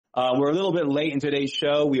We're a little bit late in today's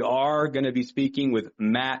show. We are going to be speaking with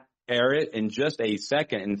Matt Ehret in just a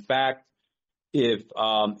second. In fact, if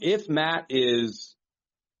Matt is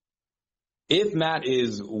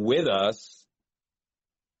with us,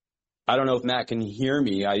 I don't know if Matt can hear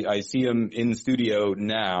me. I see him in the studio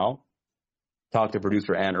now. Talked to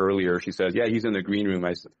producer Ann earlier. She says, yeah, he's in the green room.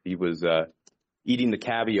 He was eating the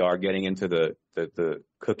caviar, getting into the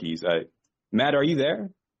cookies. Matt, are you there?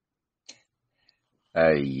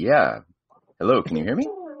 Yeah. Hello, can you hear me?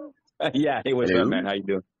 Yeah. Hey, what's up, man? How you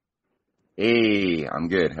doing? Hey, I'm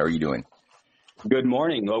good. How are you doing? Good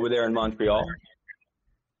morning over there in Montreal.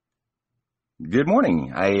 Good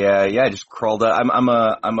morning. I just crawled up. I'm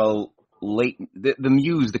a late.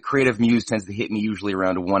 The creative muse tends to hit me usually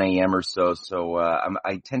around 1 a.m. or so. So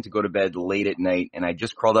I tend to go to bed late at night, and I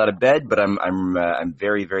just crawled out of bed. But I'm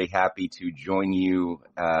very, very happy to join you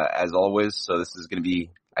as always. So this is going to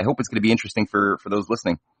be. I hope it's going to be interesting for those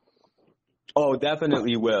listening. Oh,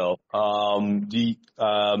 definitely will. Are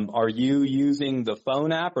you using the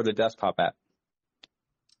phone app or the desktop app?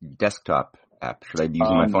 Desktop app. Should I be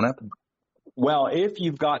using my phone app? Well, if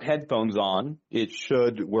you've got headphones on, it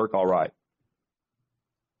should work all right.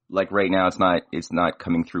 Like right now, it's not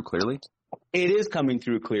coming through clearly? It is coming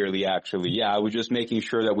through clearly, actually. Yeah, I was just making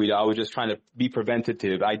sure that I was just trying to be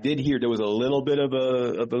preventative. I did hear there was a little bit of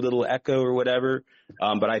a little echo or whatever,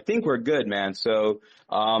 but I think we're good, man. So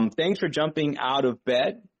thanks for jumping out of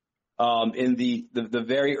bed in the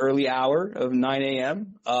very early hour of 9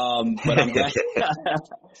 a.m. But I'm glad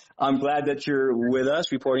I'm glad that you're with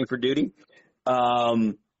us, reporting for duty.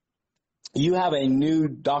 You have a new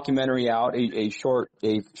documentary out, a short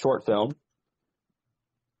film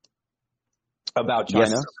about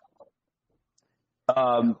China. Yes.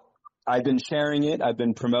 I've been sharing it. I've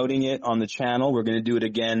been promoting it on the channel. We're going to do it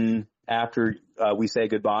again after we say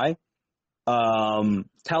goodbye.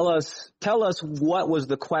 Tell us what was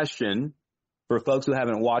the question for folks who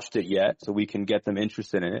haven't watched it yet, so we can get them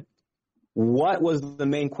interested in it. What was the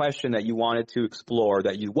main question that you wanted to explore?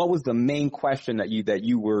 What was the main question that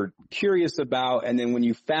you were curious about, and then when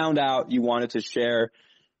you found out, you wanted to share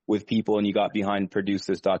with people, and you got behind and produced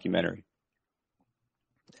this documentary?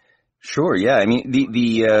 Sure. Yeah. I mean,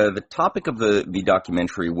 the topic of the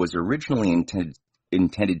documentary was originally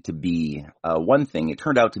intended to be one thing. It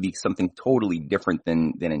turned out to be something totally different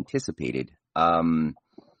than anticipated.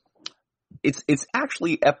 It's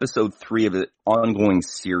actually episode 3 of an ongoing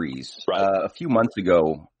series. Right. A few months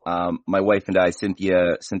ago, my wife and I,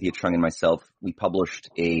 Cynthia Chung and myself, we published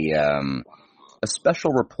a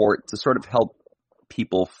special report to sort of help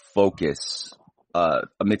people focus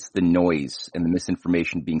amidst the noise and the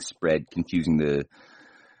misinformation being spread, confusing the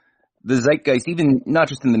zeitgeist, even not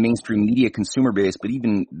just in the mainstream media consumer base, but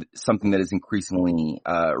even something that has increasingly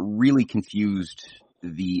really confused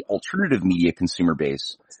the alternative media consumer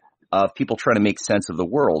base of people trying to make sense of the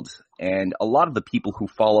world. And a lot of the people who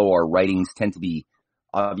follow our writings tend to be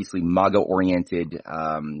obviously MAGA-oriented,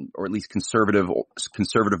 or at least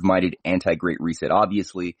conservative-minded, anti-Great Reset,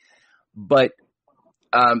 obviously. But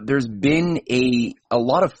there's been a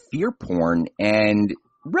lot of fear porn and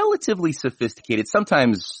relatively sophisticated,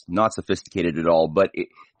 sometimes not sophisticated at all, but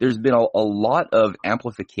there's been a lot of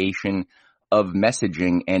amplification of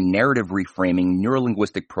messaging and narrative reframing,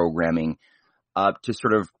 neurolinguistic programming, to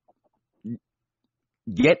sort of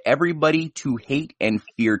get everybody to hate and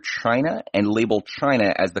fear China and label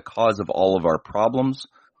China as the cause of all of our problems.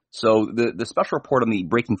 So the special report on the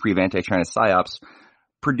Breaking Free of Anti-China PSYOPs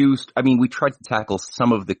we tried to tackle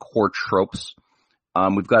some of the core tropes.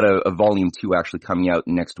 We've got a volume 2 actually coming out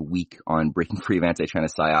next week on Breaking Free of Anti-China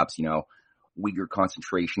PSYOPs. Uyghur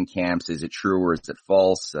concentration camps, is it true or is it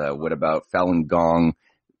false? What about Falun Gong,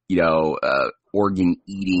 organ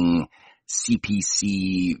eating,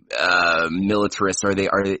 CPC, militarists?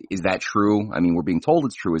 Is that true? I mean, we're being told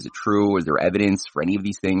it's true. Is it true? Is there evidence for any of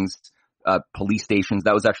these things? Police stations.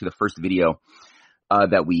 That was actually the first video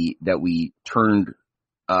that we turned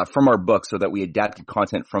from our book, so that we adapted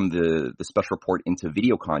content from the special report into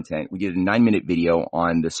video content. We did a 9-minute video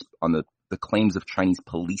on the claims of Chinese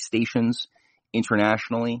police stations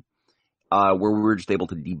internationally, where we were just able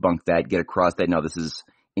to debunk that, get across that. Now, this is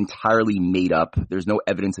entirely made up. There's no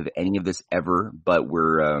evidence of any of this ever, but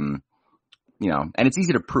we're, and it's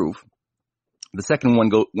easy to prove. The second one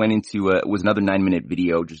was another 9-minute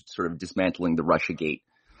video, just sort of dismantling the Russiagate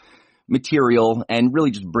material and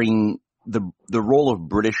really just bringing the role of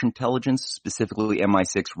British intelligence, specifically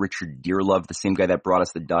MI6, Richard Dearlove, the same guy that brought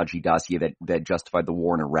us the dodgy dossier that justified the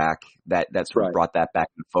war in Iraq, that sort of brought that back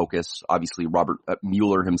in focus. Obviously, Robert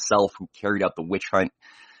Mueller himself, who carried out the witch hunt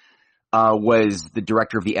was the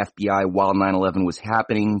director of the FBI while 9/11 was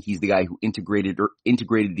happening. He's the guy who integrated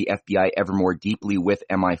the FBI ever more deeply with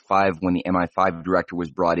MI5 when the MI5 director was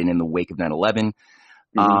brought in the wake of 9/11.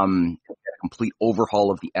 A complete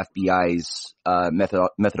overhaul of the FBI's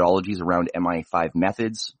methodologies around MI5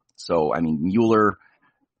 methods. So, I mean, Mueller,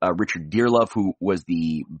 Richard Dearlove, who was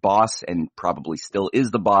the boss and probably still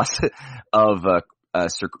is the boss of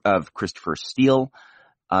Christopher Steele.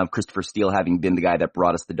 Christopher Steele having been the guy that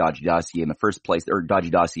brought us the Dodgy dossier in the first place, or Dodgy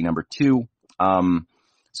dossier number 2.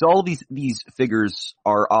 So all of these figures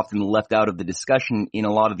are often left out of the discussion in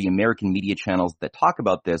a lot of the American media channels that talk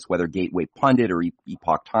about this, whether Gateway Pundit or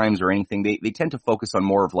Epoch Times or anything. They tend to focus on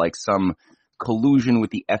more of like some collusion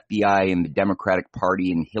with the FBI and the Democratic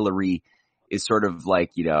Party, and Hillary is sort of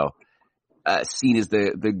like, seen as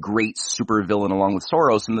the great supervillain along with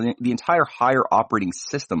Soros, and the entire higher operating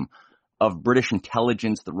system of British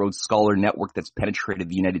intelligence, the Rhodes Scholar Network that's penetrated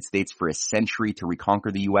the United States for a century to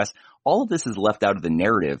reconquer the U.S. All of this is left out of the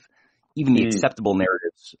narrative, even the acceptable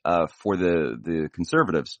narratives for the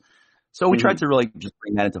conservatives. So we tried to really just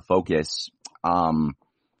bring that into focus. And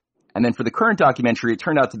then for the current documentary, it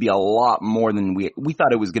turned out to be a lot more than we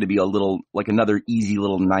thought it was going to be. A little, like another easy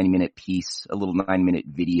little 9-minute piece, a little 9-minute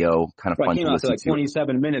video, kind of fun to listen to. Like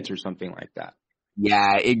 27 minutes or something like that.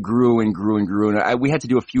 Yeah, it grew and grew and grew. And we had to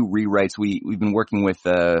do a few rewrites. We've been working with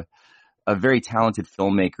a very talented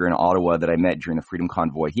filmmaker in Ottawa that I met during the Freedom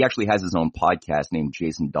Convoy. He actually has his own podcast named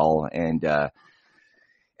Jason Dahl. And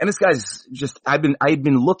this guy's just, I had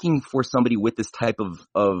been looking for somebody with this type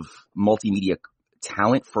of multimedia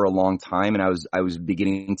talent for a long time. And I was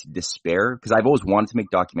beginning to despair because I've always wanted to make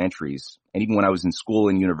documentaries. And even when I was in school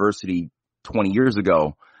and university 20 years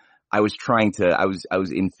ago, I was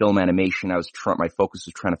in film animation. My focus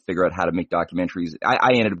was trying to figure out how to make documentaries.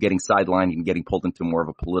 I ended up getting sidelined and getting pulled into more of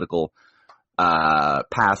a political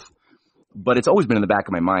path, but it's always been in the back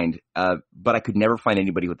of my mind. But I could never find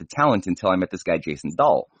anybody with the talent until I met this guy, Jason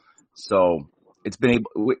Dahl. So it's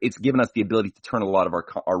given us the ability to turn a lot of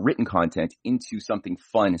our written content into something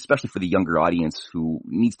fun, especially for the younger audience who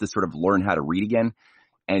needs to sort of learn how to read again.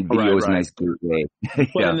 And video is a nice gateway.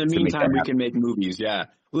 But in the meantime, we can make movies. Yeah.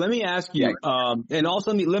 Let me ask you, and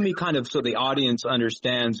also let me kind of, so the audience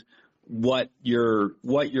understands what your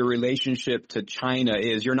relationship to China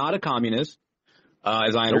is. You're not a communist,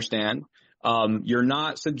 as I understand. You're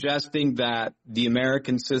not suggesting that the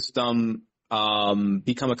American system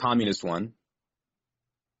become a communist one.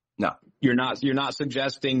 No. You're not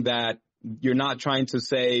suggesting that. You're not trying to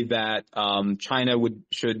say that China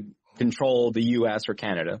should control the U.S. or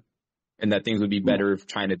Canada, and that things would be better if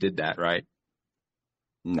China did that, right?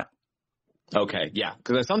 No. Okay, yeah,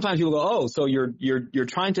 because sometimes people go, "Oh, so you're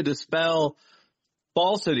trying to dispel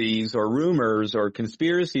falsities or rumors or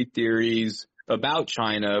conspiracy theories about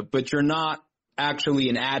China, but you're not actually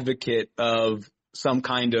an advocate of some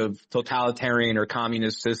kind of totalitarian or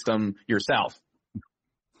communist system yourself."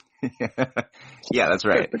 Yeah, that's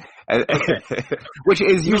right. Which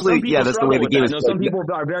is usually, that's the way the game is played. Some people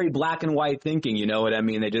are very black and white thinking, you know what I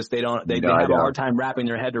mean? They have a hard time wrapping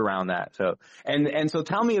their head around that. So, so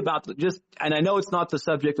tell me about and I know it's not the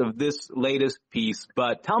subject of this latest piece,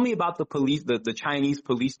 but tell me about the Chinese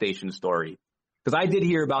police station story. Because I did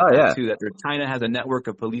hear about that too, that China has a network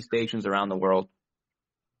of police stations around the world.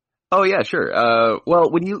 Oh yeah, sure. Well,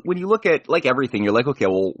 when you look at like everything, you're like, okay,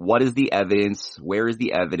 well, what is the evidence? Where is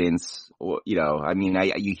the evidence? Well,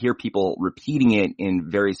 you hear people repeating it in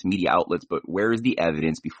various media outlets, but where is the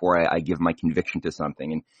evidence before I give my conviction to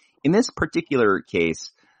something? And in this particular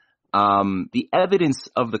case, the evidence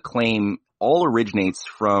of the claim all originates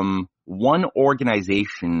from one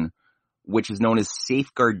organization, which is known as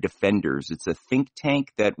Safeguard Defenders. It's a think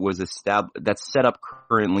tank that's set up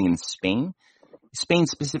currently in Spain. Spain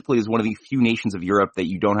specifically is one of the few nations of Europe that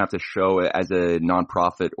you don't have to show as a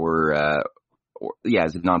nonprofit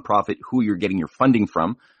as a nonprofit who you're getting your funding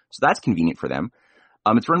from. So that's convenient for them.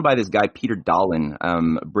 It's run by this guy, Peter Dallin,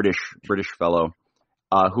 British fellow,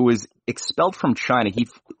 who was expelled from China.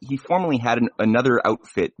 He formerly had another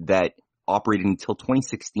outfit that operated until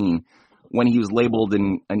 2016 when he was labeled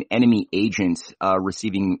an enemy agent,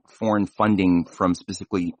 receiving foreign funding from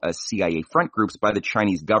specifically CIA front groups by the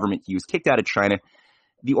Chinese government. He was kicked out of China.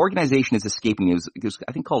 The organization is escaping. It was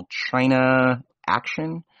I think called China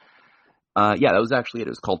Action. That was actually it.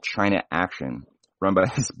 It was called China Action, run by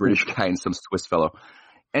this British guy and some Swiss fellow.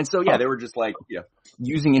 And so, they were just like,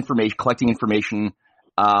 using information, collecting information,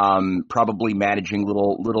 probably managing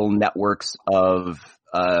little networks of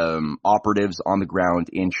operatives on the ground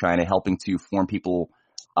in China, helping to form people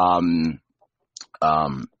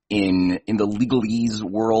in the legalese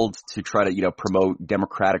world to try to, promote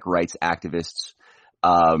democratic rights activists,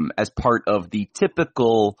 as part of the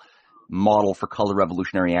typical model for color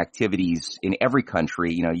revolutionary activities in every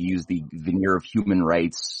country. You use the veneer of human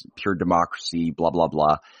rights, pure democracy, blah, blah,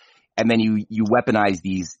 blah. And then you weaponize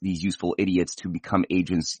these useful idiots to become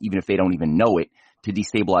agents, even if they don't even know it, to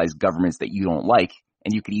destabilize governments that you don't like.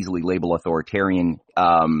 And you could easily label authoritarian,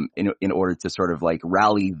 in order to sort of like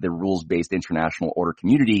rally the rules-based international order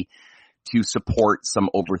community to support some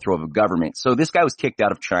overthrow of a government. So this guy was kicked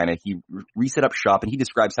out of China. He reset up shop, and he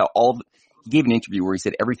describes how he gave an interview where he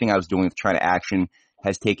said everything I was doing with China Action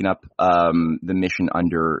has taken up the mission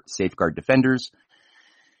under Safeguard Defenders.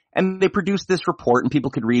 And they produced this report, and people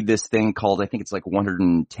could read this thing called, I think it's like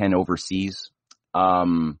 110 Overseas.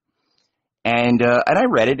 And I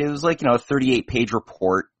read it. It was like, a 38-page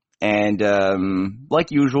report. And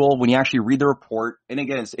like usual, when you actually read the report, and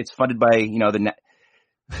again, it's funded by,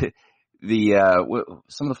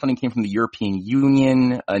 some of the funding came from the European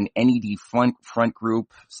Union, an NED front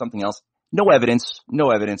group, something else. No evidence.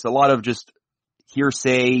 A lot of just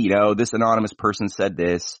hearsay. This anonymous person said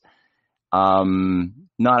this.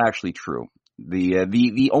 Not actually true.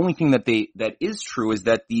 The only thing that is true is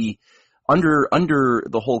that under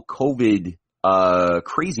the whole COVID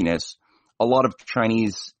craziness, a lot of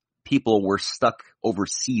Chinese people were stuck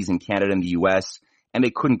overseas in Canada and the US, and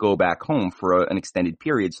they couldn't go back home for an extended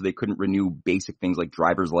period, so they couldn't renew basic things like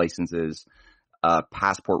driver's licenses,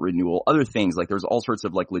 passport renewal, other things. Like there's all sorts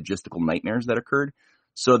of like logistical nightmares that occurred.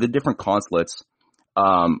 So the different consulates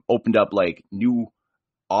opened up like new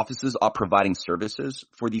offices providing services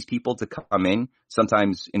for these people to come in,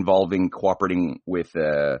 sometimes involving cooperating with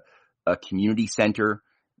a community center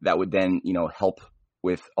that would then, help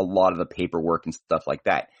with a lot of the paperwork and stuff like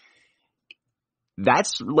that.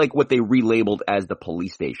 That's like what they relabeled as the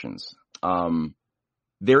police stations.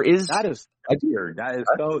 There is that is weird.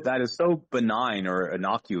 That is so benign or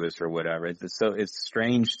innocuous or whatever. It's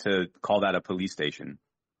strange to call that a police station.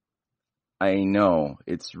 I know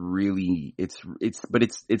it's really it's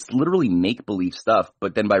literally make believe stuff.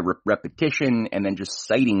 But then by repetition and then just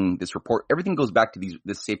citing this report, everything goes back to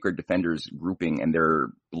this Safeguard Defenders grouping and their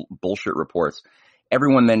bullshit reports.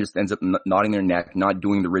 Everyone then just ends up nodding their neck, not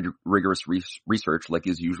doing the rigorous research like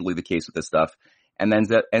is usually the case with this stuff, and then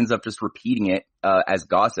ends up just repeating it as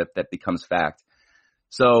gossip that becomes fact.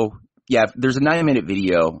 So yeah, there's a 9-minute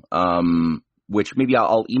video. Which maybe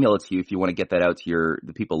I'll email it to you if you want to get that out to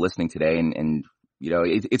the people listening today. And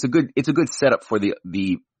it's a good setup for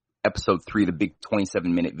the episode 3, the big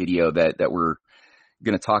 27-minute video that we're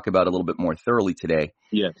going to talk about a little bit more thoroughly today.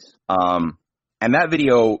 Yes. And that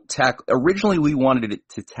video originally we wanted it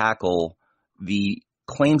to tackle the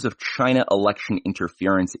claims of China election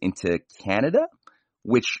interference into Canada,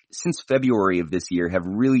 which since February of this year have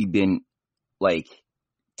really been like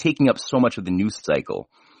taking up so much of the news cycle.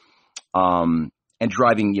 And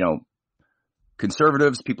driving,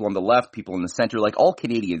 conservatives, people on the left, people in the center, like all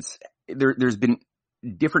Canadians, there's been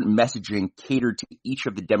different messaging catered to each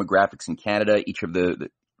of the demographics in Canada, each of the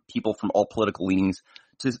people from all political leanings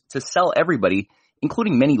to sell everybody,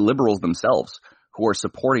 including many liberals themselves who are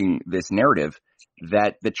supporting this narrative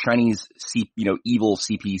that the Chinese, evil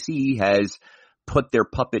CPC has put their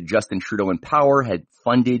puppet Justin Trudeau in power, had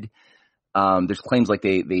funded, there's claims like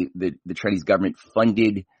the Chinese government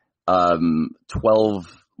funded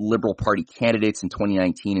 12 Liberal Party candidates in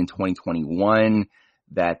 2019 and 2021,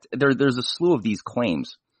 that there's a slew of these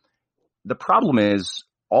claims. The problem is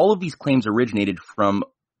all of these claims originated from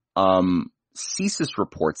CSIS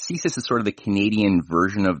reports. CSIS is sort of the Canadian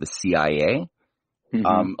version of the CIA,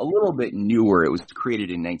 a little bit newer. It was created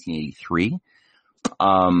in 1983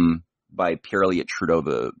 by Pierre Elliott Trudeau,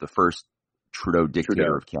 the first Trudeau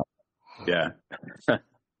dictator of Canada. Yeah.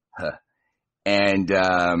 And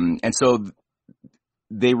so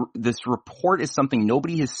this report is something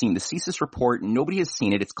nobody has seen. The CSIS report, nobody has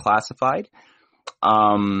seen it. It's classified.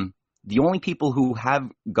 The only people who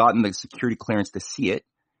have gotten the security clearance to see it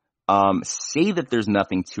say that there's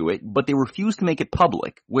nothing to it, but they refuse to make it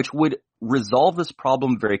public, which would resolve this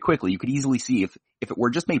problem very quickly. You could easily see if it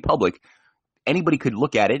were just made public, anybody could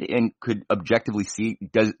look at it and could objectively see,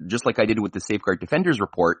 just like I did with the Safeguard Defenders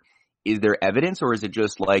report, is there evidence or is it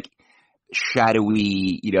just like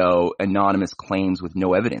shadowy, anonymous claims with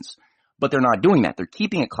no evidence? But they're not doing that. They're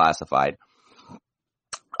keeping it classified.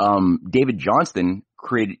 David Johnston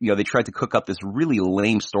created, they tried to cook up this really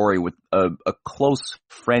lame story with a close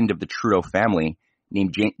friend of the Trudeau family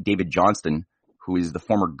named David Johnston, who is the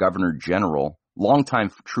former Governor General,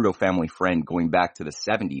 longtime Trudeau family friend going back to the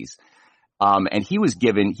 70s. And he was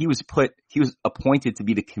appointed to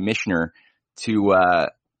be the commissioner to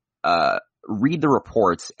read the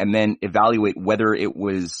reports and then evaluate whether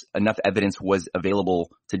enough evidence was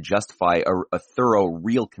available to justify a thorough,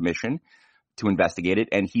 real commission to investigate it.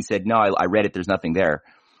 And he said, no, I read it. There's nothing there.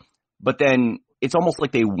 But then it's almost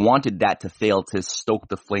like they wanted that to fail to stoke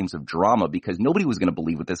the flames of drama because nobody was going to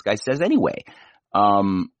believe what this guy says anyway.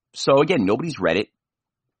 So again, nobody's read it.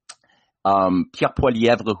 Pierre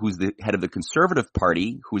Poilievre, who's the head of the Conservative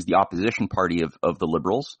Party, who's the opposition party of the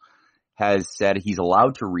Liberals, has said he's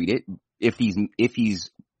allowed to read it if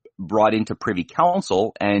he's brought into Privy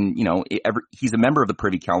Council, and he's a member of the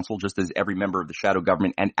Privy Council, just as every member of the shadow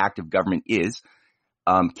government and active government is.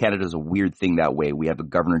 Canada's a weird thing that way. We have a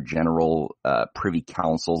Governor General, Privy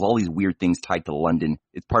Councils, all these weird things tied to London.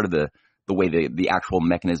 It's part of the way the actual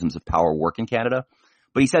mechanisms of power work in Canada.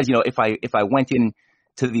 But he says, if I went in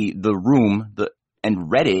to the room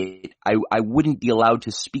and read it, I wouldn't be allowed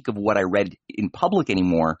to speak of what I read in public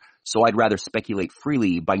anymore. So I'd rather speculate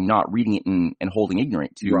freely by not reading it and holding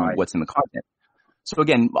ignorant to what's in the content. So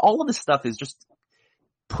again, all of this stuff is just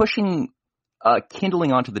pushing,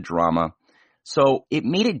 kindling onto the drama. So it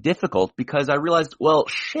made it difficult because I realized, well,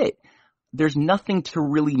 shit, there's nothing to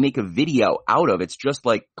really make a video out of. It's just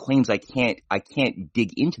like claims I can't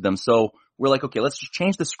dig into them. So we're like, okay, let's just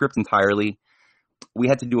change the script entirely. We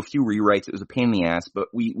had to do a few rewrites. It was a pain in the ass, but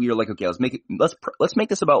we were like, okay, let's make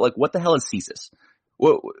this about like what the hell is CSIS?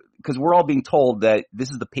 Well, because we're all being told that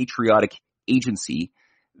this is the patriotic agency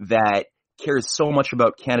that cares so much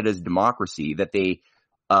about Canada's democracy that they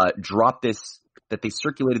dropped this, that they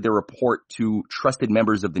circulated their report to trusted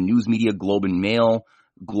members of the news media, Globe and Mail,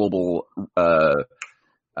 Global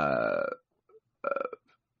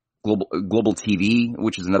TV,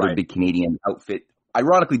 which is another big Canadian outfit.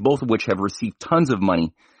 Ironically, both of which have received tons of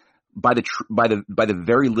money by the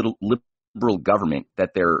very little liberal government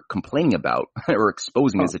that they're complaining about or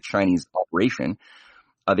exposing as a Chinese operation.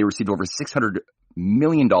 They received over $600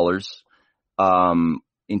 million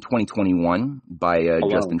in 2021 by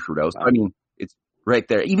Justin Trudeau. So, I mean, it's right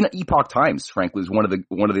there. Even Epoch Times, frankly, is one of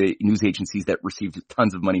the news agencies that received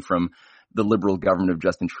tons of money from the liberal government of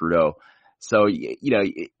Justin Trudeau. So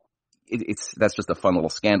that's just a fun little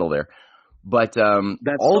scandal there. But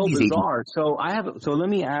that's all so of these bizarre. So let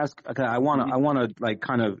me ask. Okay, I want to like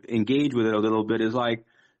kind of engage with it a little bit. Is like,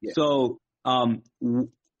 so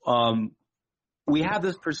we have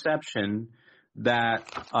this perception that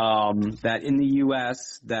that in the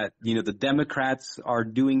U.S. that the Democrats are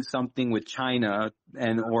doing something with China,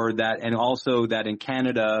 and also that in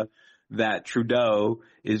Canada that Trudeau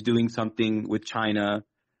is doing something with China,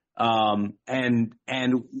 and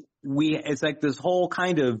it's like this whole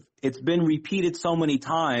kind of, it's been repeated so many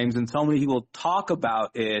times and so many people talk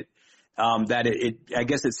about it, that I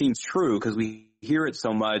guess it seems true because we hear it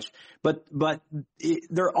so much, but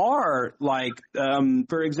there are like,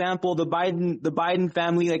 for example, the Biden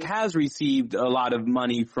family like has received a lot of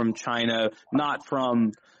money from China, not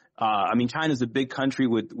from, I mean, China's a big country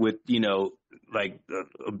with like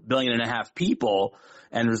 1.5 billion people,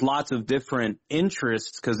 and there's lots of different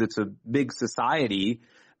interests because it's a big society.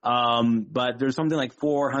 But there's something like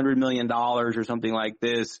 $400 million or something like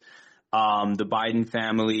this, the Biden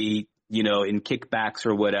family, in kickbacks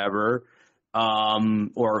or whatever,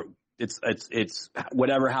 or it's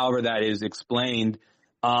whatever, however that is explained.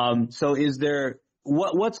 So is there,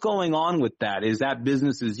 what's going on with that? Is that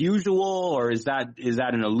business as usual, or is that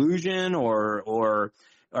an illusion, or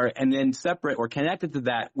and then separate or connected to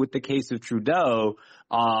that with the case of Trudeau?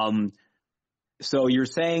 So you're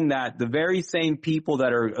saying that the very same people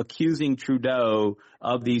that are accusing Trudeau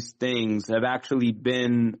of these things have actually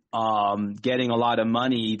been getting a lot of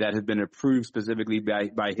money that has been approved specifically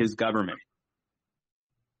by his government.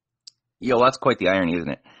 That's quite the irony, isn't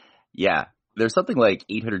it? Yeah. There's something like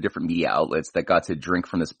 800 different media outlets that got to drink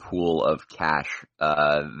from this pool of cash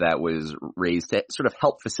that was raised to sort of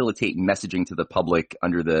help facilitate messaging to the public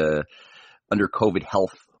under COVID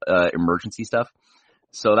health emergency stuff.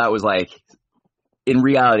 So that was like, in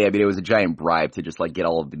reality, I mean, it was a giant bribe to just like get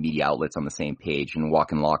all of the media outlets on the same page and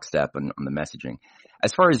walk in lockstep on the messaging.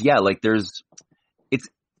 As far as, like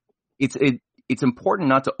it's important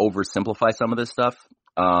not to oversimplify some of this stuff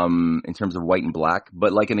in terms of white and black.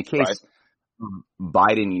 But like in the case of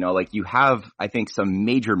Biden, like you have, I think, some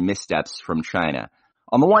major missteps from China.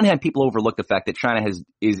 On the one hand, people overlook the fact that China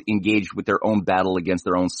is engaged with their own battle against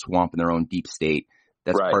their own swamp and their own deep state.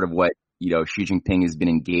 That's part of what Xi Jinping has been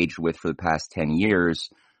engaged with for the past 10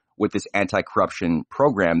 years with this anti-corruption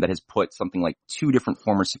program that has put something like 2 different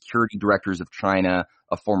former security directors of China,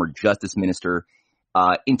 a former justice minister,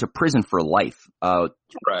 into prison for life. People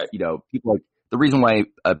like, the reason why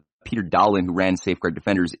Peter Dowlin, who ran Safeguard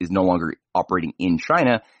Defenders, is no longer operating in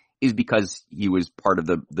China is because he was part of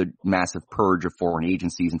the massive purge of foreign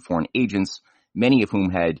agencies and foreign agents, many of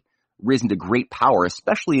whom had risen to great power,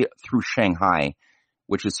 especially through Shanghai,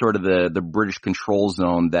 which is sort of the British control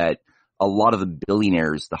zone that a lot of the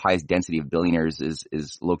billionaires, the highest density of billionaires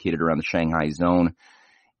is located around the Shanghai zone.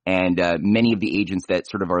 And many of the agents that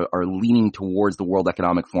sort of are leaning towards the World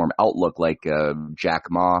Economic Forum outlook, like Jack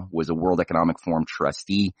Ma was a World Economic Forum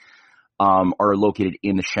trustee, are located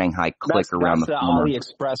in the Shanghai clique around the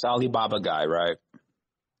AliExpress Alibaba guy, right?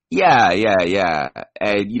 Yeah.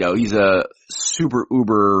 And, he's a super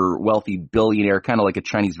uber wealthy billionaire, kind of like a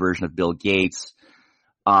Chinese version of Bill Gates.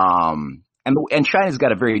 And China's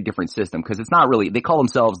got a very different system because it's not really, they call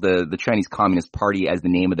themselves the Chinese Communist Party as the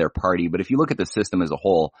name of their party. But if you look at the system as a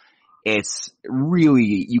whole, it's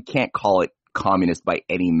really, you can't call it communist by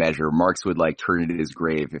any measure. Marx would turn it in his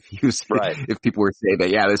grave if he was, right. If people were saying that,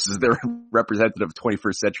 yeah, this is the representative of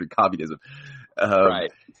 21st century communism.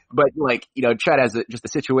 Right. But China has just a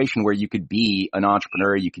situation where you could be an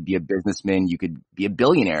entrepreneur, you could be a businessman, you could be a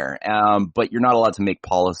billionaire, but you're not allowed to make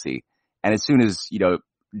policy. And as soon as,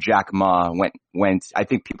 Jack Ma went, I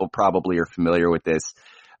think people probably are familiar with this.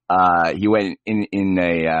 He went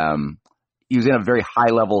he was in a very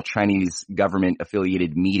high level Chinese government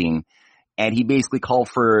affiliated meeting, and he basically called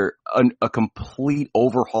for a complete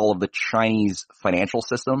overhaul of the Chinese financial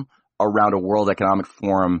system around a World Economic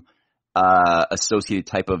Forum associated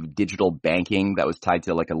type of digital banking that was tied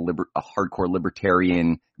to a hardcore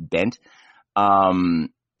libertarian bent.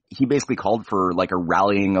 He basically called for a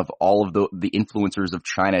rallying of all of the influencers of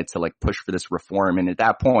China to push for this reform. And at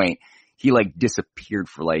that point, he disappeared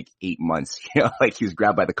for 8 months. He was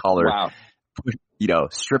grabbed by the collar, wow.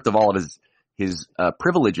 Stripped of all of his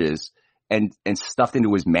privileges and stuffed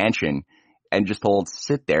into his mansion and just told to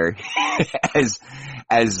sit there as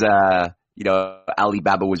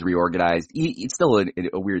Alibaba was reorganized. It's still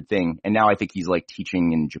a weird thing. And now I think he's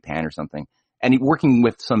teaching in Japan or something. And working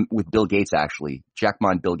with Bill Gates, actually. Jack Ma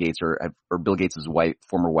and Bill Gates or Bill Gates'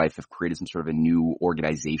 former wife have created some sort of a new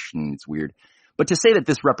organization. It's weird. But to say that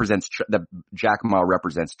that Jack Ma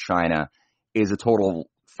represents China is a total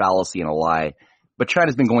fallacy and a lie. But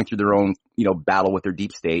China's been going through their own, battle with their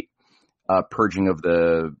deep state, purging of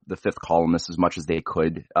the fifth columnists as much as they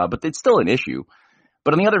could. But it's still an issue.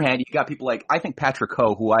 But on the other hand, you got people I think Patrick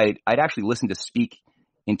Ho, who I'd actually listened to speak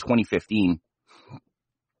in 2015.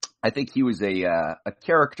 I think he was a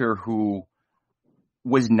character who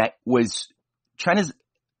was China's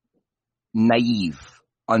naive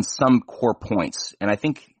on some core points. And I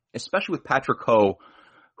think, especially with Patrick Ho,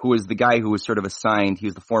 who was the guy who was sort of assigned, he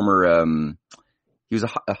was the former, he was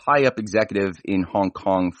a high up executive in Hong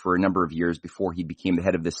Kong for a number of years before he became the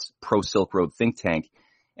head of this pro-Silk Road think tank.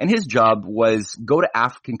 And his job was go to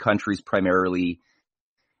African countries primarily,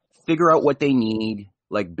 figure out what they need,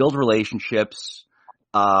 build relationships,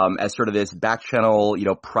 as sort of this back channel,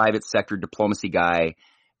 private sector diplomacy guy,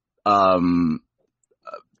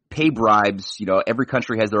 pay bribes. Every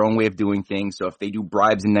country has their own way of doing things. So if they do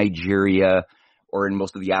bribes in Nigeria or in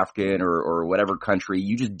most of the African or whatever country,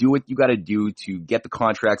 you just do what you got to do to get the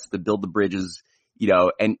contracts, to build the bridges,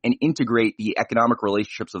 and integrate the economic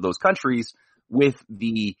relationships of those countries with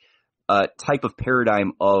the type of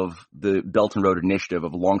paradigm of the Belt and Road Initiative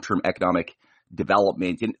of long-term economic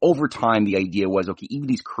development. And over time, the idea was, okay, even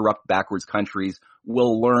these corrupt backwards countries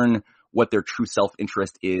will learn what their true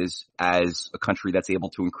self-interest is as a country that's able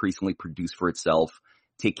to increasingly produce for itself,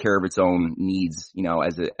 take care of its own needs,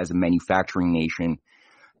 as a manufacturing nation,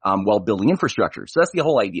 while building infrastructure. So that's the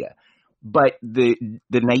whole idea. But the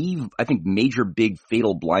naive, I think, major, big,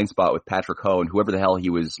 fatal blind spot with Patrick Ho and whoever the hell he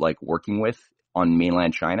was working with on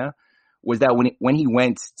mainland China was that when he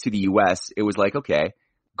went to the U.S., it was okay,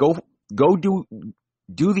 go do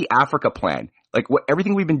the Africa plan.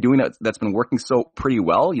 Everything we've been doing that's been working so pretty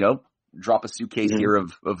well, drop a suitcase here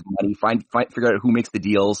of money, figure out who makes the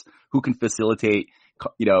deals, who can facilitate,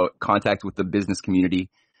 contact with the business community,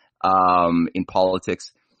 in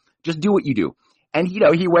politics. Just do what you do. And,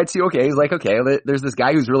 he went to, he's okay, there's this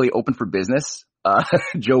guy who's really open for business,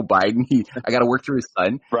 Joe Biden. I got to work through his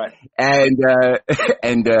son. Right.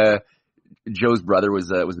 And Joe's brother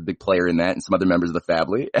was a big player in that, and some other members of the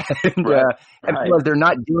family. And, right. They're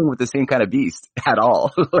not dealing with the same kind of beast at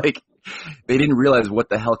all. They didn't realize what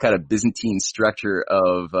the hell kind of Byzantine structure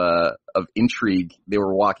of intrigue they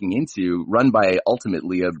were walking into, run by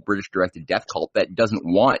ultimately a British directed death cult that doesn't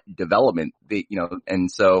want development.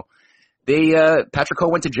 And so Patrick Ho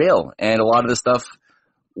went to jail, and a lot of this stuff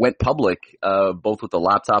went public, both with the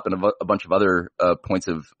laptop and a bunch of other points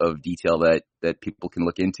of detail that people can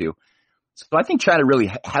look into. So I think China really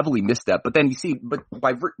heavily misstepped. But then you see, but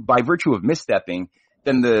by virtue of misstepping,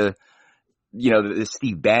 then the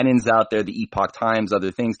Steve Bannon's out there, the Epoch Times,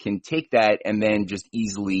 other things can take that and then just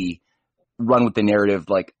easily run with the narrative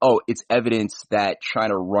like, oh, it's evidence that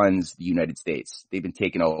China runs the United States. They've been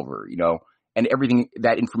taken over, and everything,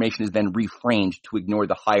 that information is then reframed to ignore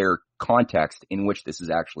the higher context in which this is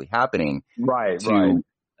actually happening. Right.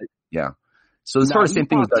 Yeah. So the sort of same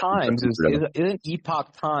thing with Times isn't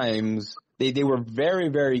Epoch Times. They were very,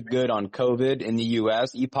 very good on COVID in the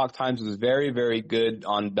U.S. Epoch Times was very, very good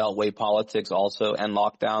on Beltway politics also and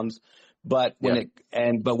lockdowns. But when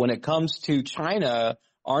it comes to China,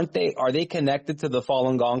 are they connected to the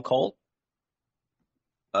Falun Gong cult?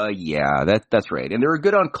 Yeah, that's right. And they're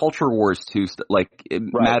good on culture wars too.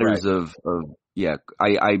 Matters of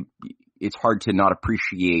it's hard to not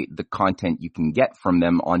appreciate the content you can get from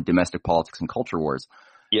them on domestic politics and culture wars.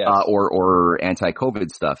 Yes. Or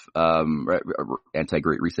anti-COVID stuff,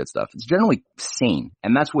 anti-Great Reset stuff. It's generally sane,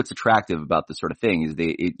 and that's what's attractive about this sort of thing. Is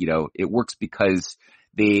it works because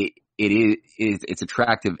it's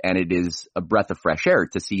attractive, and it is a breath of fresh air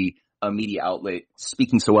to see a media outlet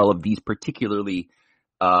speaking so well of these particularly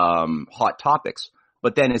hot topics.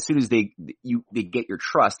 But then, as soon as they get your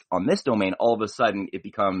trust on this domain, all of a sudden it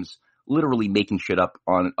becomes literally making shit up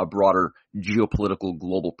on a broader geopolitical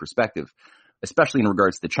global perspective, especially in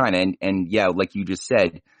regards to China. And yeah, like you just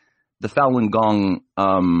said, the Falun Gong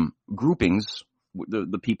groupings,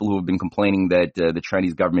 the people who have been complaining that the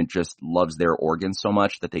Chinese government just loves their organs so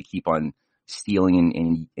much that they keep on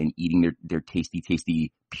stealing and eating their tasty,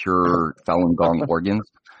 pure Falun Gong organs.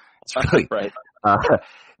 It's really right.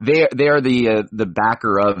 They are the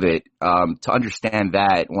backer of it. To understand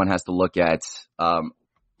that, one has to look at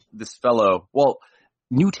this fellow. Well,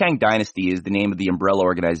 New Tang Dynasty is the name of the umbrella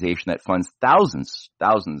organization that funds thousands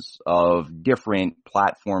of different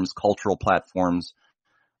platforms, cultural platforms.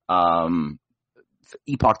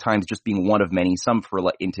 Epoch Times just being one of many. Some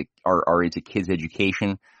are into kids'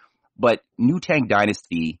 education, but New Tang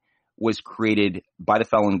Dynasty was created by the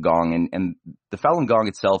Falun Gong, and the Falun Gong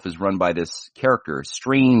itself is run by this character,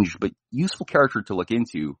 strange but useful character to look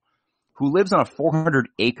into, who lives on a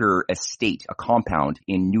 400-acre estate, a compound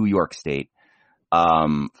in New York State.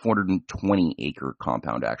 420-acre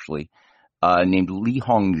compound, actually, named Li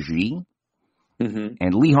Hongzhi. Mm-hmm.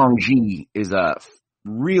 And Li Hongzhi is a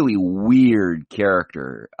really weird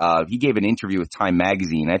character. He gave an interview with Time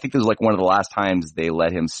Magazine. I think this was like one of the last times they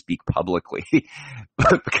let him speak publicly.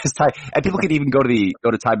 Because and people can even go to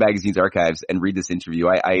Time Magazine's archives and read this interview.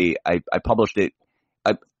 I published it,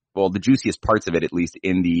 the juiciest parts of it, at least,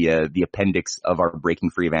 in the appendix of our Breaking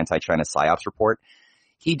Free of Anti-China PSYOPs report.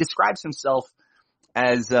 He describes himself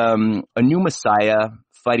as a new messiah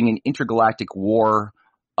fighting an intergalactic war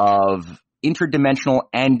of interdimensional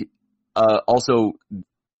and also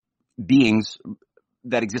beings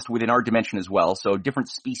that exist within our dimension as well. So different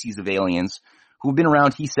species of aliens who've been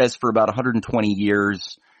around, he says, for about 120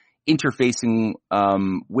 years, interfacing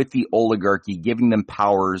with the oligarchy, giving them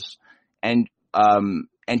powers, these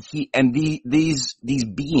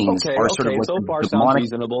beings are sort of like so far demonic. Sounds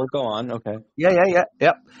reasonable. Go on. Okay.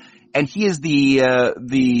 Yeah. And he is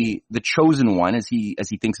the chosen one, as he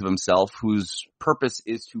thinks of himself, whose purpose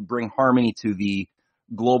is to bring harmony to the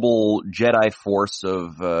global Jedi force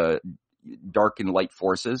of dark and light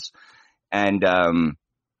forces, and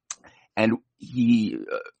he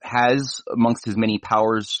has amongst his many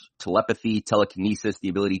powers telepathy, telekinesis, the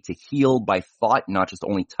ability to heal by thought, not just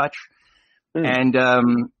only touch. And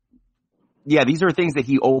these are things that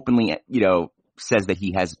he openly says that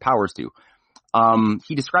he has powers to.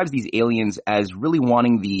 He describes these aliens as really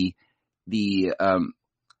wanting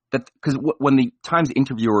because when the Times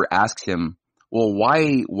interviewer asks him, well,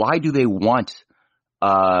 why do they want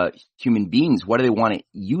human beings? Why do they want to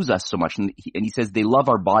use us so much? And he says they love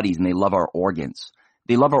our bodies and they love our organs.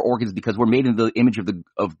 They love our organs because we're made in the image of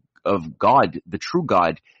God, the true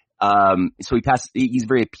God. So he's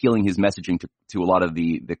very appealing, his messaging to a lot of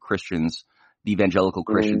the Christians, the evangelical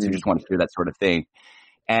Christians who just want to hear that sort of thing.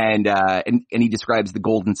 And he describes the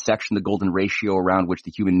golden section, the golden ratio around which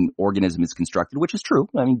the human organism is constructed, which is true.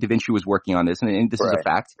 I mean, Da Vinci was working on this, and this is a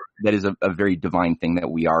fact. That is a very divine thing, that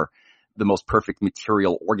we are the most perfect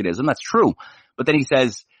material organism. That's true. But then he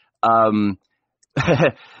says, but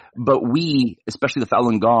we, especially the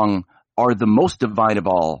Falun Gong, are the most divine of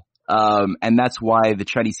all. And that's why the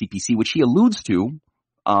Chinese CPC, which he alludes to,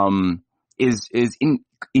 is in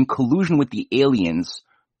collusion with the aliens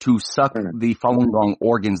to suck the Falun Gong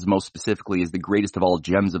organs, most specifically, as the greatest of all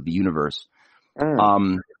gems of the universe.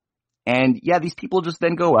 And And yeah, these people just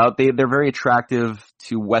then go out. They're very attractive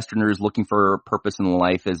to Westerners looking for purpose in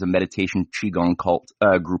life as a meditation Qigong cult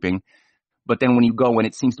grouping. But then when you go, and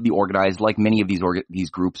it seems to be organized like many of these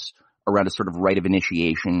groups around a sort of rite of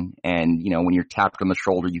initiation. And, you know, when you're tapped on the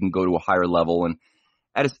shoulder, you can go to a higher level. And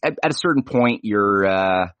at a certain point, you're,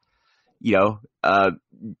 I don't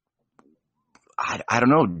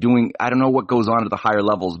know, I don't know what goes on at the higher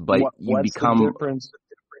levels, but what's the difference?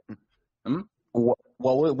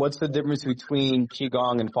 What's the difference between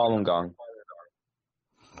Qigong and Falun Gong?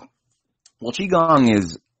 Well, Qigong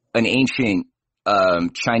is an ancient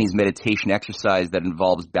Chinese meditation exercise that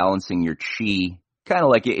involves balancing your qi, kind of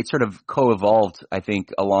like it sort of co-evolved, I think,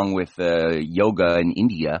 along with yoga in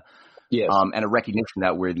India. Yes. And a recognition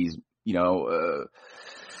that we're these,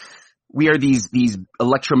 we are these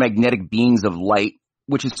electromagnetic beings of light,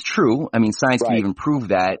 which is true. I mean, science can even prove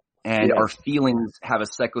that. And our feelings have a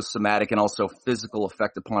psychosomatic and also physical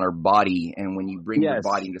effect upon our body. And when you bring your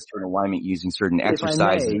body into certain alignment using certain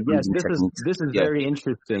exercises, this is very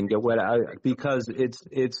interesting. Because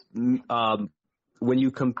it's when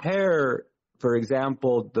you compare, for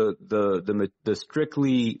example, the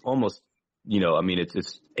strictly almost,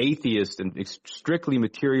 it's atheist and strictly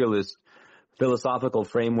materialist philosophical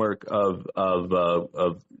framework of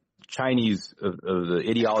Chinese of the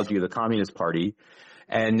ideology of the Communist Party.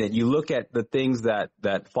 And you look at the things that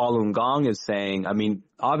Falun Gong is saying. I mean,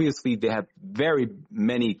 obviously they have very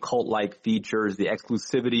many cult-like features, the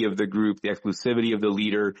exclusivity of the group, the exclusivity of the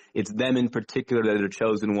leader. It's them in particular that are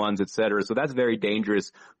chosen ones, et cetera. So that's very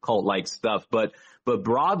dangerous cult-like stuff. But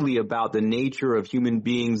broadly about the nature of human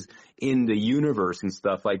beings in the universe and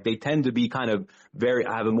stuff, like they tend to be kind of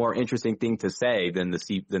have a more interesting thing to say than the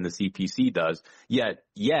CPC does. Yet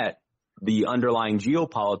the underlying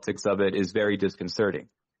geopolitics of it is very disconcerting.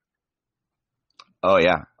 Oh,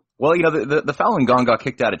 yeah. Well, the Falun Gong got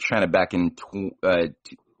kicked out of China back in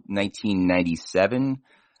 1997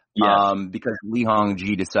 because Li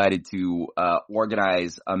Hongzhi decided to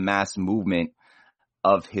organize a mass movement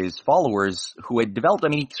of his followers who had developed,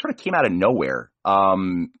 he sort of came out of nowhere.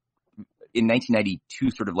 In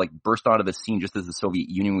 1992, sort of like burst onto the scene just as the Soviet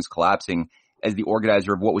Union was collapsing, as the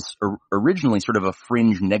organizer of what was originally sort of a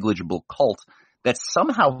fringe, negligible cult that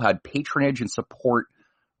somehow had patronage and support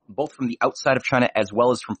both from the outside of China as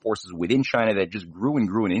well as from forces within China that just grew and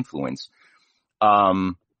grew in influence.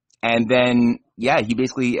 And then, he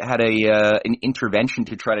basically had an intervention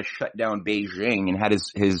to try to shut down Beijing and had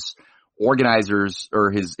his organizers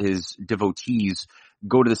or his devotees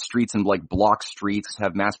go to the streets and like block streets,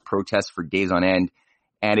 have mass protests for days on end.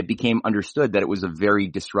 And it became understood that it was a very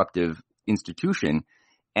disruptive institution,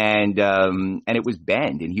 and it was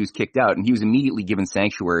banned, and he was kicked out, and he was immediately given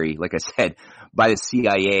sanctuary, like I said, by the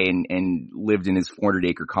CIA, and lived in his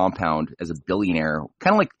 400-acre compound as a billionaire.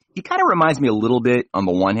 He kind of reminds me a little bit, on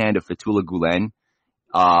the one hand, of Fethullah Gulen,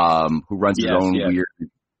 who runs his own weird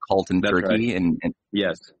cult in Turkey, and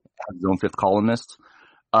has his own fifth columnist.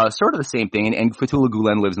 Sort of the same thing, and Fethullah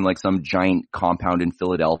Gulen lives in like some giant compound in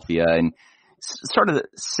Philadelphia, and sort of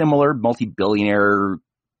similar multi-billionaire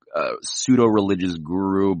pseudo-religious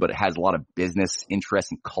guru, but has a lot of business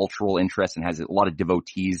interests and cultural interests and has a lot of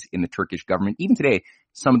devotees in the Turkish government. Even today,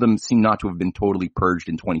 some of them seem not to have been totally purged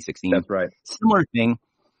in 2016. That's right. Similar thing.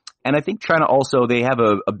 And I think China also, they have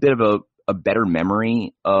a bit of a better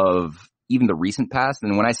memory of even the recent past.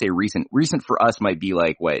 And when I say recent for us might be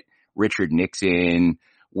like Richard Nixon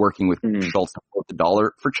working with Schultz to hold the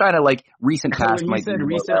dollar. For China, like recent past might be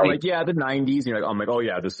recent, like the 90s. You're like, I'm like, oh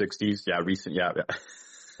yeah, the 60s, recent,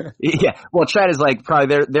 Yeah, well, China's like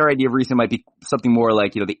probably their idea of recent might be something more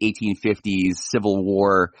like the 1850s Civil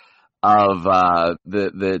War of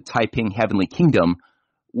the Taiping Heavenly Kingdom,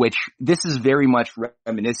 which this is very much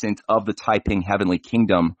reminiscent of the Taiping Heavenly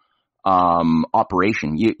Kingdom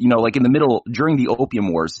operation. Like in the middle during the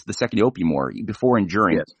Opium Wars, the Second Opium War, before and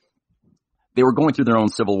during, they were going through their own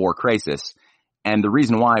Civil War crisis, and the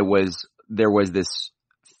reason why was there was this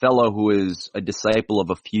fellow who is a disciple of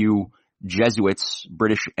a few Jesuits,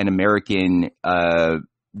 British and American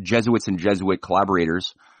Jesuits and Jesuit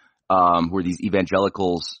collaborators, who were these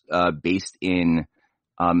evangelicals based in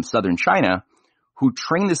southern China, who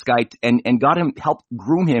trained this guy and helped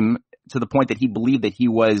groom him to the point that he believed that he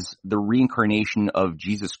was the reincarnation of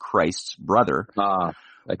Jesus Christ's brother.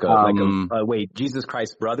 Wait, Jesus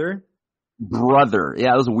Christ's brother? Brother.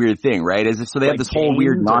 Yeah, that was a weird thing, right? So they have this whole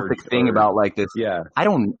weird Gnostic thing about like this. Yeah.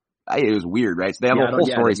 It was weird, right? So they have a whole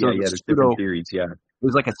story. There's different theories, It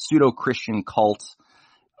was like a pseudo-Christian cult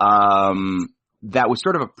that was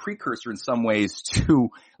sort of a precursor in some ways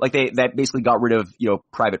to, like, that basically got rid of,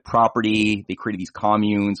 private property. They created these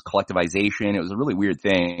communes, collectivization. It was a really weird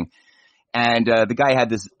thing. And the guy had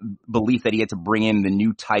this belief that he had to bring in the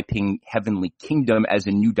new Taiping heavenly kingdom as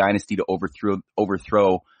a new dynasty to overthrow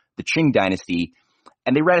the Qing dynasty.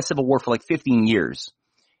 And they ran a civil war for like 15 years.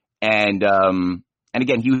 And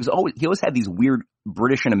again, he always had these weird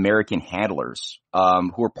British and American handlers,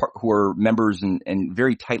 who are members and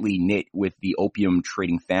very tightly knit with the opium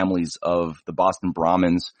trading families of the Boston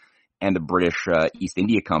Brahmins and the British East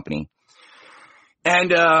India Company.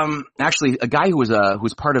 And actually, a guy who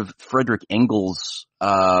was part of Frederick Engels'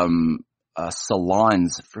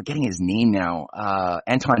 salons, forgetting his name now,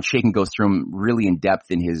 Anton Chaikin goes through him really in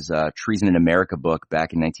depth in his Treason in America book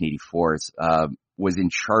back in 1984. Was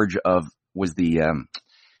in charge of the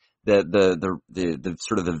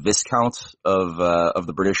sort of the Viscount of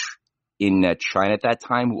the British in China at that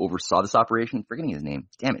time, who oversaw this operation. Forgetting his name,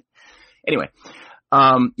 damn it. Anyway,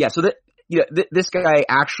 so that. This guy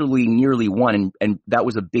actually nearly won, and that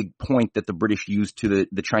was a big point that the British used to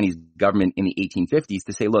the Chinese government in the 1850s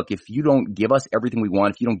to say, look, if you don't give us everything we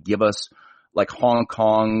want, if you don't give us like Hong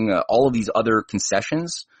Kong, all of these other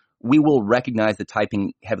concessions, we will recognize the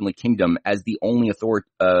Taiping Heavenly Kingdom as the only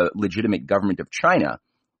legitimate government of China,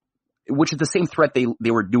 which is the same threat they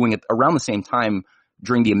were doing at around the same time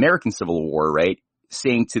during the American Civil War, right?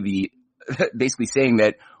 Basically saying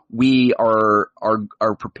that we are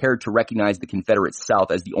prepared to recognize the Confederate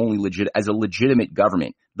South as the only legitimate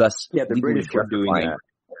government. Thus, the British were doing that.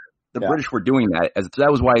 The British were doing that. So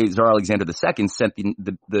that was why Tsar Alexander II sent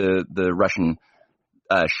the Russian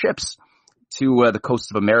ships to the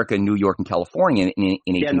coasts of America, New York, and California in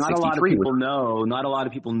 1863. Not a lot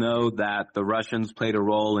of people know that the Russians played a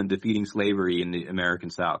role in defeating slavery in the American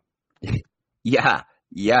South. Yeah,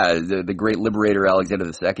 the great liberator Alexander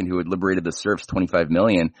II, who had liberated the serfs, 25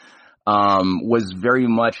 million, was very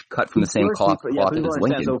much cut from the same cloth as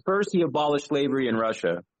Lincoln. So first he abolished slavery in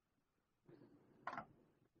Russia.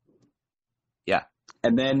 Yeah.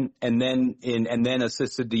 And then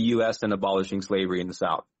assisted the U.S. in abolishing slavery in the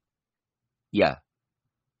South. Yeah.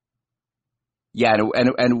 Yeah,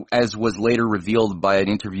 and as was later revealed by an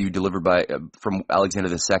interview delivered from Alexander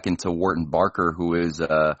II to Wharton Barker, who is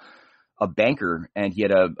a banker, and he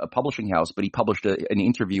had a publishing house, but he published an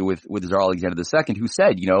interview with Tsar Alexander II, who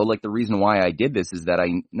said, the reason why I did this is that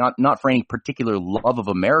I not for any particular love of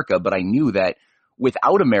America, but I knew that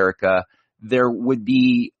without America there would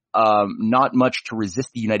be not much to resist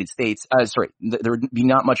the United States. There would be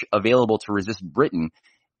not much available to resist Britain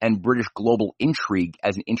and British global intrigue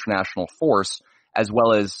as an international force, as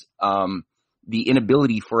well as the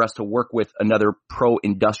inability for us to work with another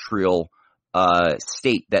pro-industrial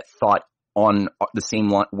state that thought on the same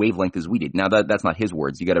wavelength as we did. Now that's not his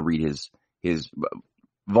words. You got to read his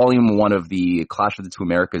volume 1 of the Clash of the Two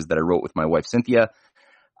Americas that I wrote with my wife Cynthia.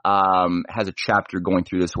 Has a chapter going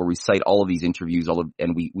through this where we cite all of these interviews,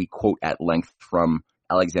 and we quote at length from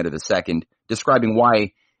Alexander II, describing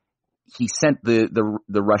why he sent the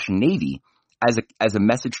Russian Navy as a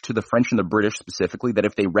message to the French and the British specifically, that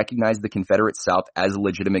if they recognized the Confederate South as a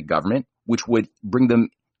legitimate government, which would bring them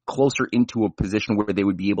closer into a position where they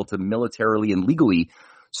would be able to militarily and legally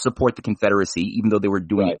support the Confederacy, even though they were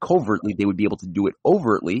doing it covertly, they would be able to do it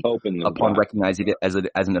overtly upon recognizing it as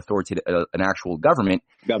an authoritative, an actual government.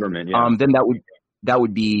 Then that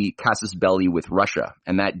would be casus belli with Russia,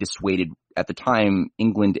 and that dissuaded at the time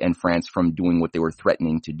England and France from doing what they were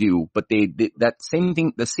threatening to do. But the same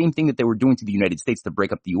thing that they were doing to the United States to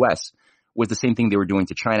break up the U.S. was the same thing they were doing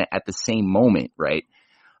to China at the same moment, right?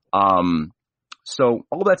 So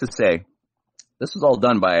all that to say, this was all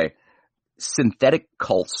done by synthetic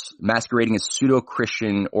cults masquerading as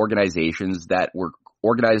pseudo-Christian organizations that were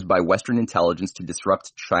organized by Western intelligence to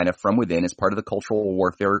disrupt China from within as part of the cultural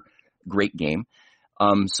warfare great game.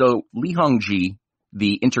 So Li Hongji,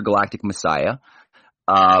 the intergalactic messiah,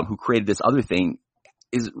 who created this other thing,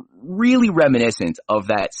 is really reminiscent of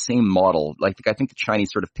that same model. Like, I think the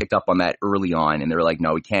Chinese sort of picked up on that early on, and they were like,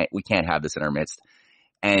 no, we can't have this in our midst,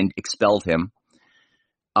 and expelled him.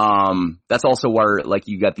 That's also where, like,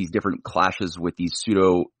 you got these different clashes with these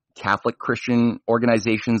pseudo-Catholic Christian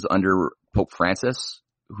organizations under Pope Francis,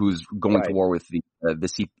 who's going to war with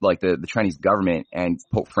the Chinese government, and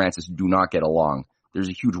Pope Francis do not get along. There's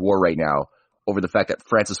a huge war right now over the fact that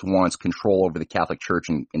Francis wants control over the Catholic Church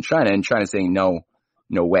in China, and China's saying, no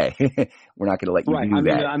way. We're not going to let you do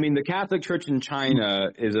that. I mean, the Catholic Church in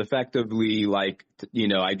China is effectively like,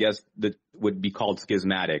 I guess that would be called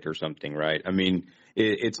schismatic or something, right? I mean,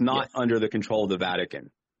 it's not under the control of the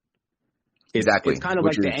Vatican. Exactly. It's kind of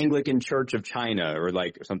like the Anglican Church of China or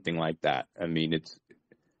like something like that. I mean, it's.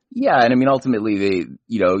 Yeah. And I mean, ultimately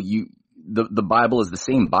the Bible is the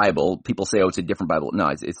same Bible. People say, oh, it's a different Bible. No,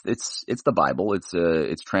 it's the Bible.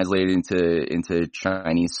 It's translated into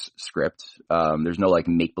Chinese script. There's no like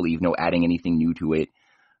make believe, no adding anything new to it.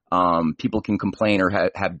 People can complain or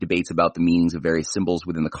have debates about the meanings of various symbols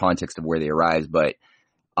within the context of where they arise, but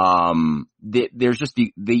there's just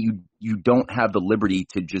you don't have the liberty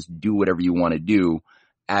to just do whatever you want to do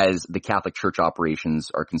as the Catholic Church operations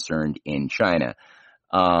are concerned in China.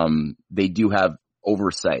 They do have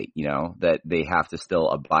oversight, that they have to still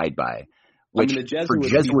abide by. Which, the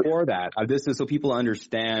Jesuits before that, this is so people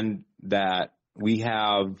understand that we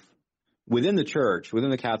have within the church,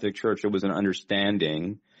 within the Catholic Church, there was an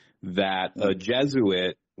understanding that a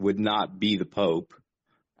Jesuit would not be the Pope,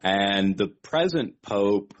 and the present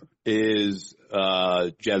Pope is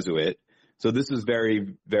Jesuit. So this is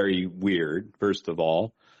very, very weird, first of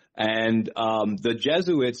all. And the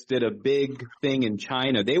Jesuits did a big thing in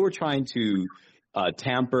China. They were trying to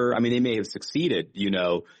tamper. I mean, they may have succeeded,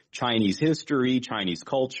 Chinese history, Chinese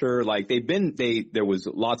culture. Like there was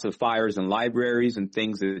lots of fires in libraries and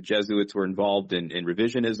things that the Jesuits were involved in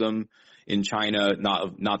revisionism in China,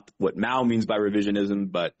 not what Mao means by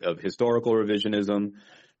revisionism, but of historical revisionism.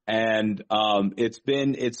 And it's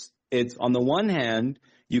on the one hand,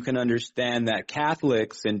 you can understand that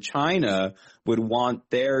Catholics in China would want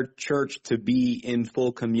their church to be in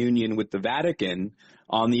full communion with the Vatican.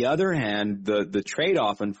 On the other hand, the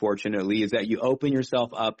trade-off, unfortunately, is that you open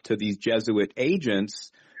yourself up to these Jesuit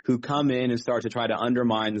agents who come in and start to try to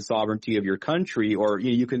undermine the sovereignty of your country. Or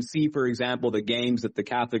you can see, for example, the games that the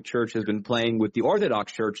Catholic Church has been playing with the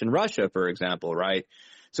Orthodox Church in Russia, for example, right?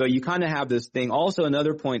 So you kind of have this thing. Also,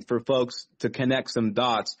 another point for folks to connect some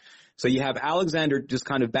dots. So you have Alexander, just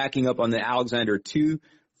kind of backing up on the Alexander II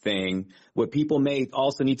thing. What people may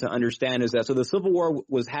also need to understand is that, so the Civil War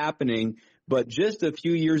was happening, but just a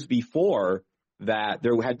few years before that,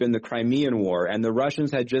 there had been the Crimean War, and the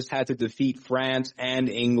Russians had just had to defeat France and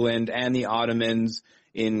England and the Ottomans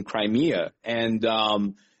in Crimea. And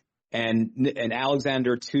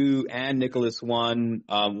Alexander II and Nicholas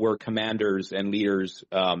I were commanders and leaders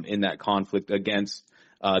in that conflict against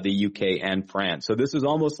the UK and France. So this is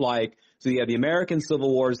almost like, so you have the American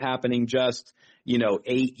Civil War is happening just,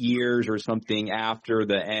 8 years or something after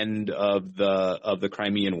the end of the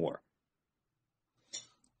Crimean War.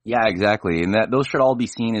 Yeah, exactly. And those should all be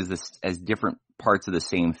seen as different parts of the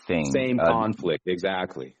same thing. Same conflict,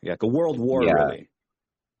 exactly. Yeah, like a world war, yeah. really.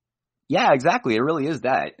 Yeah, exactly. It really is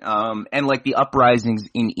that. And like the uprisings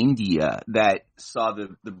in India that saw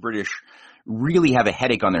the British really have a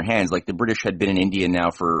headache on their hands. Like the British had been in India now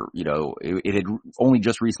for, it had only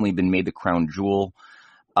just recently been made the crown jewel.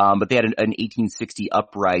 But they had an 1860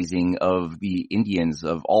 uprising of the Indians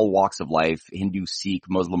of all walks of life, Hindu, Sikh,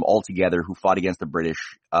 Muslim, all together, who fought against the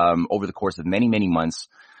British over the course of many, many months.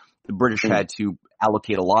 The British had to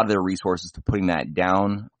allocate a lot of their resources to putting that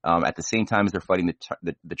down. At the same time as they're fighting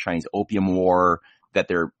the Chinese Opium War, that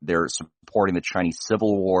they're supporting the Chinese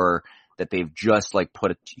Civil War, that they've just like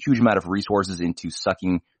put a huge amount of resources into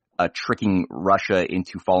tricking Russia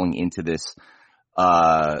into falling into this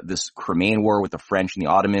Crimean War with the French and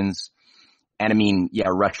the Ottomans. And I mean, yeah,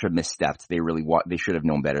 Russia misstepped. They should have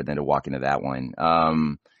known better than to walk into that one.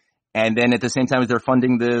 And then at the same time as they're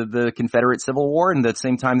funding the Confederate Civil War, and at the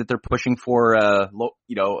same time that they're pushing for,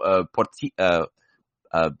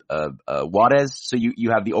 Juarez. So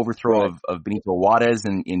you have the overthrow of Benito Juarez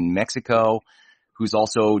in Mexico, who's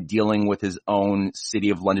also dealing with his own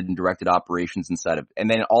City of London directed operations inside of, and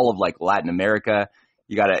then all of like Latin America.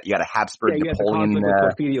 You got a Habsburg Napoleon. You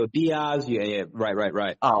got Porfirio Diaz. Yeah.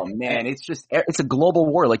 Right. Oh man, it's a global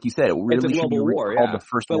war, like you said. It really should be called the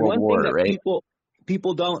First World War, right?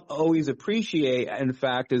 People don't always appreciate, in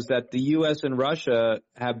fact, is that the U.S. and Russia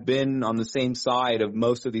have been on the same side of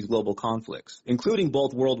most of these global conflicts, including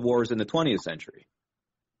both world wars in the 20th century.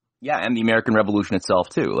 Yeah, and the American Revolution itself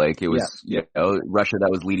too. Like it was, Russia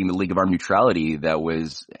that was leading the League of Armed Neutrality, that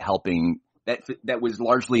was helping. That was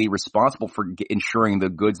largely responsible for ensuring the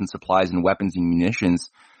goods and supplies and weapons and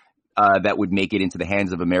munitions that would make it into the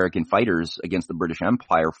hands of American fighters against the British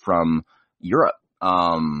Empire from Europe.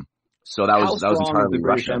 So that was entirely the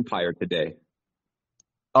British Empire today.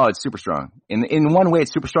 Oh, it's super strong. In one way,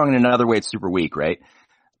 it's super strong, and in another way, it's super weak, right?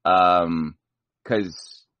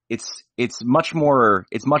 Because it's much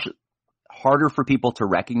harder for people to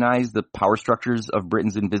recognize the power structures of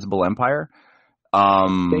Britain's invisible empire.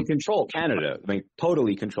 They control Canada. They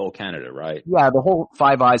totally control Canada, right? Yeah, the whole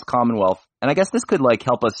Five Eyes Commonwealth. And I guess this could like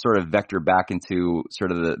help us sort of vector back into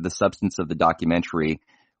sort of the substance of the documentary,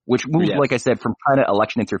 which moved, like I said, from China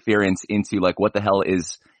election interference into like what the hell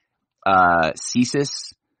is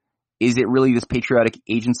CSIS is it really this patriotic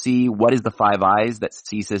agency? What is the Five Eyes that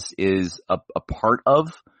CSIS is a part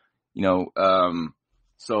of?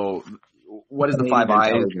 So what is the Five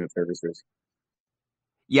Eyes? Intelligence Services.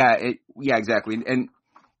 Yeah, exactly.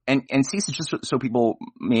 And CSIS, just so people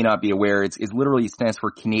may not be aware, it's literally stands for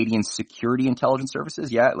Canadian Security Intelligence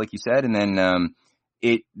Services. Yeah, like you said, and then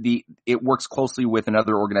it works closely with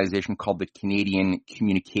another organization called the Canadian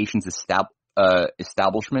Communications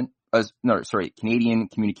Establishment. Canadian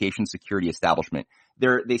Communications Security Establishment.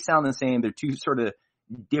 They sound the same. They're two sort of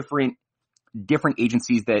different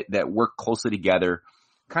agencies that work closely together,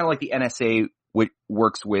 kind of like the NSA, which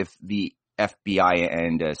works with the FBI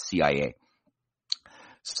and CIA.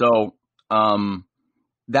 So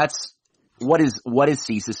that's what is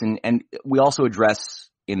CSIS, and we also address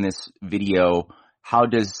in this video how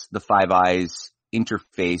does the Five Eyes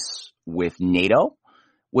interface with NATO,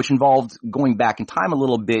 which involved going back in time a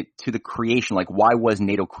little bit to the creation, like why was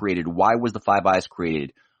NATO created, why was the Five Eyes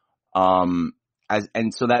created, and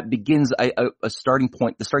so that begins a starting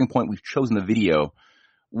point. The starting point we've chosen the video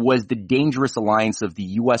was the dangerous alliance of the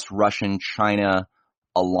U.S., Russian, China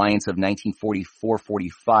alliance of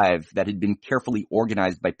 1944-45 that had been carefully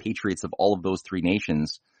organized by patriots of all of those three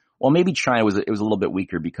nations. Well, maybe China was a little bit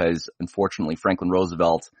weaker because, unfortunately, Franklin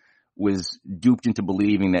Roosevelt was duped into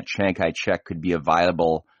believing that Chiang Kai-shek could be a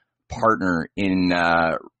viable partner in,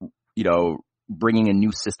 bringing a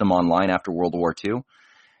new system online after World War II.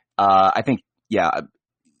 I think,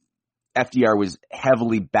 FDR was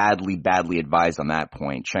heavily, badly advised on that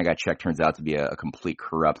point. Chiang Kai-shek turns out to be a complete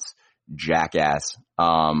corrupt jackass.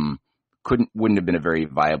 Wouldn't have been a very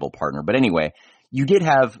viable partner. But anyway, you did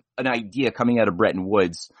have an idea coming out of Bretton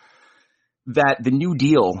Woods that the New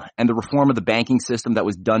Deal and the reform of the banking system that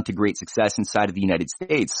was done to great success inside of the United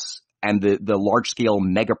States, and the large-scale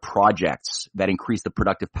mega projects that increased the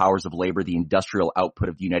productive powers of labor, the industrial output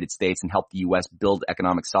of the United States, and helped the U.S. build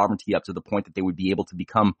economic sovereignty up to the point that they would be able to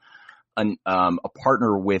become a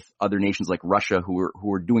partner with other nations like Russia, who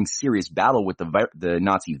were doing serious battle with the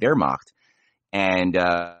Nazi Wehrmacht. And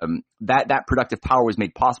that productive power was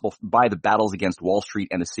made possible by the battles against Wall Street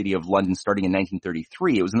and the City of London starting in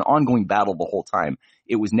 1933. It was an ongoing battle the whole time.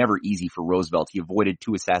 It was never easy for Roosevelt. He avoided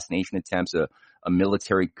 2 assassination attempts, a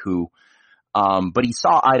military coup. But he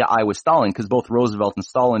saw eye to eye with Stalin because both Roosevelt and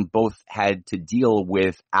Stalin both had to deal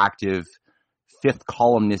with active fifth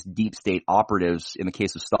columnist deep state operatives. In the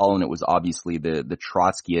case of Stalin, it was obviously the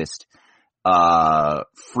Trotskyist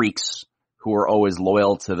freaks who were always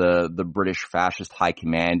loyal to the British fascist high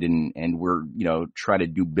command and were, trying to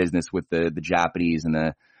do business with the Japanese and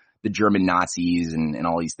the German Nazis and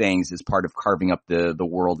all these things as part of carving up the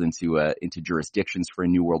world into jurisdictions for a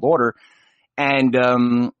new world order. And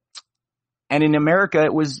in America,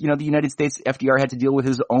 it was, the United States, FDR had to deal with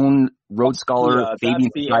his own Rhodes Scholar, Fabian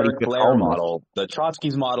That's the Society Eric Blair model. The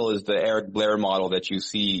Trotsky's model is the Eric Blair model that you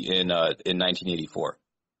see in 1984.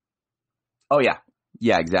 Oh yeah.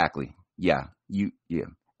 Yeah, exactly. Yeah.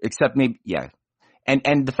 Except maybe, yeah.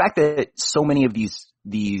 And the fact that so many of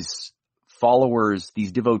these followers,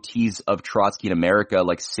 these devotees of Trotsky in America,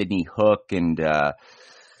 like Sidney Hook and,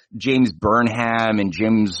 James Burnham and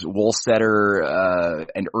James Woolstetter,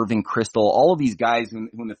 and Irving Kristol, all of these guys who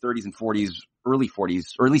in the 30s and 40s, early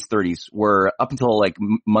 40s, or at least 30s, were up until like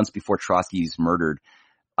months before Trotsky's murdered,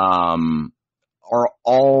 they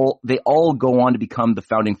all go on to become the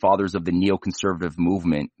founding fathers of the neoconservative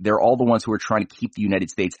movement. They're all the ones who are trying to keep the United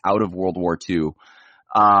States out of World War II,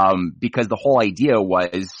 because the whole idea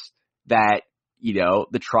was that,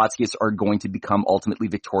 the Trotskyists are going to become ultimately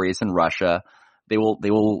victorious in Russia. They will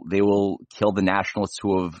kill the nationalists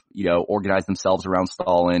who have, organized themselves around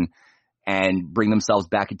Stalin and bring themselves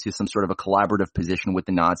back into some sort of a collaborative position with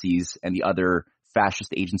the Nazis and the other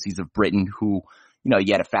fascist agencies of Britain who,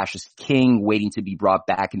 you had a fascist king waiting to be brought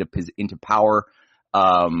back into power.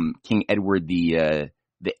 King Edward the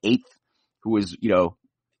Eighth, who was,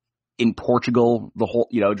 in Portugal the whole,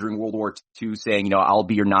 during World War II saying, I'll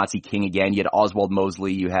be your Nazi king again. You had Oswald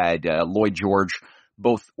Mosley, you had Lloyd George.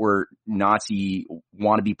 Both were Nazi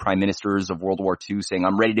wannabe prime ministers of World War II saying,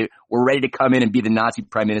 we're ready to come in and be the Nazi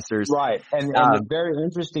prime ministers. Right. And the very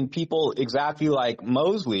interesting people, exactly like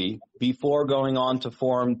Mosley, before going on to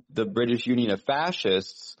form the British Union of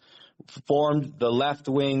Fascists, formed the left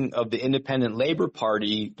wing of the Independent Labour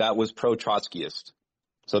Party that was pro-Trotskyist.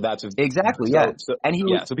 So that's exactly, yeah. So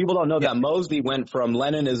people don't know that Mosley went from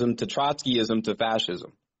Leninism to Trotskyism to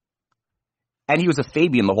fascism. And he was a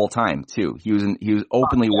Fabian the whole time too. He was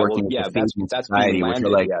openly working with the Fabian Society, which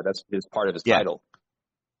are that's his part of his title.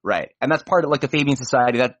 Right. And that's part of like the Fabian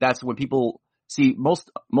Society. That's when people see most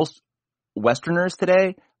Westerners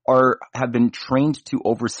today have been trained to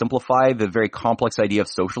oversimplify the very complex idea of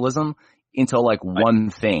socialism into like one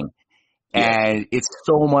thing. And it's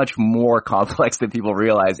so much more complex than people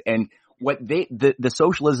realize. And what the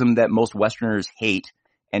socialism that most Westerners hate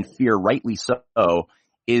and fear rightly so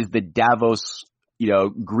is the Davos,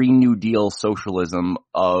 Green New Deal socialism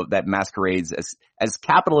that masquerades as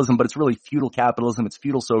capitalism, but it's really feudal capitalism. It's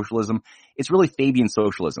feudal socialism. It's really Fabian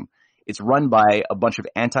socialism. It's run by a bunch of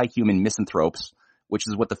anti-human misanthropes, which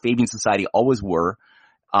is what the Fabian Society always were,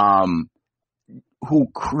 who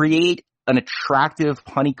create an attractive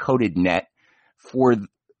honey-coated net for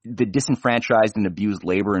the disenfranchised and abused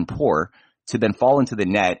labor and poor to then fall into the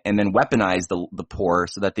net and then weaponize the poor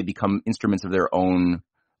so that they become instruments of their own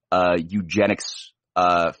eugenics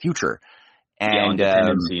future. And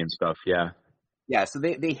independency and stuff, Yeah, so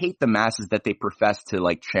they hate the masses that they profess to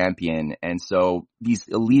like champion. And so these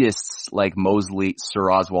elitists like Mosley,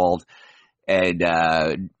 Sir Oswald, and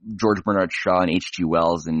George Bernard Shaw and H.G.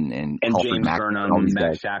 Wells and James Burnham, Matt Shachtman.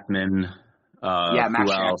 Matt Shachtman.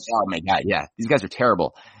 Oh my God, yeah, these guys are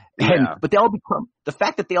terrible. But the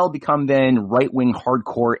fact that they all become then right-wing,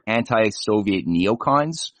 hardcore, anti-Soviet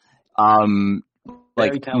neocons,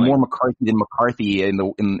 like more McCarthy than McCarthy in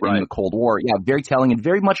the Cold War. Yeah, very telling and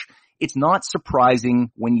very much. It's not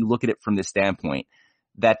surprising when you look at it from this standpoint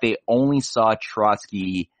that they only saw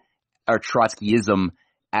Trotsky or Trotskyism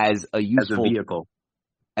as a useful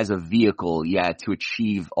as a vehicle, to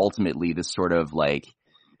achieve ultimately this sort of like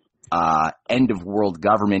end of world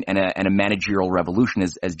government and a managerial revolution,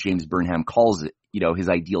 as James Burnham calls it. His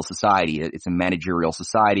ideal society. It's a managerial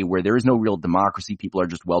society where there is no real democracy. People are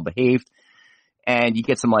just well behaved, and you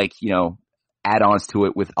get some add-ons to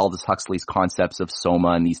it with Aldous Huxley's concepts of soma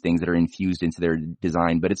and these things that are infused into their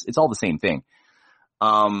design, but it's all the same thing.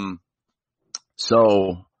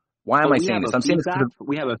 So why am I saying this? I'm saying this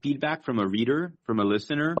we have a feedback from a reader, from a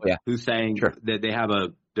listener, who's saying that they have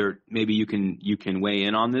maybe you can weigh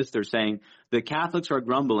in on this. They're saying the Catholics are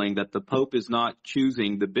grumbling that the Pope is not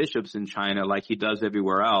choosing the bishops in China like he does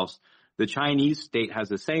everywhere else. The Chinese state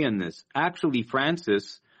has a say in this. Actually,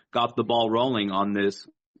 Francis got the ball rolling on this,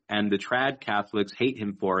 and the trad Catholics hate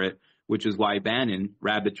him for it, which is why Bannon,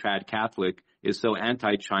 rabid trad Catholic, is so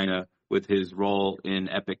anti-China with his role in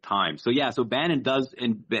Epoch Times. So Bannon backs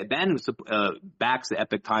the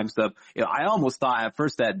Epoch Times stuff. I almost thought at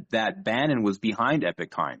first that Bannon was behind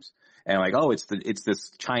Epoch Times, and it's this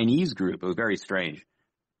Chinese group. It was very strange.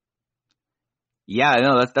 Yeah,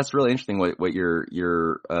 no, that's really interesting what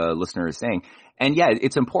your listener is saying. And yeah,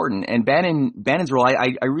 it's important. And Bannon's role,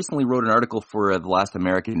 I recently wrote an article for The Last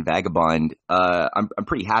American Vagabond. I'm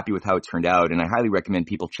pretty happy with how it turned out, and I highly recommend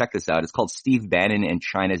people check this out. It's called Steve Bannon and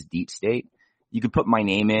China's Deep State. You could put my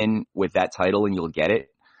name in with that title and you'll get it.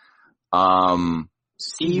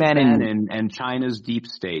 Steve Bannon and China's Deep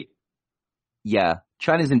State. Yeah,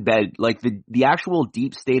 China's in bed. Like the actual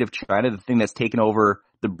deep state of China, the thing that's taken over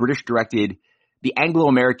the British-directed, the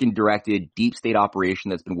Anglo-American directed deep state operation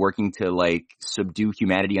that's been working to like subdue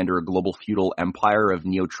humanity under a global feudal empire of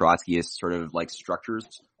neo-Trotskyist sort of like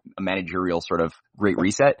structures, a managerial sort of great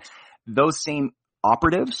reset. Those same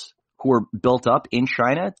operatives who were built up in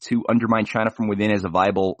China to undermine China from within as a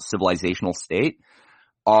viable civilizational state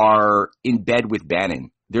are in bed with Bannon.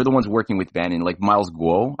 They're the ones working with Bannon. Like Miles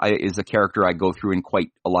Guo is a character I go through in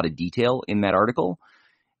quite a lot of detail in that article.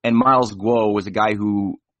 And Miles Guo was a guy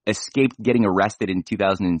who escaped getting arrested in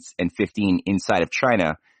 2015 inside of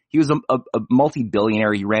China. He was a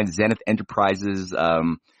multi-billionaire. He ran Zenith Enterprises, a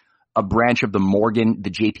branch of the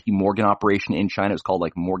JP Morgan operation in China. It was called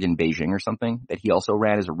like Morgan Beijing or something, that he also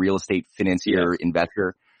ran as a real estate financier,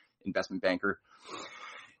 investor, investment banker.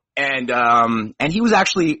 And he was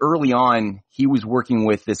actually early on, he was working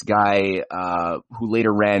with this guy, who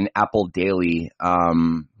later ran Apple Daily,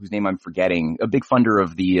 whose name I'm forgetting, a big funder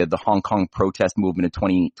of the Hong Kong protest movement of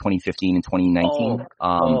 2015 and 2019.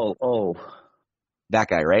 That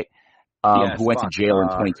guy, right? Yes, who went to jail in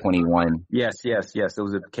 2021. Yes. It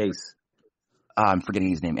was a case. I'm forgetting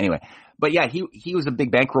his name. Anyway. But yeah, he was a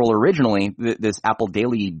big bankroller originally, this Apple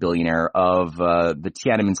Daily billionaire of the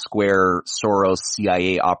Tiananmen Square Soros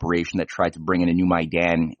CIA operation that tried to bring in a new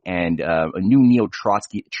Maidan and a new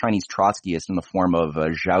Chinese Trotskyist in the form of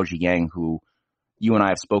Zhao Ziyang, who you and I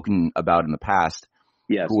have spoken about in the past,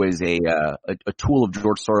 who is a tool of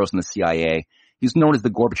George Soros and the CIA. He's known as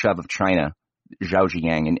the Gorbachev of China, Zhao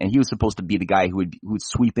Ziyang, and he was supposed to be the guy who would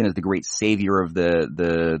sweep in as the great savior of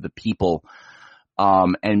the people.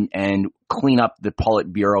 And clean up the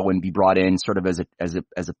Politburo and be brought in sort of as a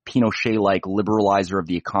Pinochet-like liberalizer of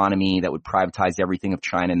the economy that would privatize everything of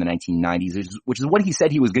China in the 1990s, which is what he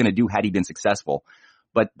said he was going to do had he been successful.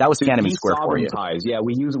 But that was To Tiananmen Square for you. de-sovereigntize. Yeah,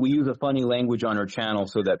 we use a funny language on our channel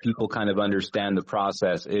so that people kind of understand the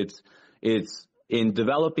process. It's in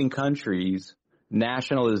developing countries,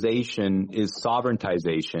 nationalization is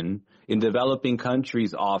sovereigntization. In developing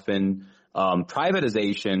countries, often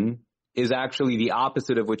privatization is actually the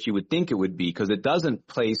opposite of what you would think it would be, because it doesn't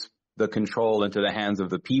place the control into the hands of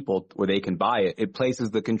the people where they can buy it. It places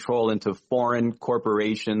the control into foreign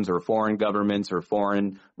corporations or foreign governments or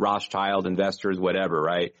foreign Rothschild investors, whatever,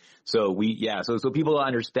 right? So so people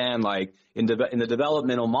understand, like in the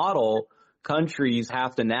developmental model, countries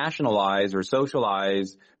have to nationalize or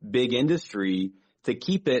socialize big industry to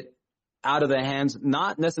keep it out of the hands,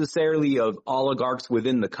 not necessarily of oligarchs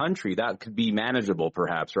within the country. That could be manageable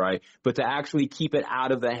perhaps, right? But to actually keep it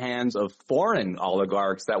out of the hands of foreign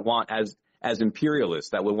oligarchs that want as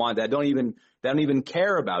imperialists, that don't even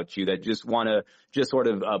care about you, that just want to just sort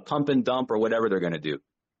of pump and dump or whatever they're going to do.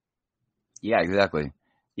 Yeah, exactly.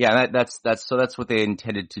 Yeah, that's what they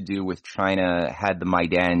intended to do with China had the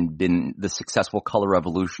Maidan been the successful color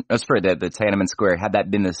revolution. The Tiananmen Square, had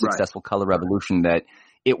that been the successful color revolution that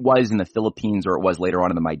it was in the Philippines, or it was later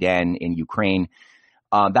on in the Maidan in Ukraine,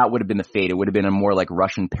 that would have been the fate. It would have been a more like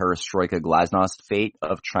Russian perestroika glasnost fate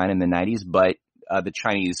of China in the 90s. But the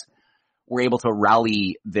Chinese were able to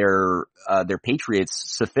rally their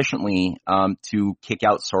patriots sufficiently to kick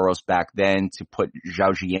out Soros back then, to put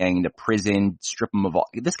Zhao Ziyang into prison, strip him of all.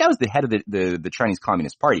 This guy was the head of the Chinese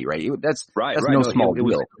Communist Party, right? That's no small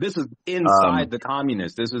deal. This is inside the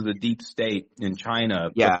communists. This is the deep state in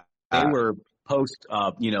China. Yeah, they were post.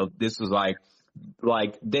 This was like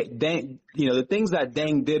Deng. The things that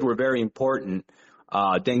Deng did were very important.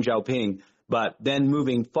 Deng Xiaoping. But then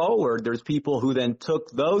moving forward, there's people who then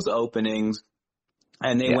took those openings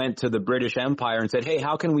and they went to the British Empire and said, hey,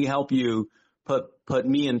 how can we help you put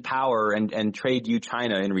me in power and trade you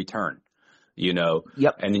China in return?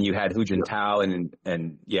 Yep. And then you had Hu Jintao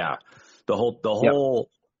and the whole.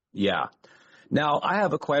 Now I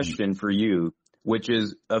have a question for you, which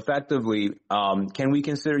is effectively, can we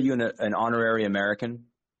consider you an honorary American?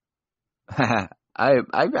 I'm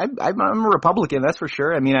a Republican, that's for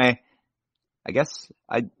sure. I mean, I guess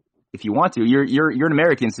if you want to, you're an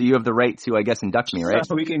American, so you have the right to, I guess, induct me, right?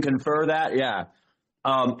 So we can confer that, yeah.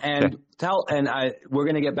 We're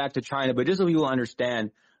going to get back to China, but just so you will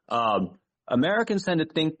understand, Americans tend to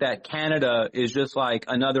think that Canada is just like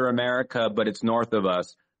another America, but it's north of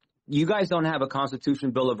us. You guys don't have a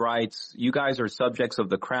Constitution, Bill of Rights. You guys are subjects of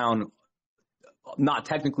the Crown, not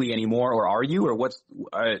technically anymore, or are you? Or what's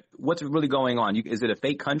really going on? Is it a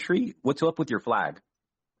fake country? What's up with your flag?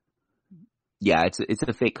 Yeah, it's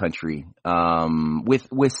a fake country,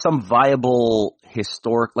 with some viable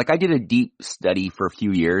historic, like I did a deep study for a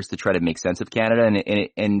few years to try to make sense of Canada,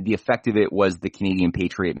 and the effect of it was the Canadian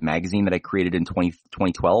Patriot magazine that I created in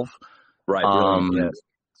 2012. Right.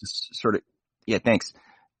 Yes. Thanks.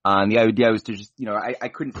 The idea was to just, I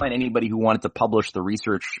couldn't find anybody who wanted to publish the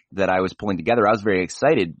research that I was pulling together. I was very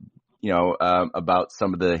excited, about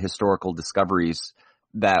some of the historical discoveries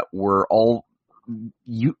that were all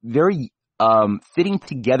very fitting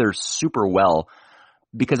together super well,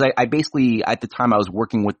 because I basically, at the time I was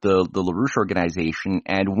working with the LaRouche organization,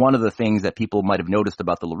 and one of the things that people might have noticed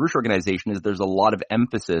about the LaRouche organization is there's a lot of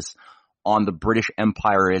emphasis on the British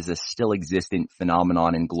Empire as a still existent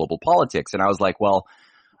phenomenon in global politics. And I was like, well,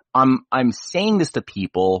 I'm saying this to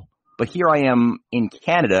people, but here I am in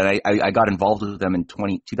Canada, and I got involved with them in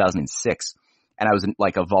 2006, and I was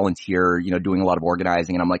like a volunteer, doing a lot of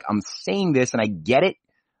organizing, and I'm like, I'm saying this and I get it.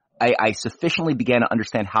 I sufficiently began to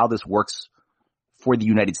understand how this works for the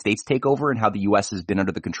United States takeover and how the U.S. has been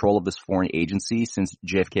under the control of this foreign agency since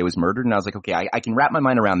JFK was murdered. And I was like, okay, I can wrap my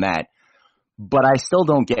mind around that, but I still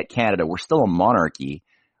don't get Canada. We're still a monarchy.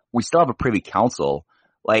 We still have a privy council.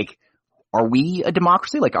 Like, are we a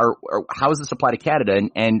democracy? Like, how does this apply to Canada?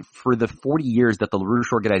 And for the 40 years that the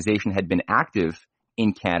LaRouche organization had been active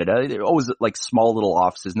in Canada, there were always like small little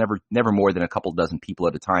offices, never more than a couple dozen people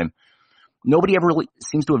at a time. Nobody ever really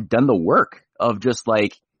seems to have done the work of just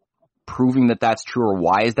like proving that that's true, or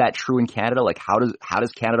why is that true in Canada? Like, how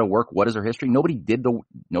does Canada work? What is our history? Nobody did the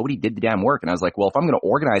damn work. And I was like, well, if I'm going to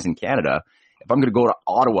organize in Canada, if I'm going to go to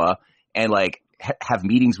Ottawa and like have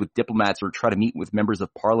meetings with diplomats, or try to meet with members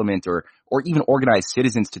of parliament, or even organize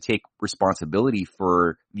citizens to take responsibility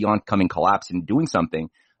for the oncoming collapse and doing something,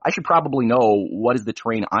 I should probably know what is the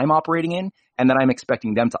terrain I'm operating in and that I'm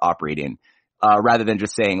expecting them to operate in. Rather than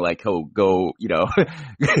just saying like, oh, go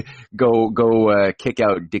kick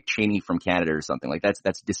out Dick Cheney from Canada or something. Like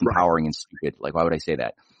that's disempowering and stupid. Like, why would I say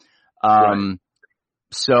that?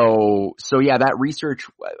 So yeah, that research,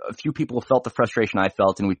 a few people felt the frustration I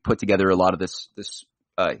felt, and we put together a lot of this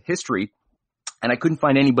history, and I couldn't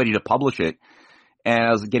find anybody to publish it. And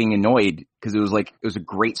I was getting annoyed because it was a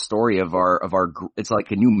great story of our, it's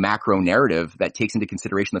like a new macro narrative that takes into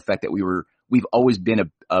consideration the fact that we've always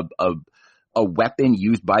been a weapon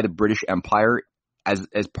used by the British Empire as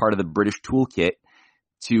part of the British toolkit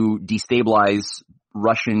to destabilize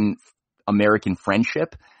Russian-American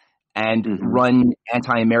friendship and run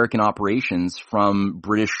anti-American operations from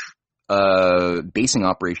British basing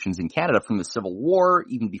operations in Canada from the Civil War,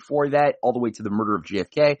 even before that, all the way to the murder of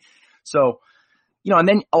JFK. So, and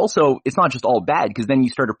then also it's not just all bad, because then you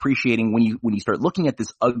start appreciating when you start looking at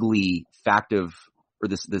this ugly fact of, or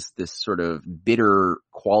this sort of bitter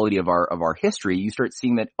quality of our history, you start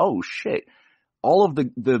seeing that, oh shit, all of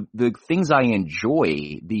the things I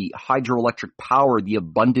enjoy, the hydroelectric power, the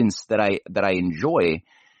abundance that I enjoy,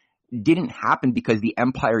 didn't happen because the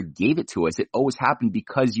empire gave it to us. It always happened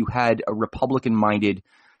because you had a Republican-minded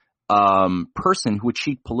person who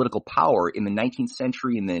achieved political power in the 19th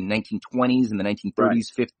century, in the 1920s, in the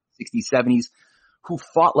 1930s, 50s, 60s, 70s, who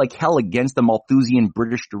fought like hell against the Malthusian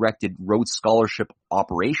British-directed Rhodes Scholarship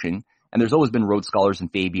operation. And there's always been Rhodes Scholars and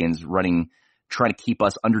Fabians trying to keep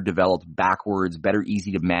us underdeveloped, backwards, better,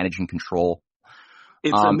 easy to manage and control.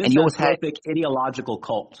 It's a misanthropic ideological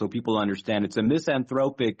cult, so people understand. It's a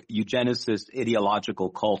misanthropic eugenicist ideological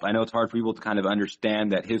cult. I know it's hard for people to kind of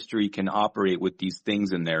understand that history can operate with these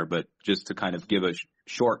things in there, but just to kind of give a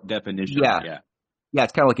short definition. Yeah,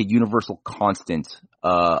 it's kind of like a universal constant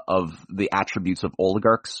of the attributes of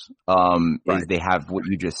oligarchs. Is they have what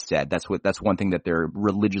you just said. That's one thing that they're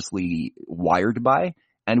religiously wired by,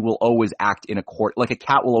 and will always act in like a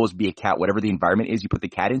cat will always be a cat. Whatever the environment is you put the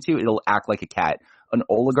cat into, it'll act like a cat. An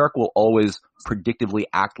oligarch will always predictably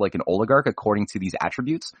act like an oligarch according to these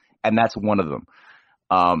attributes, and that's one of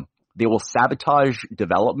them. They will sabotage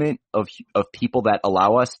development of people that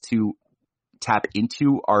allow us to tap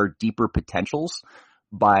into our deeper potentials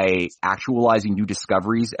by actualizing new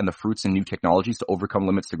discoveries and the fruits and new technologies to overcome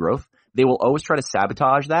limits to growth. They will always try to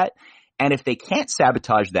sabotage that, and if they can't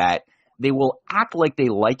sabotage that, they will act like they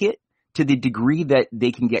like it to the degree that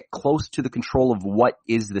they can get close to the control of what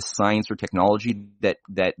is the science or technology that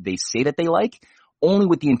they say that they like, only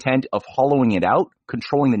with the intent of hollowing it out,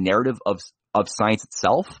 controlling the narrative of science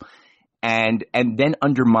itself, and then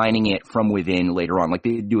undermining it from within later on, like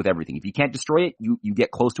they do with everything. If you can't destroy it, you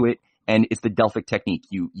get close to it, and it's the Delphic technique.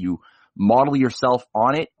 You model yourself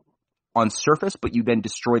on it on surface, but you then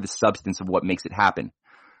destroy the substance of what makes it happen.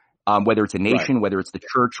 Whether it's a nation, whether it's the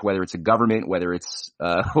church, whether it's a government, whether it's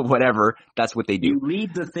whatever, that's what they do. You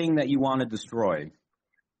lead the thing that you want to destroy.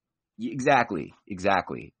 Exactly.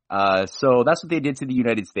 So that's what they did to the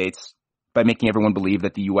United States by making everyone believe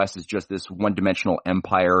that the U.S. is just this one-dimensional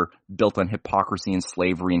empire built on hypocrisy and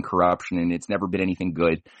slavery and corruption, and it's never been anything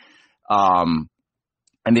good.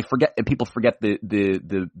 And people forget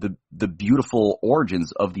the beautiful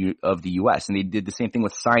origins of the U.S. And they did the same thing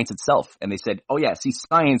with science itself. And they said, oh yeah, see,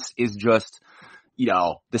 science is just,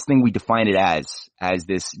 this thing we define it as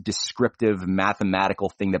this descriptive mathematical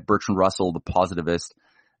thing that Bertrand Russell, the positivist,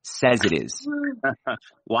 says it is.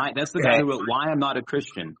 Why? That's the guy who wrote Why I'm Not a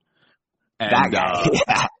Christian. And, that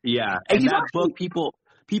guy. Yeah. And that book, people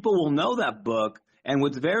will know that book. And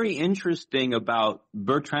what's very interesting about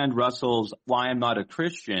Bertrand Russell's Why I'm Not a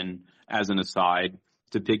Christian, as an aside,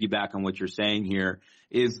 to piggyback on what you're saying here,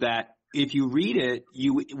 is that if you read it,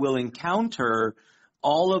 you will encounter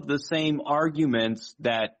all of the same arguments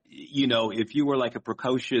that, if you were like a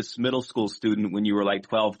precocious middle school student when you were like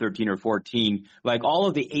 12, 13, or 14, like all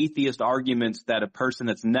of the atheist arguments that a person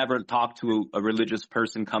that's never talked to a religious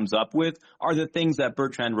person comes up with are the things that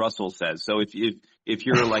Bertrand Russell says. So if you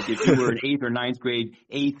were an 8th or 9th grade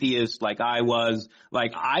atheist like I was,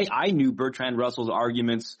 like I knew Bertrand Russell's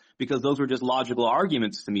arguments because those were just logical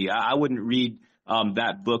arguments to me. I wouldn't read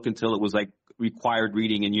that book until it was like required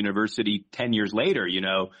reading in university 10 years later,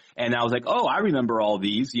 and I was like, oh, I remember all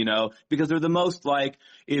these, because they're the most like,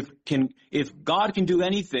 if God can do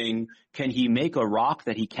anything, can he make a rock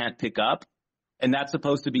that he can't pick up? And that's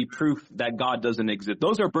supposed to be proof that God doesn't exist.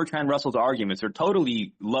 Those are Bertrand Russell's arguments. They're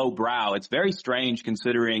totally lowbrow. It's very strange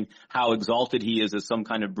considering how exalted he is as some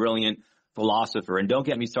kind of brilliant philosopher. And don't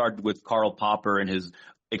get me started with Karl Popper and his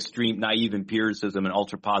extreme naive empiricism and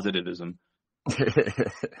ultra-positivism.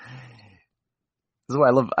 This is why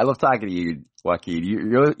I love talking to you, Joaquin.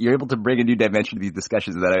 You're able to bring a new dimension to these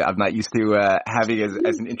discussions that I'm not used to having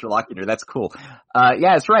as an interlocutor. That's cool.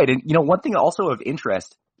 Yeah, that's right. And one thing also of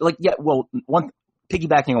interest,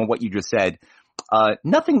 piggybacking on what you just said,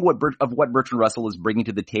 nothing of what Bertrand Russell is bringing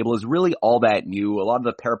to the table is really all that new. A lot of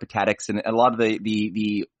the peripatetics and a lot of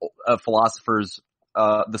the philosophers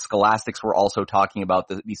the scholastics were also talking about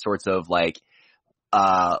these sorts of like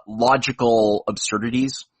logical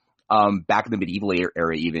absurdities back in the medieval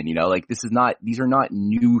era even, you know, like these are not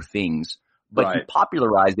new things, but Right. he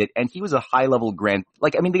popularized it, and he was a high-level the guy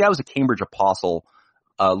was a Cambridge apostle,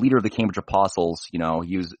 leader of the Cambridge Apostles, you know.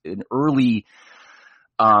 He was an early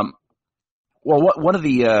one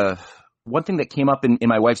thing that came up in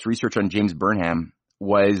my wife's research on James Burnham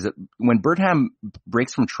was when Burnham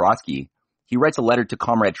breaks from Trotsky, he writes a letter to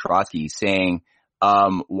Comrade Trotsky saying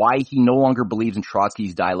why he no longer believes in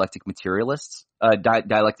Trotsky's dialectic materialism.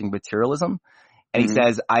 And he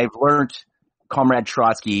says, I've learned, Comrade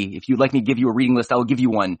Trotsky, if you'd like me to give you a reading list, I will give you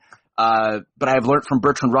one. But I have learned from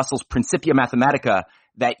Bertrand Russell's Principia Mathematica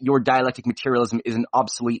that your dialectic materialism is an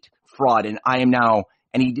obsolete fraud. And I am now,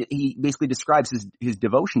 and he basically describes his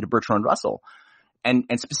devotion to Bertrand Russell and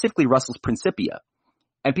specifically Russell's Principia.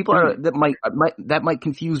 And people that might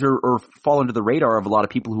confuse or fall into the radar of a lot of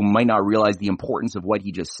people who might not realize the importance of what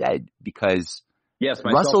he just said, because yes,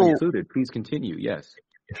 myself Russell included. Please continue. Yes,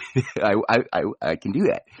 I can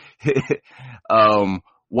do that.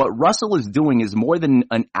 What Russell is doing is more than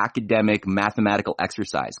an academic mathematical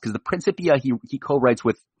exercise, because the Principia he co-writes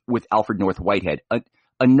with Alfred North Whitehead,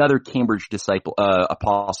 another Cambridge disciple,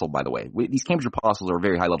 apostle, by the way. These Cambridge apostles are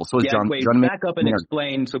very high level. So is John. Back up and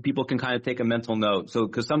explain so people can kind of take a mental note. So,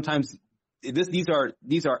 because sometimes these are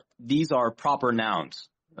proper nouns.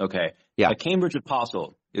 Okay. Yeah. A Cambridge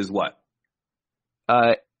apostle is what?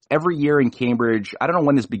 Every year in Cambridge, I don't know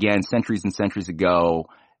when this began, centuries and centuries ago,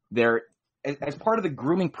 as part of the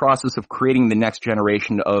grooming process of creating the next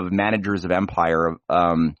generation of managers of empire,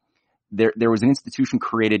 there was an institution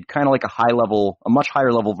created kind of like a much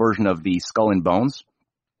higher level version of the Skull and Bones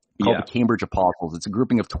called the Cambridge Apostles. It's a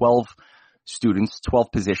grouping of 12 students,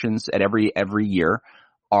 12 positions at every year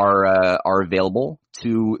are available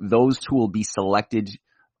to those who will be selected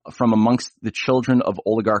from amongst the children of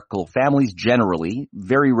oligarchical families generally.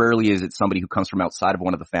 Very rarely is it somebody who comes from outside of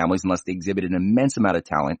one of the families unless they exhibit an immense amount of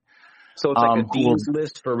talent. So it's like a dean's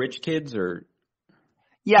list for rich kids, or?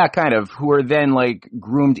 Yeah, kind of, who are then like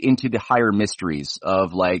groomed into the higher mysteries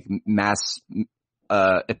of like mass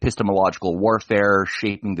epistemological warfare,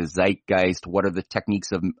 shaping the zeitgeist. What are the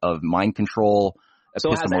techniques of mind control?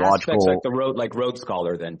 So it has aspects like Rhodes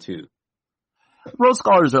Scholar then too. Rhodes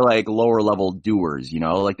Scholars are like lower level doers, you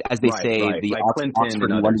know, like as they say, the like Oxford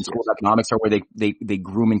and London School of Economics are where they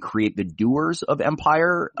groom and create the doers of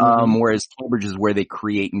empire, whereas Cambridge is where they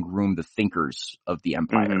create and groom the thinkers of the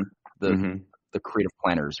empire, the creative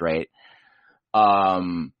planners, right?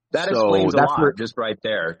 That explains a lot just right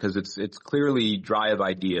there, because it's clearly dry of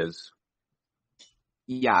ideas.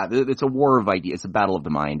 Yeah, it's a war of ideas. It's a battle of the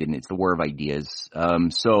mind, and it's the war of ideas.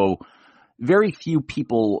 So very few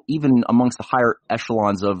people, even amongst the higher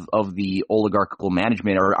echelons of the oligarchical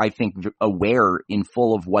management, are, I think, aware in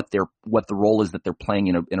full of what the role is that they're playing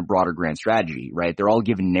in a broader grand strategy, right? They're all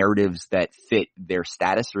given narratives that fit their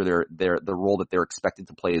status or the role that they're expected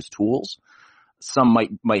to play as tools. Some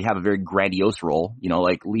might have a very grandiose role, you know,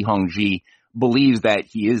 like Li Hongzhi believes that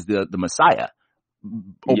he is the Messiah.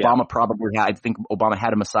 Obama I think Obama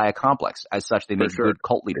had a Messiah complex. As such, they make good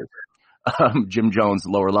cult leaders. Jim Jones,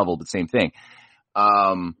 lower level, the same thing.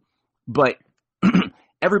 But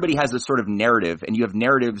everybody has this sort of narrative, and you have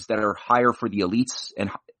narratives that are higher for the elites,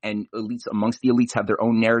 and elites amongst the elites have their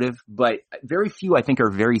own narrative. But very few, I think,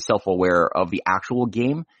 are very self-aware of the actual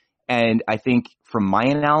game. And I think from my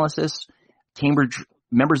analysis,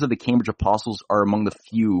 members of the Cambridge Apostles are among the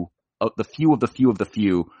few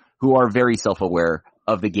who are very self-aware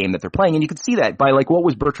of the game that they're playing. And you can see that by like what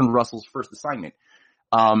was Bertrand Russell's first assignment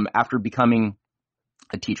after becoming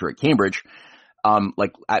a teacher at Cambridge,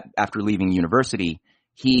 after leaving university.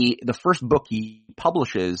 The first book he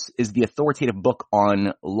publishes is the authoritative book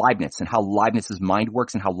on Leibniz and how Leibniz's mind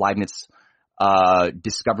works and how Leibniz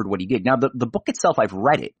discovered what he did. Now, the book itself, I've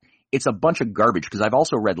read it. It's a bunch of garbage because I've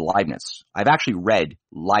also read Leibniz. I've actually read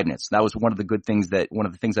Leibniz. That was one of the things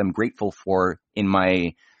I'm grateful for in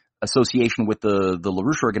my association with the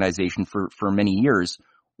LaRouche organization for many years,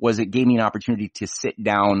 was it gave me an opportunity to sit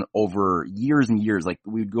down over years and years. Like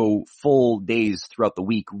we'd go full days throughout the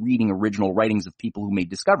week reading original writings of people who made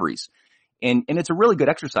discoveries. And it's a really good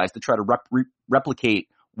exercise to try to replicate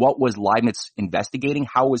what was Leibniz investigating,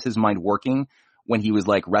 how was his mind working when he was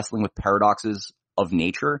like wrestling with paradoxes of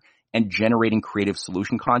nature and generating creative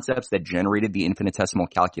solution concepts that generated the infinitesimal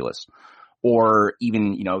calculus. Or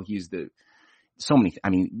even, you know, he was a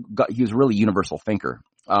really universal thinker.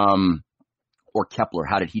 Or Kepler,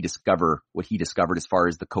 how did he discover what he discovered as far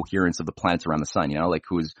as the coherence of the planets around the sun, you know, like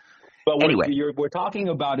who was... But what we're talking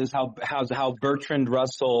about is how Bertrand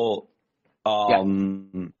Russell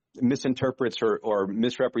misinterprets or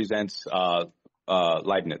misrepresents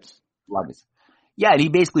Leibniz. Leibniz. Yeah, and he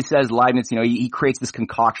basically says Leibniz, he creates this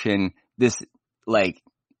concoction, this like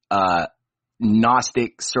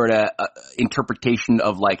Gnostic sort of interpretation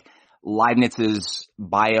of like Leibniz's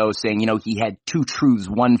bio, saying, he had two truths,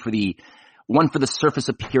 one for the surface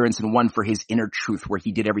appearance and one for his inner truth, where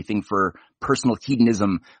he did everything for personal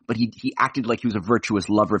hedonism, but he acted like he was a virtuous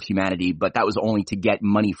lover of humanity, but that was only to get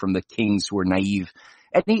money from the kings who were naive.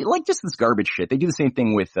 And like just this garbage shit. They do the same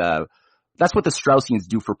thing with, that's what the Straussians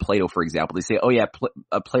do for Plato, for example. They say, oh yeah,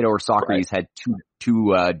 Plato or Socrates had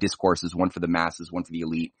two discourses, one for the masses, one for the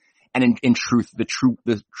elite. And in truth, the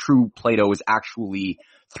true Plato is actually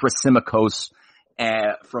Thrasymachos,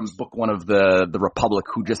 from book 1 of the Republic,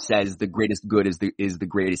 who just says the greatest good is the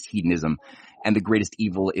greatest hedonism, and the greatest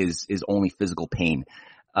evil is only physical pain.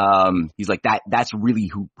 He's like that's really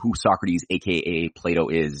who Socrates, aka Plato,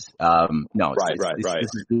 is. No, right.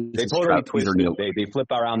 They totally twist it. They flip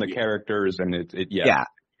around the characters, and yeah.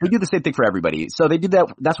 They do the same thing for everybody. So they did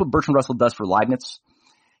that. That's what Bertrand Russell does for Leibniz.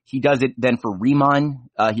 He does it then for Riemann.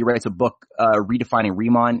 He writes a book redefining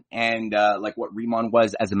Riemann and like what Riemann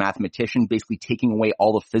was as a mathematician, basically taking away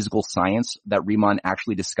all the physical science that Riemann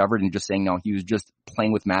actually discovered and just saying, no, he was just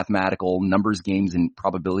playing with mathematical numbers games and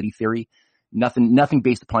probability theory. Nothing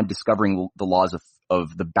based upon discovering the laws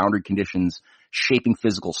of the boundary conditions shaping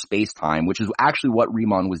physical space-time, which is actually what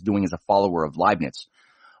Riemann was doing as a follower of Leibniz,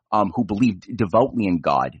 who believed devoutly in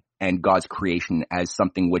God and God's creation as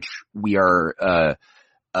something which we are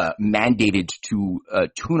mandated to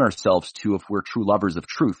tune ourselves to if we're true lovers of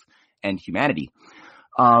truth and humanity.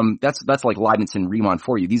 That's like Leibniz and Riemann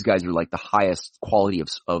for you. These guys are like the highest quality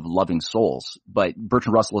of loving souls. But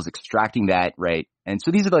Bertrand Russell is extracting that, right? And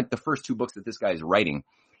so these are like the first 2 books that this guy is writing.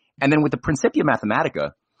 And then with the Principia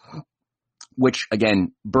Mathematica, which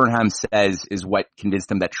again, Burnham says is what convinced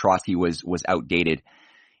him that Trotsky was outdated.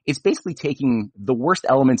 It's basically taking the worst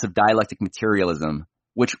elements of dialectic materialism,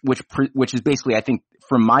 which is basically, I think,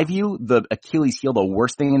 from my view, the Achilles heel, the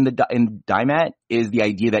worst thing in DIMAT is the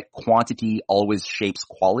idea that quantity always shapes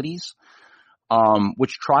qualities,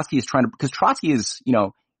 which Trotsky is trying to, because Trotsky is,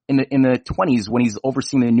 in the 20s when he's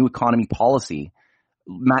overseeing the new economy policy,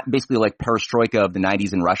 basically like perestroika of the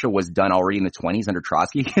 90s in Russia was done already in the 20s under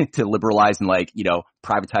Trotsky to liberalize and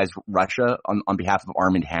privatize Russia on behalf of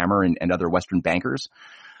Arm & Hammer and other Western bankers.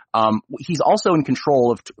 He's also in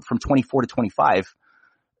control of, from 24 to 25,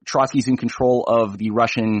 Trotsky's in control of the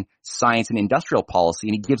Russian science and industrial policy,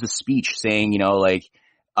 and he gives a speech saying,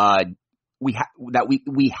 we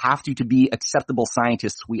have to be acceptable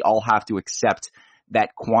scientists. We all have to accept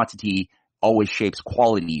that quantity always shapes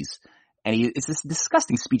qualities. And it's this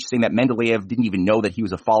disgusting speech saying that Mendeleev didn't even know that he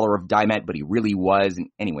was a follower of DIMAT, but he really was. And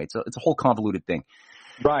anyway, it's a whole convoluted thing.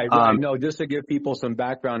 Right. No, just to give people some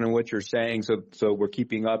background on what you're saying, so we're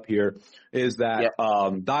keeping up here, is that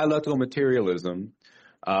dialectical materialism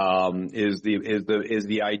is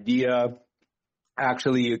the idea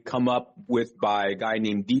actually come up with by a guy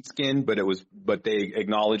named Deatskin, but they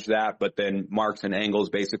acknowledge that, but then Marx and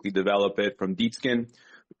Engels basically develop it from Deatskin,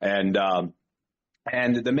 and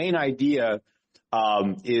the main idea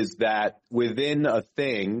is that within a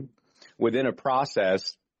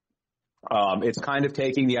process, it's kind of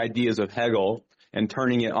taking the ideas of Hegel and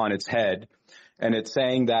turning it on its head, and it's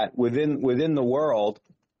saying that within the world,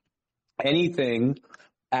 anything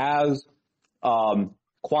as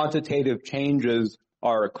quantitative changes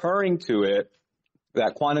are occurring to it,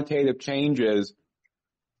 that quantitative changes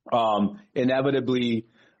inevitably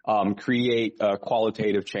create a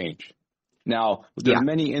qualitative change. Now, there's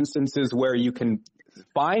many instances where you can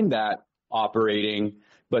find that operating,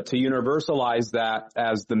 but to universalize that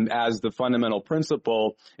as the fundamental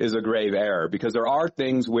principle is a grave error, because there are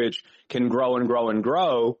things which can grow and grow and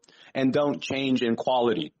grow and don't change in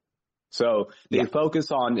quality. So they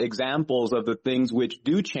focus on examples of the things which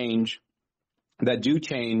do change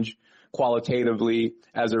qualitatively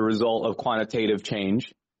as a result of quantitative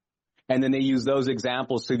change. And then they use those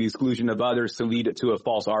examples to the exclusion of others to lead it to a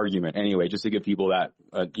false argument. Anyway, just to give people that,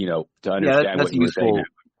 to understand what you were saying.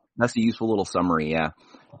 That's a useful little summary, yeah.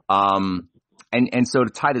 And so to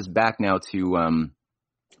tie this back now to,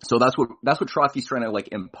 so that's what Trotsky's trying to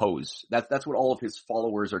impose. That's what all of his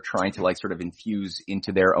followers are trying to sort of infuse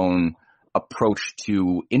into their own approach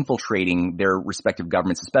to infiltrating their respective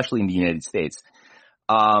governments, especially in the United States.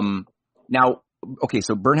 Now, okay,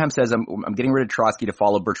 so Burnham says I'm getting rid of Trotsky to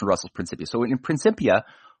follow Bertrand Russell's Principia. So in Principia,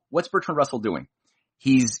 what's Bertrand Russell doing?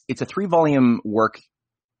 It's a 3-volume work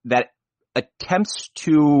that attempts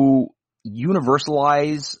to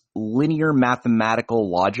universalize linear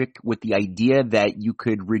mathematical logic with the idea that you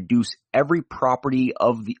could reduce every property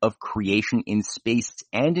of creation in space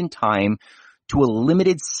and in time to a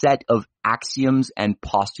limited set of axioms and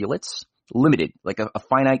postulates, limited, like a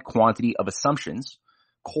finite quantity of assumptions,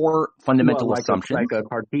 core fundamental assumptions. Like a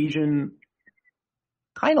Cartesian?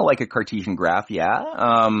 Kind of like a Cartesian graph,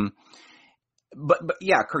 yeah. But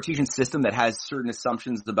yeah, Cartesian system that has certain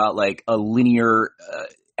assumptions about like a linear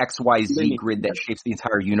XYZ grid that shapes the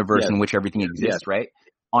entire universe in which everything exists, right?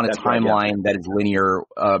 On a timeline that is linear,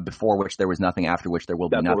 before which there was nothing, after which there will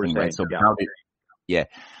be nothing, right? So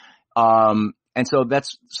and so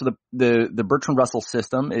the Bertrand Russell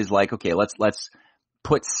system is like, okay, let's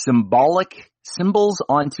put symbols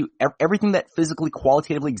onto everything that physically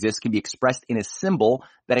qualitatively exists can be expressed in a symbol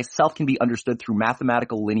that itself can be understood through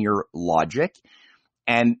mathematical linear logic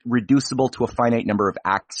and reducible to a finite number of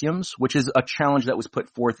axioms, which is a challenge that was put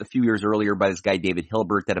forth a few years earlier by this guy David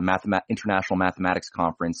Hilbert at a international mathematics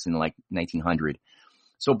conference in like 1900.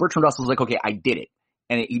 So Bertrand Russell's like, okay, I did it.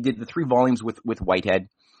 And he did the 3 volumes with Whitehead,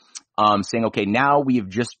 saying, okay, now we have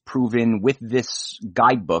just proven with this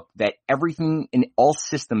guidebook that everything in all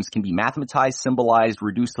systems can be mathematized, symbolized,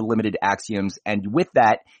 reduced to limited axioms. And with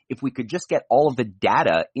that, if we could just get all of the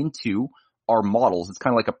data into our models, it's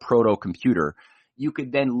kind of like a proto-computer, you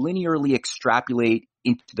could then linearly extrapolate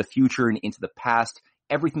into the future and into the past,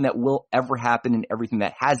 everything that will ever happen and everything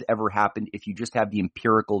that has ever happened if you just have the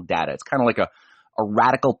empirical data. It's kind of like a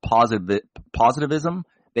radical positivism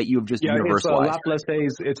that you have just universalized.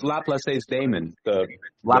 It's Laplace's daemon.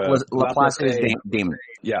 Laplace's daemon.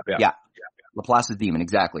 Yeah. Laplace's daemon,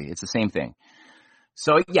 exactly. It's the same thing.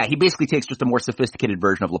 So yeah, he basically takes just a more sophisticated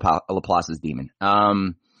version of Laplace's daemon.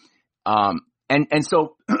 And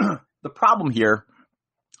so the problem here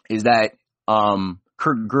is that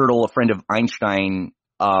Kurt Gödel, a friend of Einstein,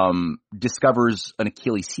 discovers an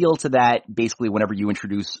Achilles heel to that. Basically, whenever you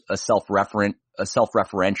introduce a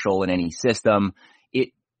self-referential in any system,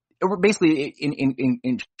 basically,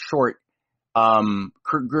 in short,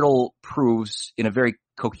 Kurt Gödel proves in a very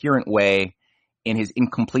coherent way in his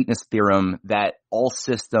incompleteness theorem that all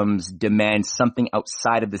systems demand something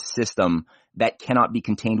outside of the system that cannot be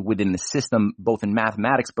contained within the system, both in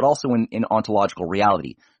mathematics but also in ontological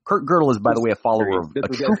reality. Kurt Gödel is, by the way, a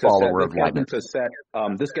true follower of Leibniz.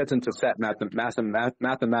 This gets into set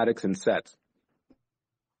mathematics and sets.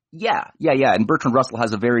 Yeah. And Bertrand Russell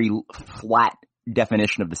has a very flat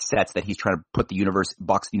definition of the sets that he's trying to put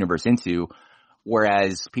box the universe into,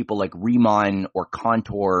 whereas people like Riemann or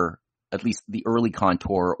Cantor, at least the early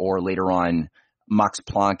Cantor, or later on Max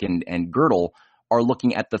Planck and Gödel, are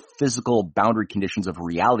looking at the physical boundary conditions of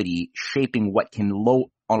reality, shaping what can on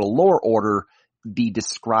a lower order be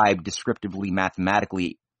described descriptively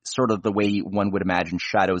mathematically, sort of the way one would imagine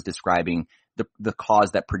shadows describing the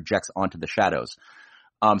cause that projects onto the shadows.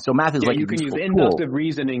 So math is like you can use inductive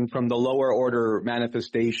reasoning from the lower order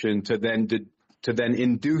manifestation to then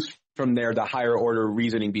induce from there the higher order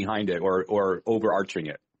reasoning behind it or overarching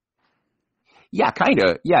it. Yeah, kind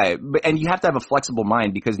of. Yeah, and you have to have a flexible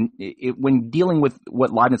mind because when dealing with what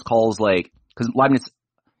Leibniz calls because Leibniz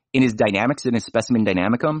in his dynamics, in his specimen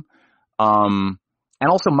dynamicum, and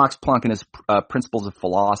also Max Planck in his principles of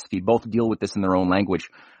philosophy, both deal with this in their own language.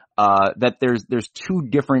 That there's 2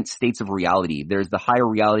 different states of reality. There's the higher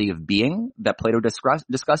reality of being that Plato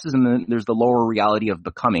discusses, and then there's the lower reality of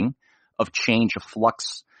becoming, of change, of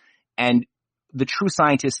flux. And the true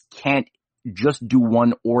scientist can't just do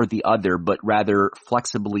one or the other, but rather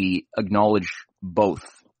flexibly acknowledge both,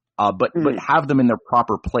 but have them in their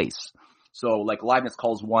proper place. So like Leibniz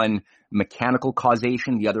calls one mechanical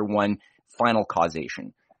causation, the other one final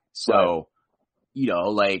causation. So,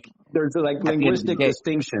 there's linguistic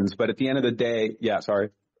distinctions, but at the end of the day, it's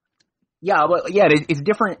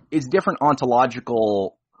different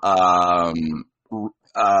ontological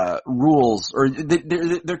rules, or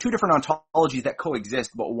there are 2 different ontologies that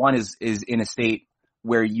coexist, but one is in a state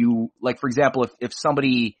where you, like, for example, if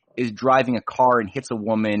somebody is driving a car and hits a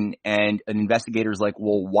woman and an investigator is like,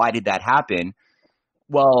 well, why did that happen?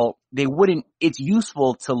 Well, it's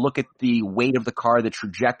useful to look at the weight of the car, the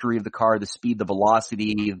trajectory of the car, the speed, the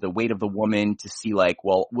velocity, the weight of the woman to see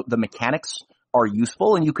the mechanics are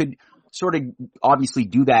useful, and you could sort of obviously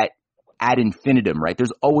do that ad infinitum, right?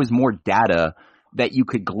 There's always more data that you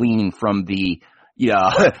could glean from the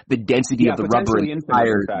density of the rubber and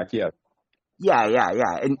tires. Yeah.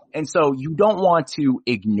 And so you don't want to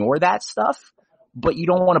ignore that stuff, but you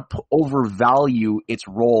don't want to overvalue its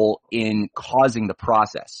role in causing the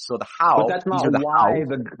process. So the how. But that's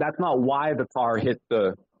not why the car hit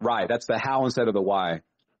the right. That's the how instead of the why.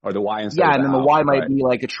 or the why instead Yeah, of and the then the how. why might Right. be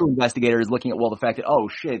like a true investigator is looking at, well, the fact that, oh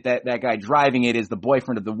shit, that guy driving it is the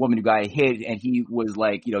boyfriend of the woman who got hit, and he was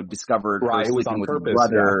like, discovered her Right. It was sleeping on with his purpose.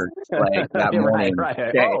 brother Yeah. like that Right. morning. Right.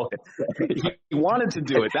 Okay. Oh, he wanted to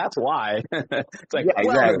do it. That's why. It's like, Yeah,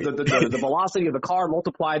 well, exactly. the velocity of the car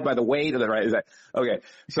multiplied by the weight of the right. Is that, okay.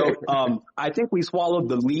 So, I think we swallowed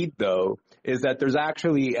the lead though, is that there's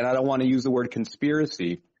actually, and I don't want to use the word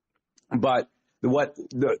conspiracy, but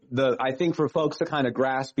I think for folks to kind of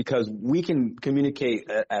grasp, because we can communicate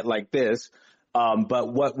at like this,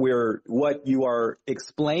 but what you are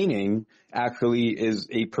explaining actually is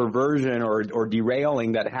a perversion or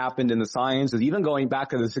derailing that happened in the sciences, even going back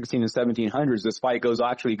to the 16 and 1700s. This fight goes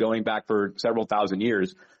actually going back for several thousand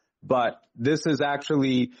years. But this is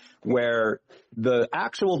actually where the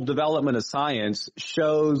actual development of science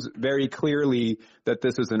shows very clearly that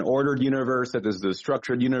this is an ordered universe, that this is a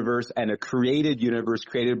structured universe, and a created universe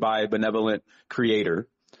created by a benevolent creator.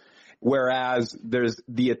 Whereas there's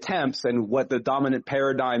the attempts, and what the dominant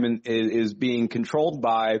paradigm is being controlled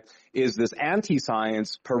by is this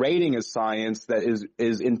anti-science parading as science that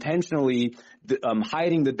is intentionally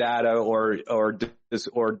hiding the data, or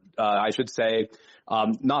I should say,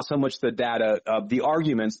 not so much the data, the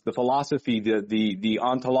arguments, the philosophy, the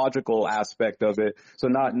ontological aspect of it. So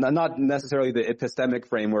not necessarily the epistemic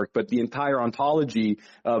framework, but the entire ontology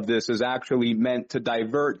of this is actually meant to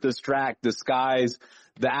divert, distract, disguise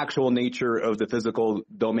the actual nature of the physical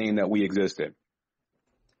domain that we exist in.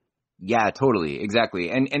 Yeah, totally.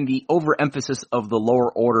 Exactly. And the overemphasis of the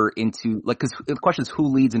lower order into, like, cause the question is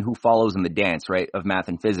who leads and who follows in the dance, right, of math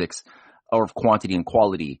and physics, or of quantity and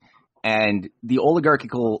quality. And the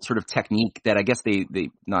oligarchical sort of technique that I guess they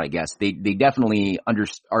definitely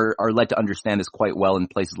are led to understand this quite well in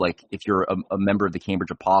places like if you're a member of the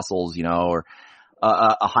Cambridge Apostles, or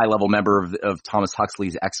a high level member of Thomas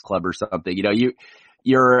Huxley's X Club or something,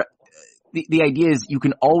 the idea is you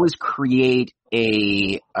can always create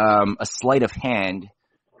a sleight of hand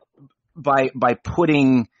by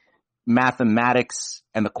putting mathematics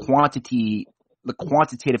and the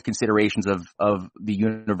quantitative considerations of the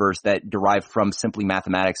universe that derive from simply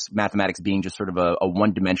mathematics being just sort of a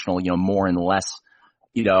one-dimensional, more and less,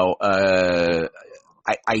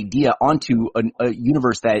 idea onto a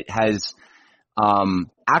universe that has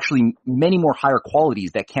actually many more higher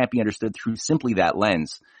qualities that can't be understood through simply that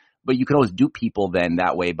lens. But you can always dupe people then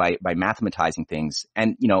that way by mathematizing things.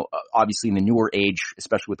 And, obviously in the newer age,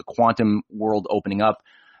 especially with the quantum world opening up,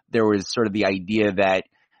 there was sort of the idea that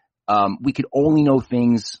we could only know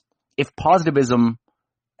things if positivism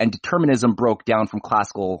and determinism broke down from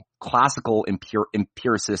classical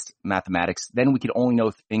empiricist mathematics. Then we could only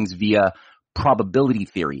know things via probability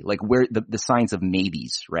theory, like where the science of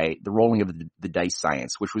maybes, right? The rolling of the dice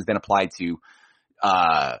science, which was then applied to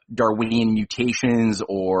Darwinian mutations,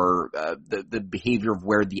 or the behavior of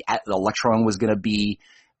where the electron was going to be,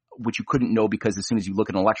 which you couldn't know because as soon as you look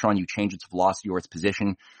at an electron, you change its velocity or its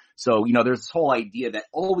position. So, there's this whole idea that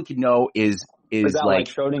all we can know is that like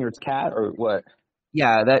Schrodinger's cat or what?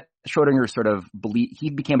 Yeah, that Schrodinger sort of he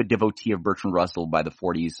became a devotee of Bertrand Russell by the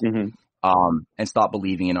 40s, and stopped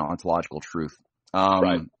believing in ontological truth.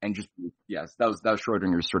 Right. And just, yes, that was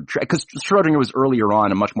Schrodinger's sort of, because Schrodinger was earlier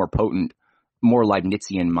on a much more potent, more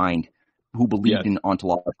Leibnizian mind who believed in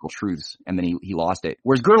ontological truths, and then he lost it.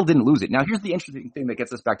 Whereas Gödel didn't lose it. Now, here's the interesting thing that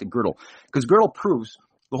gets us back to Gödel, because Gödel proves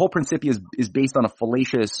the whole Principia is based on a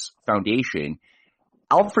fallacious foundation.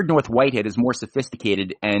 Alfred North Whitehead is more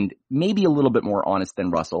sophisticated and maybe a little bit more honest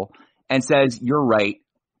than Russell, and says, you're right,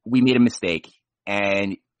 we made a mistake.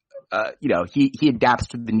 And, he adapts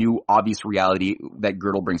to the new obvious reality that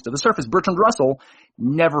Gödel brings to the surface. Bertrand Russell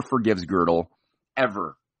never forgives Gödel,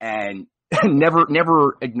 ever, and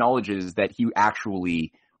never acknowledges that he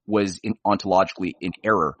actually was ontologically in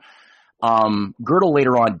error. Gödel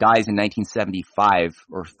later on dies in 1975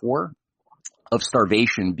 or 4 of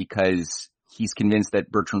starvation because he's convinced that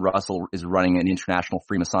Bertrand Russell is running an international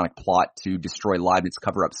Freemasonic plot to destroy Leibniz,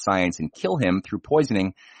 cover up science, and kill him through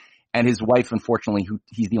poisoning. And his wife, unfortunately,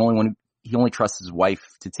 he only trusts his wife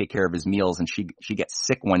to take care of his meals, and she gets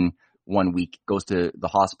sick one week, goes to the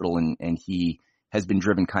hospital, and he has been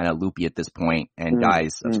driven kind of loopy at this point and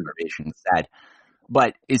dies of starvation. Sad.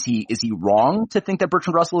 But is he wrong to think that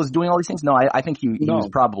Bertrand Russell is doing all these things? No, I think he was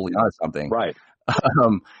probably onto something. Right.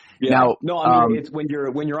 Now, it's when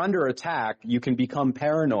you're under attack, you can become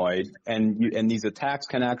paranoid, and these attacks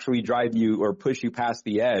can actually drive you or push you past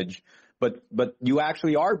the edge. But you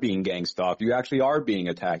actually are being gang stalked. You actually are being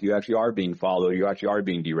attacked. You actually are being followed. You actually are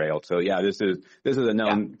being derailed. So yeah, this is a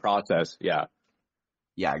known process. Yeah.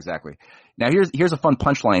 Yeah, exactly. Now here's a fun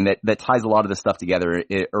punchline that ties a lot of this stuff together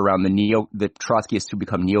around the Trotskyists who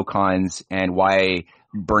become neocons and why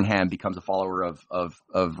Burnham becomes a follower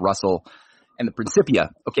of Russell and the Principia.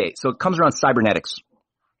 Okay, so it comes around cybernetics.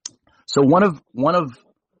 So one of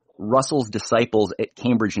Russell's disciples at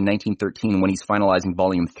Cambridge in 1913, when he's finalizing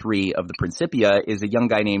volume 3 of the Principia, is a young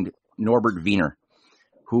guy named Norbert Wiener,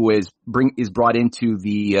 who is brought into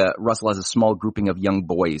the Russell has a small grouping of young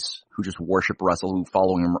boys who just worship Russell, who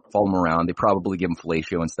follow him around. They probably give him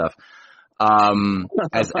fellatio and stuff.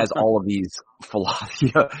 As all of these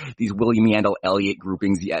these William Yandell Elliott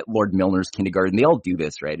groupings at Lord Milner's kindergarten, they all do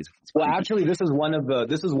this, right? It's well, actually, this is one of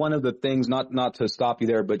the things. Not to stop you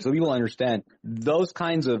there, but so people understand those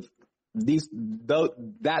kinds of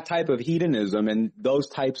that type of hedonism and those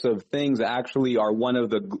types of things actually are one of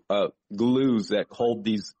the glues that hold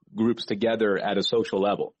these groups together at a social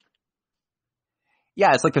level.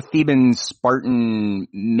 Yeah, it's like the Theban Spartan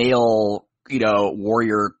male,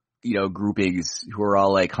 warrior, groupings who are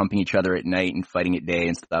all like humping each other at night and fighting at day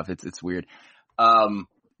and stuff. It's weird.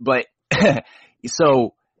 But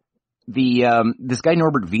so this guy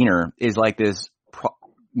Norbert Wiener is like this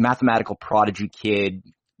mathematical prodigy kid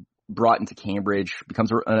brought into Cambridge,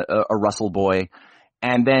 becomes a Russell boy,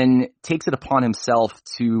 and then takes it upon himself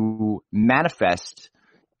to manifest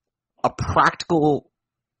a practical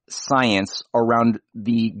science around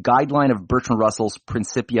the guideline of Bertrand Russell's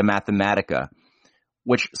Principia Mathematica,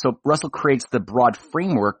 so Russell creates the broad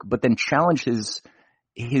framework, but then challenges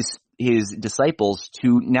his disciples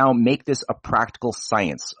to now make this a practical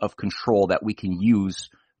science of control that we can use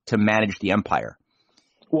to manage the empire.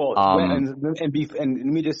 Well, and let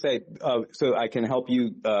me just say, so I can help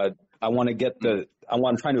you.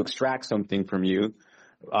 I'm trying to extract something from you.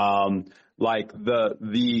 Like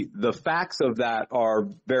the facts of that are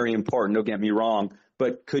very important. Don't get me wrong,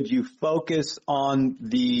 but could you focus on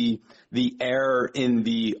the error in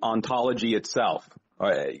the ontology itself?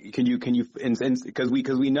 Can you because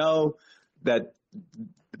we know that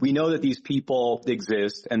these people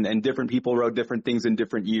exist and different people wrote different things in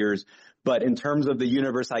different years, but in terms of the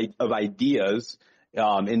universe of ideas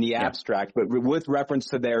in the abstract, but with reference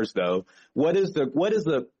to theirs though,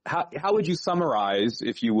 how would you summarize,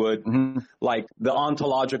 if you would, like the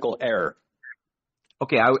ontological error?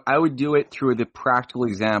 Okay, I would do it through the practical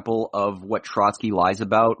example of what Trotsky lies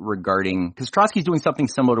about regarding, because Trotsky's doing something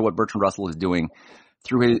similar to what Bertrand Russell is doing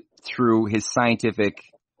through his scientific,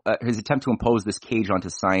 his attempt to impose this cage onto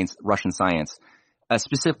science, Russian science,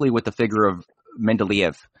 specifically with the figure of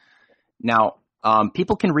Mendeleev. Now,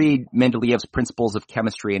 people can read Mendeleev's Principles of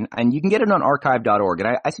Chemistry, and you can get it on archive.org.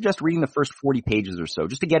 And I suggest reading the first 40 pages or so,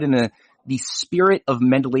 just to get into the spirit of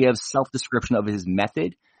Mendeleev's self-description of his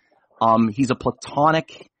method. He's a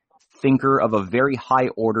Platonic thinker of a very high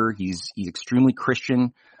order. He's extremely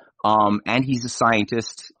Christian, and he's a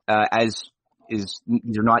scientist, these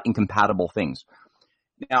are not incompatible things.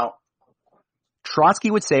 Now, Trotsky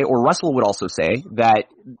would say, or Russell would also say, that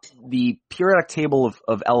the periodic table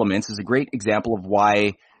of elements is a great example of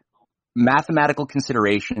why mathematical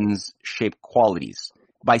considerations shape qualities.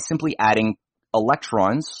 By simply adding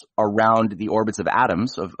electrons around the orbits of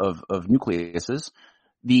atoms, of nucleuses,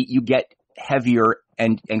 you get heavier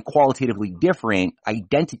and qualitatively different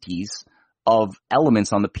identities of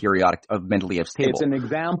elements on the periodic of Mendeleev's table. It's an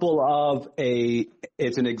example of,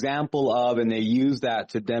 and they use that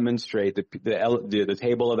to demonstrate the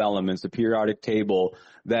table of elements, the periodic table,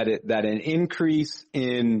 that an increase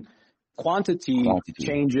in quantity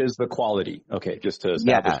changes the quality. Okay, just to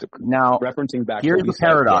establish now referencing back. Here's the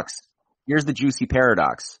paradox. Here's the juicy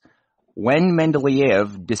paradox. When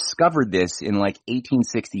Mendeleev discovered this in like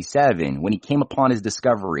 1867, when he came upon his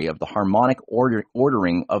discovery of the harmonic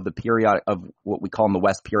ordering of the periodic, of what we call in the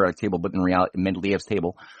West periodic table, but in reality Mendeleev's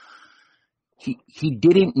table, he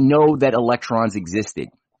didn't know that electrons existed.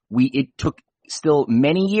 It took still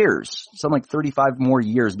many years, something like 35 more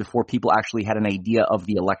years before people actually had an idea of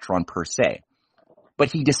the electron per se.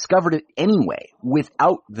 But he discovered it anyway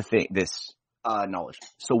without this knowledge.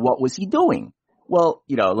 So what was he doing? Well,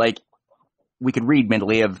 we could read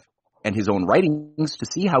Mendeleev and his own writings to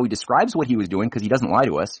see how he describes what he was doing, because he doesn't lie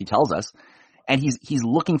to us. He tells us. And he's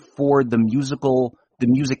looking for the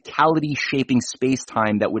musicality shaping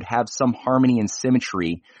space-time that would have some harmony and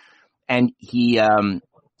symmetry. And he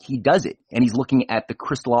does it. And he's looking at the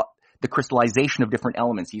crystallization of different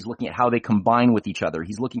elements. He's looking at how they combine with each other.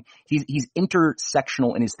 He's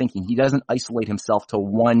intersectional in his thinking. He doesn't isolate himself to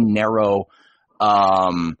one narrow,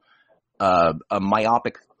 a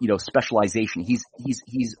myopic, specialization. He's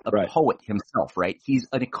a poet himself, right? He's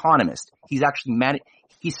an economist. He's actually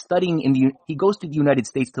he's studying he goes to the United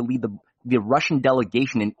States to lead the Russian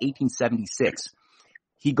delegation in 1876.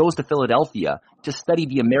 He goes to Philadelphia to study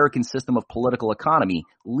the American system of political economy,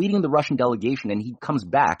 leading the Russian delegation, and he comes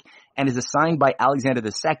back and is assigned by Alexander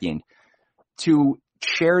II to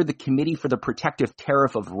chair the Committee for the Protective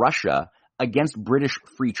Tariff of Russia against British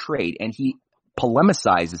free trade, and he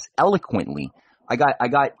polemicizes eloquently. I got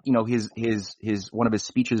his one of his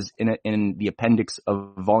speeches in the appendix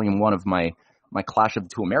of volume 1 of my Clash of the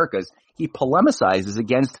Two Americas. He polemicizes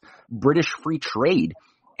against British free trade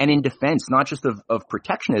and in defense not just of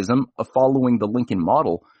protectionism, of following the Lincoln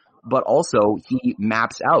model, but also he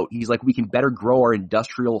maps out. He's like, we can better grow our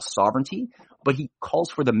industrial sovereignty, but he calls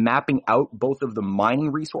for the mapping out both of the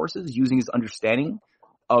mining resources using his understanding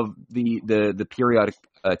of the periodic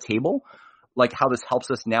table, like how this helps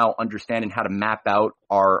us now understand and how to map out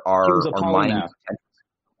our mining.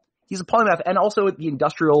 He's a polymath, and also the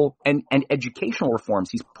industrial and educational reforms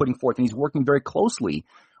he's putting forth, and he's working very closely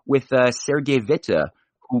with Sergei Witte,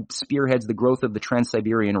 who spearheads the growth of the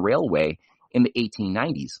Trans-Siberian Railway in the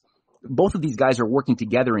 1890s. Both of these guys are working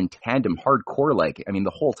together in tandem, hardcore,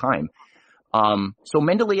 the whole time. So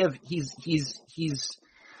Mendeleev, he's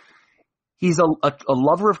a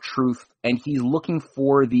lover of truth, and he's looking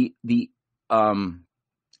for the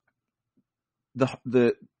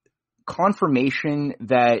confirmation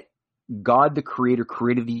that God, the creator,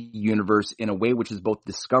 created the universe in a way which is both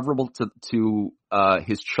discoverable to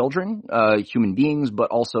his children, human beings,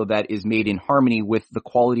 but also that is made in harmony with the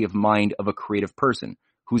quality of mind of a creative person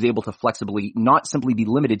who's able to flexibly not simply be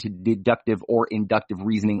limited to deductive or inductive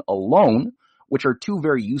reasoning alone, which are two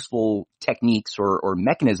very useful techniques or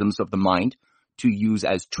mechanisms of the mind to use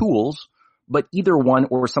as tools, but either one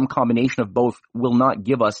or some combination of both will not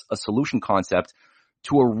give us a solution concept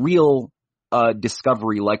to a real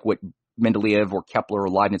discovery like what Mendeleev or Kepler or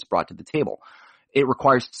Leibniz brought to the table. It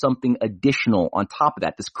requires something additional on top of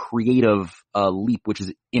that, this creative leap, which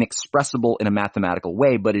is inexpressible in a mathematical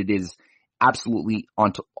way, but it is absolutely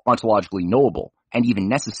ontologically knowable and even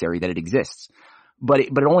necessary that it exists. But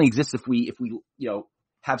it only exists if we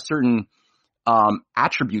have certain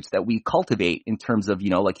attributes that we cultivate in terms of,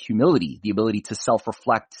 like humility, the ability to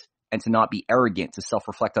self-reflect and to not be arrogant, to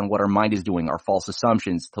self-reflect on what our mind is doing, our false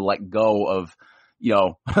assumptions, to let go of,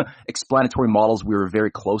 explanatory models we were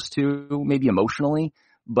very close to, maybe emotionally,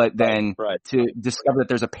 but then to discover that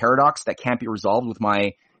there's a paradox that can't be resolved with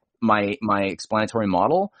my explanatory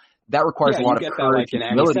model. That requires a lot of courage and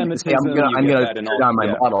humility to say, I'm going to tear down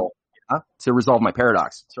my model to resolve my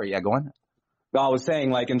paradox. Sorry, go on. I was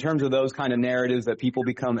saying, in terms of those kind of narratives that people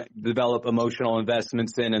develop emotional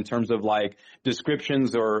investments in terms of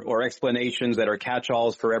descriptions or explanations that are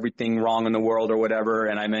catch-alls for everything wrong in the world or whatever.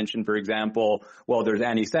 And I mentioned, for example, there's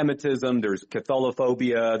anti-Semitism, there's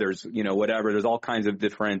Catholophobia, there's, whatever. There's all kinds of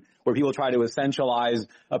different, where people try to essentialize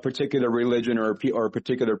a particular religion or a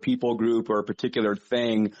particular people group or a particular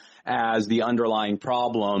thing as the underlying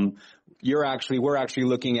problem. We're actually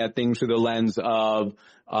looking at things through the lens of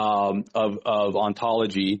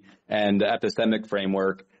ontology and the epistemic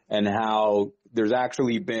framework, and how there's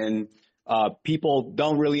actually been people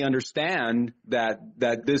don't really understand that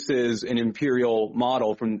this is an imperial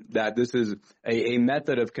model, that this is a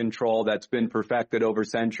method of control that's been perfected over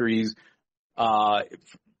centuries,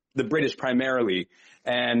 the British primarily,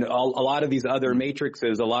 and a lot of these other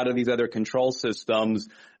matrices, a lot of these other control systems.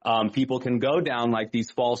 People can go down these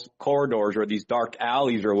false corridors or these dark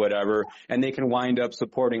alleys or whatever, and they can wind up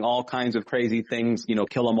supporting all kinds of crazy things,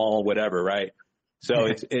 kill them all, whatever, right? So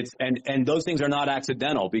and those things are not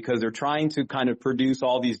accidental, because they're trying to kind of produce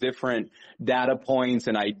all these different data points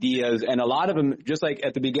and ideas. And a lot of them, just like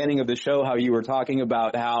at the beginning of the show, how you were talking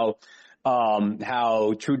about how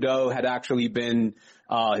Trudeau had actually been,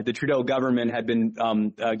 the Trudeau government had been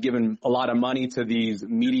given a lot of money to these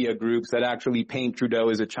media groups that actually paint Trudeau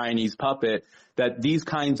as a Chinese puppet, that these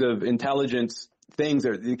kinds of intelligence things,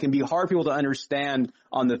 it can be hard for people to understand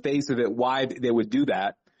on the face of it why they would do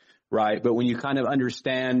that, right? But when you kind of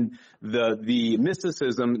understand the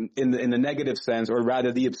mysticism in the negative sense, or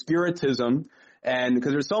rather the obscurantism, and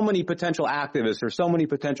because there's so many potential activists, there's so many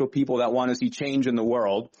potential people that want to see change in the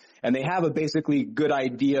world, and they have a basically good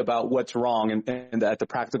idea about what's wrong and at the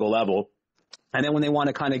practical level. And then when they want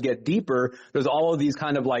to kind of get deeper, there's all of these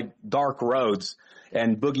kind of dark roads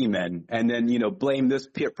and boogeymen, and then, blame this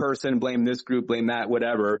person, blame this group, blame that,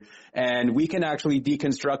 whatever. And we can actually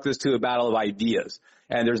deconstruct this to a battle of ideas.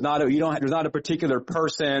 And there's not a particular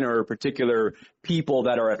person or a particular people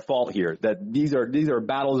that are at fault here. That these are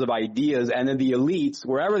battles of ideas, and then the elites,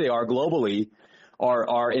 wherever they are globally,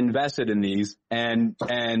 are invested in these. And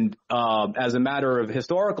as a matter of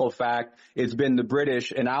historical fact, it's been the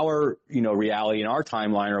British in our, reality, in our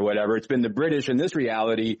timeline or whatever, it's been the British in this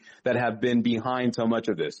reality that have been behind so much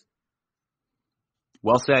of this.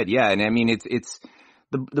 Well said. Yeah. And I mean, it's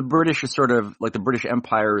the British is sort of like the British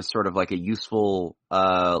Empire is sort of like a useful,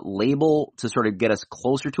 label to sort of get us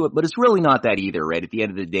closer to it, but it's really not that either, right? At the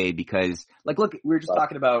end of the day, because like, look, we were just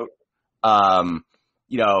talking about,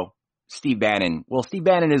 Steve Bannon. Well, Steve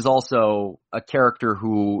Bannon is also a character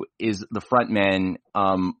who is the frontman,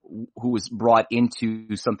 who was brought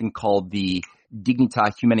into something called the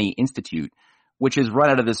Dignitas Humanae Institute, which is run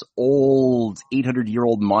out of this old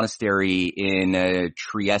 800-year-old monastery in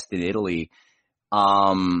Trieste in Italy,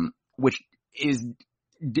 which is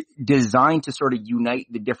designed to sort of unite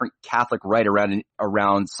the different Catholic rite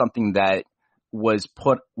around something that was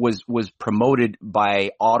promoted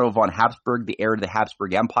by Otto von Habsburg, the heir to the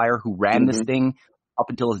Habsburg Empire, who ran this thing up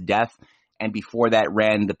until his death, and before that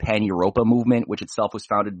ran the Pan-Europa movement, which itself was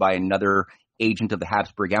founded by another agent of the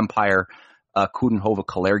Habsburg Empire,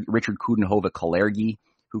 Richard Coudenhove-Kalergi,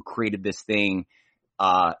 who created this thing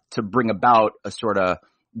to bring about a sort of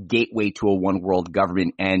gateway to a one-world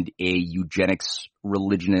government and a eugenics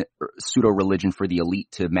religion, pseudo-religion for the elite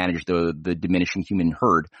to manage the diminishing human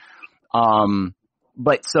herd.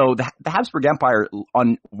 But so the Habsburg Empire,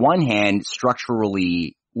 on one hand,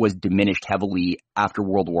 structurally was diminished heavily after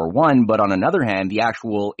World War I, but on another hand, the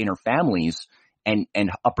actual inner families and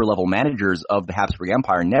upper level managers of the Habsburg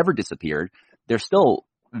Empire never disappeared. They're still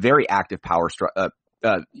very active power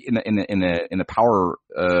in the power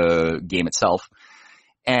game itself,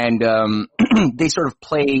 and they sort of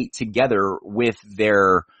play together with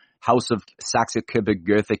their House of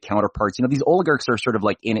Saxe-Coburg-Gotha counterparts. These oligarchs are sort of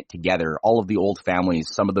like in it together. All of the old families,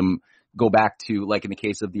 some of them go back to, like in the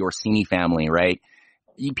case of the Orsini family, right?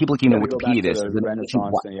 People can Wikipedia this.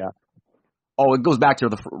 Renaissance thing, yeah. Oh, it goes back to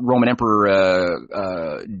the Roman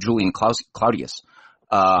Emperor Julian Claudius,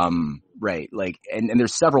 right? Like, and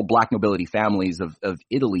there's several black nobility families of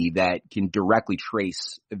Italy that can directly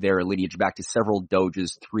trace their lineage back to several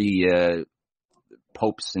doges, 3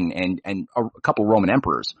 popes, and a couple Roman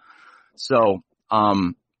emperors. So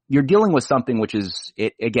you're dealing with something which is,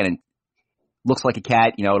 it looks like a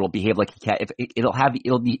cat. It'll behave like a cat.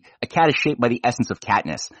 A cat is shaped by the essence of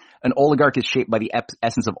catness. An oligarch is shaped by the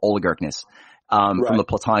essence of oligarchness, from the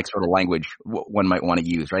Platonic sort of language one might want to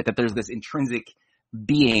use, right? That there's this intrinsic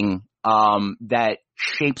being that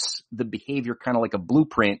shapes the behavior, kind of like a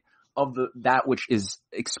blueprint of that which is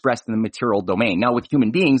expressed in the material domain. Now, with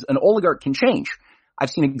human beings, an oligarch can change.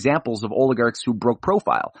 I've seen examples of oligarchs who broke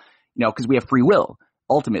profile, because we have free will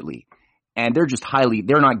ultimately. And they're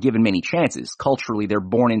not given many chances. Culturally, they're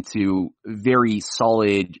born into very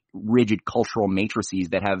solid, rigid cultural matrices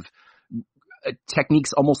that have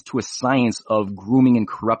techniques almost to a science of grooming and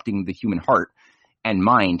corrupting the human heart and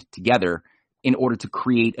mind together in order to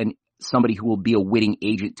create somebody who will be a witting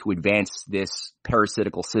agent to advance this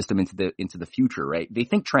parasitical system into the future, right? They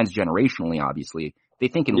think transgenerationally, obviously. They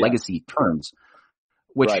think in legacy terms,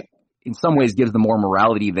 which in some ways gives them more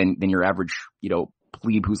morality than your average,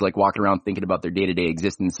 plebe who's like walking around thinking about their day-to-day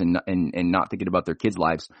existence and not thinking about their kids'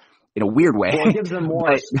 lives in a weird way. Well, it gives them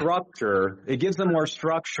more structure. It gives them more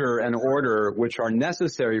structure and order, which are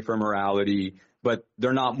necessary for morality, but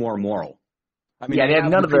they're not more moral. I mean, they have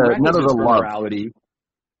none of the love. Morality.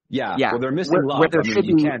 Yeah. Well, they're missing love. Where there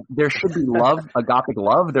should be love, agapic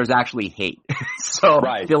love. There's actually hate. So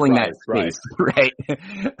filling that space, right?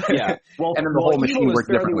 Yeah. Well, and then the whole machine works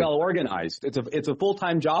differently. Well organized. It's a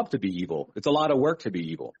full-time job to be evil. It's a lot of work to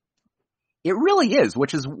be evil. It really is,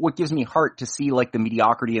 which is what gives me heart to see like the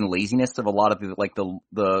mediocrity and laziness of a lot of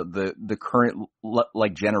the current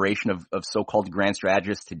like generation of so-called grand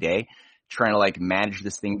strategists today, trying to like manage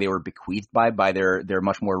this thing they were bequeathed by their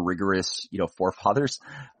much more rigorous, forefathers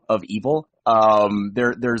of evil.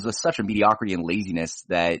 There's such a mediocrity and laziness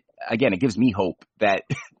that, again, it gives me hope that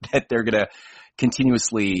they're going to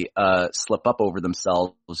continuously slip up over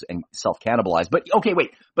themselves and self-cannibalize. But okay,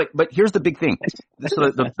 wait, but here's the big thing. This is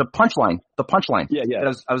the punchline. Yeah.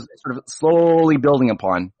 That I was sort of slowly building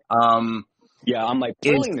upon. I'm like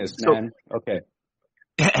pulling this, man. Okay.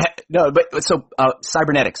 No, but so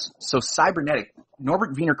cybernetics. So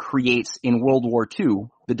Norbert Wiener creates in World War II,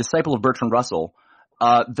 the disciple of Bertrand Russell.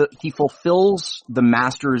 He fulfills the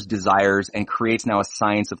master's desires and creates now a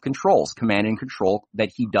science of controls, command and control, that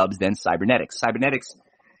he dubs then cybernetics. Cybernetics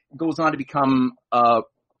goes on to become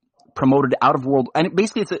promoted out of world, and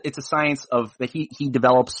basically it's a science of that he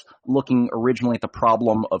develops, looking originally at the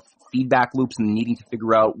problem of feedback loops and needing to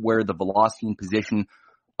figure out where the velocity and position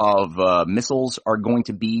of missiles are going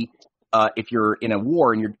to be if you're in a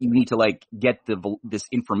war and you need to like get this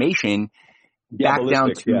information back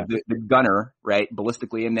down to the gunner, right,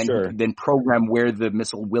 ballistically, and then you can then program where the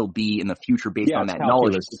missile will be in the future based on that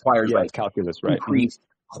knowledge. It requires calculus, right? Increased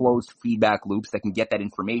closed feedback loops that can get that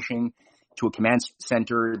information to a command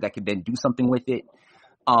center that can then do something with it.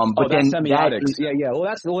 But that's then semiotics.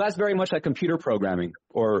 Well, that's very much like computer programming,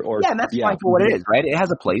 or and that's fine for what it is, right? It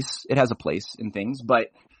has a place. It has a place in things, but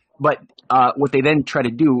what they then try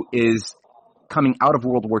to do is, coming out of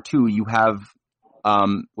World War II, you have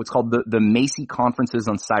what's called the Macy Conferences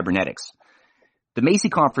on Cybernetics. The Macy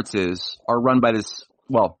Conferences are run by this.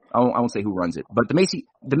 Well, I won't say who runs it, but the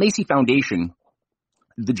Macy Foundation.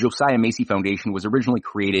 The Josiah Macy Foundation was originally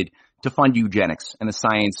created to fund eugenics and the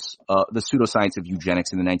science, the pseudoscience of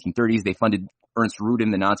eugenics in the 1930s. They funded Ernst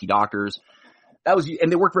Rudin, the Nazi doctors.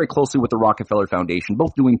 And they worked very closely with the Rockefeller Foundation,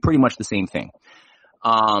 both doing pretty much the same thing.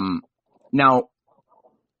 Now,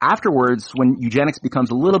 afterwards, when eugenics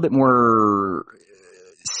becomes a little bit more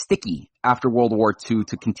sticky after World War II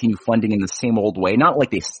to continue funding in the same old way, not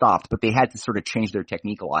like they stopped, but they had to sort of change their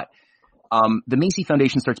technique a lot. The Macy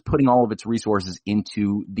Foundation starts putting all of its resources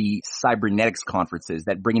into the cybernetics conferences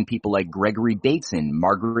that bring in people like Gregory Bateson,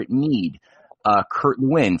 Margaret Mead, Kurt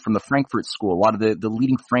Lewin from the Frankfurt School. A lot of the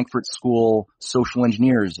leading Frankfurt School social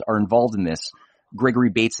engineers are involved in this.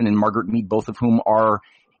 Gregory Bateson and Margaret Mead, both of whom are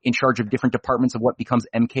in charge of different departments of what becomes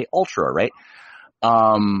MK Ultra, right?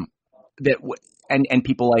 And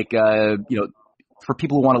people like, for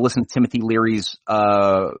people who want to listen to Timothy Leary's,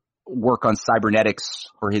 work on cybernetics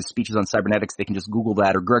or his speeches on cybernetics, they can just Google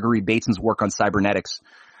that, or Gregory Bateson's work on cybernetics.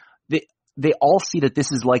 They all see that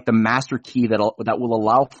this is like the master key that will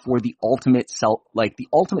allow for the ultimate the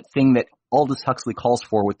ultimate thing that Aldous Huxley calls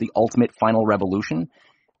for with the ultimate final revolution,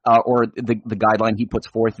 or the guideline he puts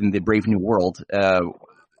forth in the Brave New World,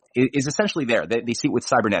 is essentially there. They see it with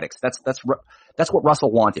cybernetics. That's what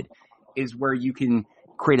Russell wanted, is where you can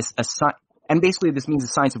create and basically this means a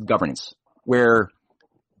science of governance, where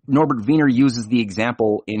Norbert Wiener uses the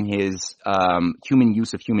example in his Human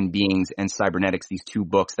Use of Human Beings and Cybernetics, these two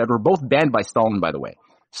books that were both banned by Stalin, by the way.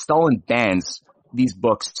 Stalin bans these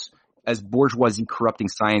books as bourgeoisie corrupting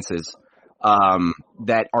sciences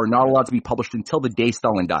that are not allowed to be published until the day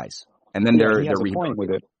Stalin dies. And then they're a point with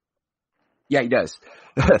it. Yeah, he does.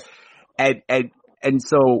 and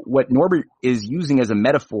so what Norbert is using as a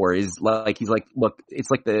metaphor is like, he's like, look, it's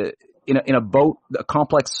like in a boat, a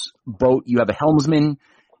complex boat, you have a helmsman,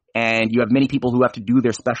 and you have many people who have to do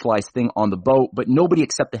their specialized thing on the boat, but nobody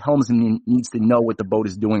except the helmsman needs to know what the boat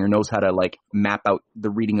is doing or knows how to like map out the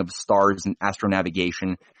reading of stars and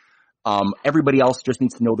astronavigation. Everybody else just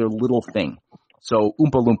needs to know their little thing. So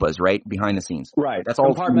Oompa Loompas, right? Behind the scenes. Right. That's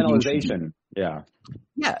all. Compartmentalization. Yeah.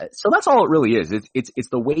 Yeah. So that's all it really is. It's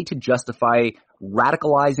the way to justify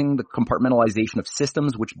radicalizing the compartmentalization of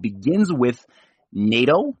systems, which begins with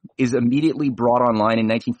NATO, is immediately brought online in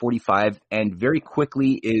 1945 and very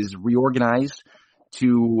quickly is reorganized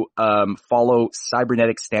to follow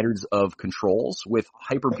cybernetic standards of controls with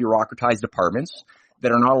hyper-bureaucratized departments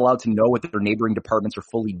that are not allowed to know what their neighboring departments are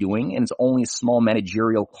fully doing, and it's only a small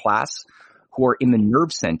managerial class who are in the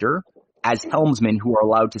nerve center as helmsmen who are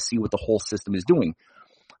allowed to see what the whole system is doing.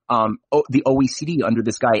 The OECD under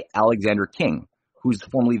this guy, Alexander King, who's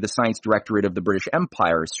formerly the science directorate of the British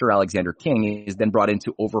Empire, Sir Alexander King, is then brought in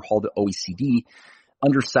to overhaul the OECD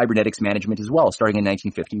under cybernetics management as well, starting in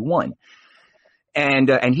 1951.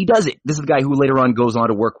 And he does it. This is the guy who later on goes on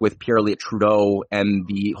to work with Pierre-Elliott Trudeau and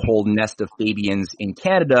the whole nest of Fabians in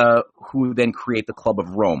Canada, who then create the Club of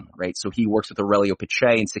Rome, right? So he works with Aurelio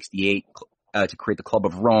Pichet in 1968 to create the Club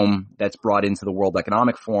of Rome that's brought into the World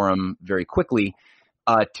Economic Forum very quickly,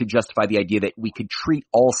 to justify the idea that we could treat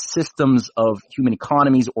all systems of human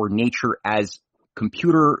economies or nature as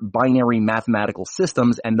computer binary mathematical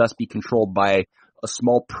systems and thus be controlled by a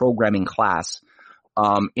small programming class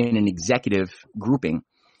in an executive grouping.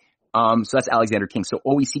 So that's Alexander King. So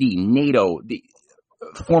OECD, NATO, the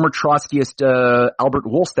former Trotskyist Albert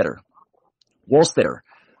Wohlstetter,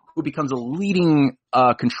 who becomes a leading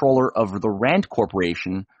controller of the Rand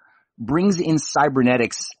Corporation, brings in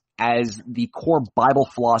cybernetics as the core Bible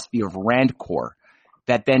philosophy of Rand Corps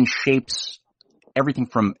that then shapes everything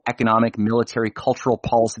from economic, military, cultural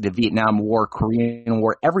policy to Vietnam War, Korean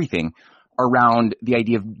War, everything around the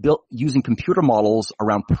idea of using computer models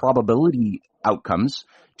around probability outcomes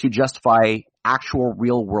to justify actual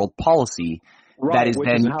real world policy. Right, that is which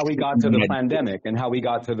then is how we got to the pandemic and how we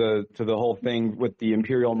got to the whole thing with the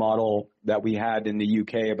Imperial model that we had in the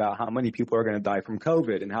UK about how many people are going to die from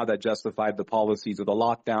COVID and how that justified the policies of the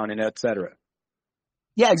lockdown and et cetera.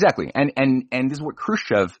 Yeah, exactly. And this is what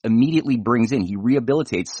Khrushchev immediately brings in. He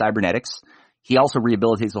rehabilitates cybernetics. He also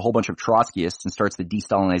rehabilitates a whole bunch of Trotskyists and starts the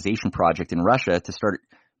de-Stalinization project in Russia to start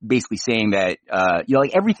basically saying that,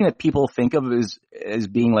 like everything that people think of as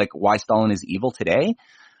being like why Stalin is evil today,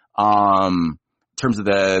 in terms of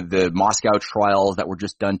the Moscow trials that were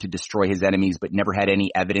just done to destroy his enemies, but never had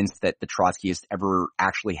any evidence that the Trotskyists ever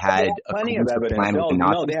actually had a plenty of evidence. plan with the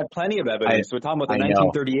Nazis. No, they had plenty of evidence. We're talking about the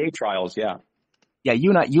 1938 trials. Yeah. Yeah,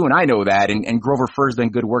 you and I know that, and Grover Furr's done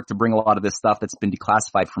good work to bring a lot of this stuff that's been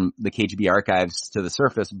declassified from the KGB archives to the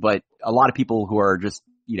surface. But a lot of people who are just,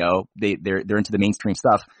 they're into the mainstream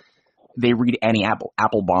stuff, they read Annie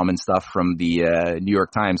Applebaum and stuff from the New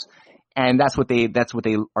York Times, and that's what they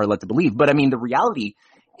are led to believe. But I mean, the reality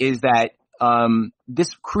is that this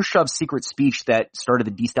Khrushchev secret speech that started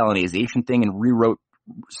the de-Stalinization thing and rewrote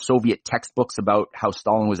Soviet textbooks about how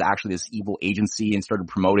Stalin was actually this evil agency and started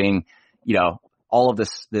promoting, all of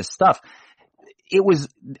this stuff. It was,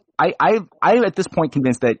 I at this point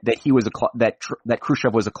convinced that he was that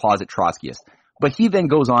Khrushchev was a closet Trotskyist. But he then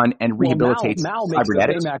goes on and rehabilitates Mao makes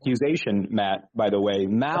cybernetics. the same accusation, Matt, by the way.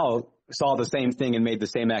 Mao saw the same thing and made the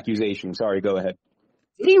same accusation. Sorry, go ahead.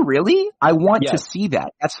 Did he really? I want to see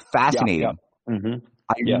that. That's fascinating. Yeah. Mm-hmm.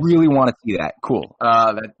 I really want to see that. Cool.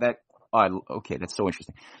 Okay, that's so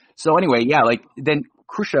interesting. So anyway, then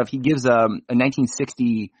Khrushchev, he gives a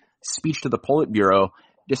 1960 speech to the Politburo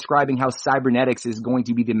describing how cybernetics is going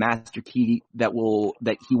to be the master key that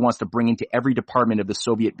he wants to bring into every department of the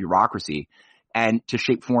Soviet bureaucracy and to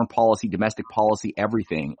shape foreign policy, domestic policy,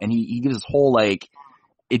 everything. And he gives this whole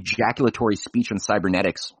ejaculatory speech on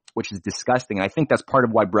cybernetics, which is disgusting. And I think that's part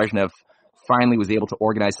of why Brezhnev finally was able to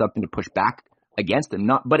organize something to push back against him.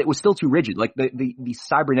 But it was still too rigid. Like the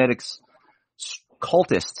cybernetics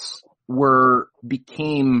cultists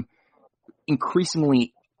became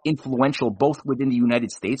increasingly influential both within the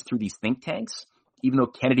United States through these think tanks, even though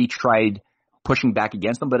Kennedy tried pushing back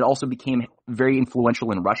against them, but it also became very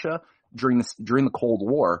influential in Russia during the Cold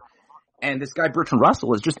War. And this guy Bertrand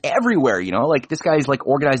Russell is just everywhere, this guy is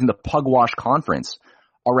organizing the Pugwash Conference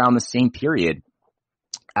around the same period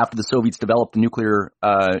after the Soviets developed the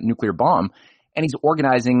nuclear bomb, and he's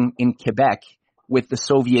organizing in Quebec with the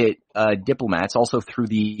Soviet diplomats, also through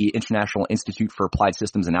the International Institute for Applied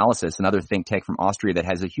Systems Analysis, another think tank from Austria that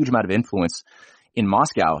has a huge amount of influence in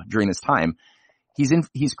Moscow during this time.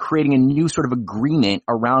 He's creating a new sort of agreement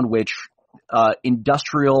around which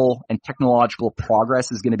industrial and technological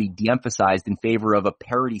progress is going to be de-emphasized in favor of a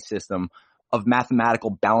parity system of mathematical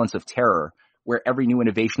balance of terror, where every new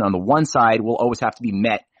innovation on the one side will always have to be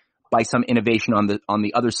met by some innovation on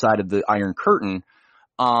the other side of the Iron Curtain,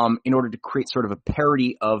 in order to create sort of a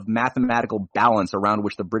parity of mathematical balance around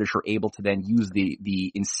which the British are able to then use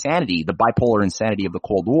the insanity, the bipolar insanity of the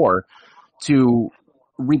Cold War to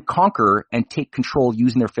reconquer and take control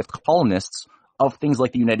using their fifth columnists of things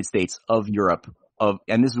like the United States, of Europe,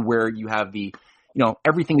 and this is where you have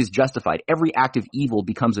everything is justified. Every act of evil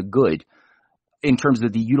becomes a good in terms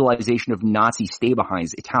of the utilization of Nazi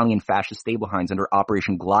stay-behinds, Italian fascist stay-behinds under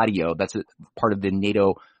Operation Gladio. That's a part of the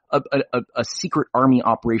NATO, a secret army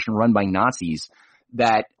operation run by Nazis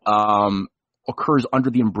that occurs under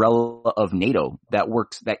the umbrella of NATO that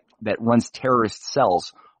runs terrorist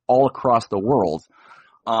cells all across the world,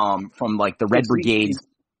 from the Red Brigades.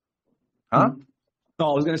 Huh?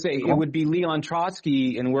 No, I was going to say it would be Leon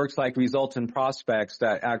Trotsky in works like Results and Prospects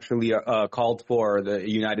that actually called for the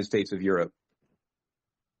United States of Europe.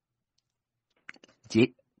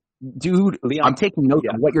 Dude, Leon, I'm taking note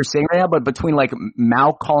of what you're saying right now, but between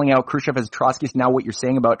Mao calling out Khrushchev as Trotskyist, now what you're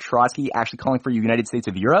saying about Trotsky actually calling for the United States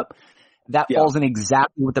of Europe, that falls in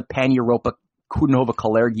exactly with the Pan-Europa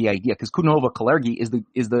Coudenhove-Kalergi idea, because Coudenhove-Kalergi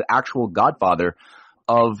is the actual godfather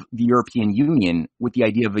of the European Union with the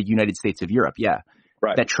idea of a United States of Europe. Yeah.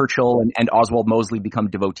 Right. That Churchill and Oswald Mosley become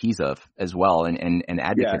devotees of as well and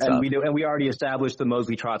advocates of. And we already established the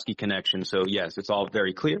Mosley-Trotsky connection, so yes, it's all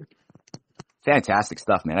very clear. Fantastic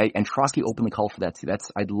stuff, man. And Trotsky openly called for that too.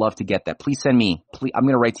 I'm love to get that. Please send me. I'm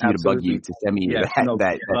going to write to you to bug you to send me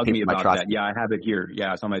that bug me about Trotsky. that. Yeah, I have it here.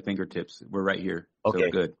 Yeah, it's on my fingertips. We're right here. Okay, so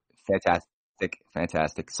good.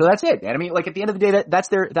 Fantastic. So that's it, man. I mean, at the end of the day, that's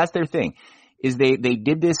their thing. Is they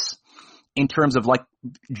did this in terms of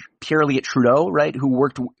Pierre-Elliott Trudeau, right? Who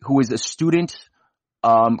was a student,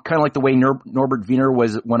 kind of like the way Norbert Wiener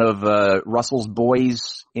was one of Russell's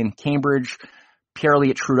boys in Cambridge.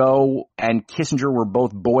 Pierre-Elliott Trudeau and Kissinger were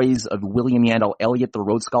both boys of William Yandell Elliott, the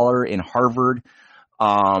Rhodes Scholar in Harvard,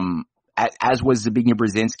 as was Zbigniew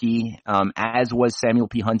Brzezinski, as was Samuel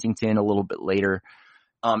P. Huntington a little bit later.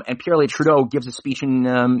 And Pierre-Elliott Trudeau gives a speech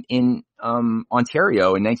in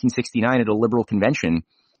Ontario in 1969 at a Liberal convention,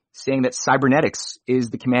 saying that cybernetics is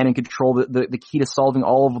the command and control, the key to solving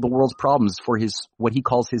all of the world's problems for his, what he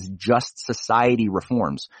calls his just society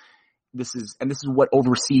reforms. This is what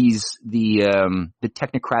oversees the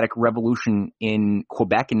technocratic revolution in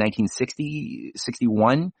Quebec in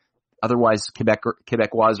 1960-61. Otherwise,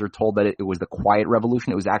 Quebecois are told that it was the quiet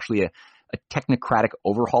revolution. It was actually a technocratic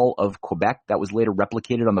overhaul of Quebec that was later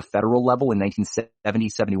replicated on the federal level in 1970,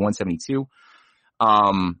 71, 72.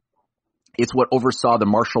 It's what oversaw the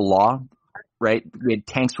martial law, right? We had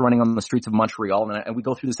tanks running on the streets of Montreal, and we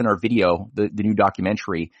go through this in our video, the new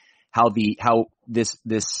documentary, how this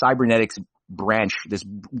cybernetics branch,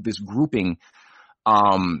 this grouping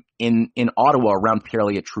in Ottawa around Pierre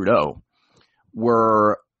Elliott Trudeau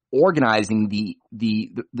were organizing the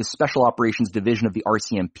special operations division of the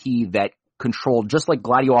RCMP that controlled, just like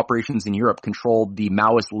Gladio operations in Europe, controlled the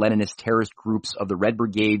Maoist Leninist terrorist groups of the Red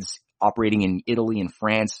Brigades operating in Italy and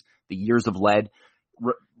France, the Years of Lead,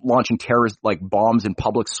 launching terrorist like bombs in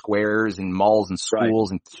public squares and malls and schools,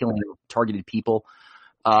 right, and killing targeted people.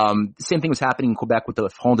 The same thing was happening in Quebec with the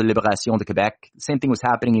Front de Libération de Québec. The same thing was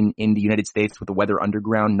happening in the United States with the Weather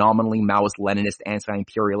Underground, nominally Maoist, Leninist,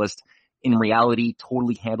 anti-imperialist, in reality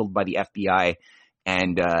totally handled by the FBI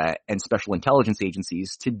and special intelligence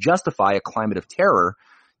agencies to justify a climate of terror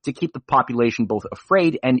to keep the population both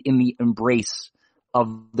afraid and in the embrace of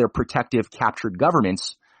their protective captured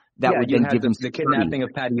governments that would then give them the kidnapping of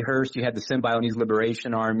Patty Hearst. You had the Symbionese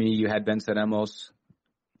Liberation Army. You had Venceremos.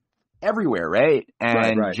 Everywhere, right?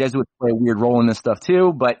 And right. Jesuits play a weird role in this stuff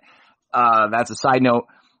too, but that's a side note.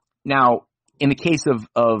 Now, in the case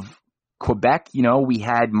of Quebec, we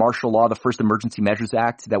had martial law, the first Emergency Measures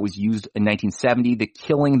Act that was used in 1970,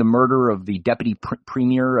 the murder of the deputy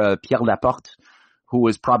premier, Pierre Laporte, who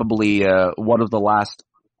was probably one of the last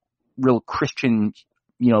real Christian,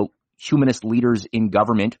 humanist leaders in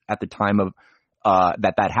government at the time of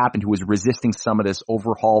that happened, who was resisting some of this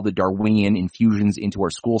overhaul, the Darwinian infusions into our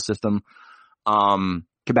school system.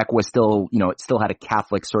 Quebec was still, it still had a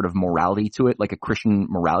Catholic sort of morality to it, like a Christian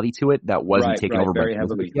morality to it that wasn't taken over very by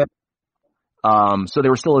heavily. Yet. So they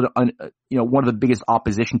were still, one of the biggest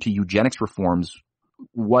opposition to eugenics reforms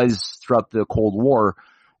was throughout the Cold War,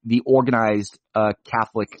 the organized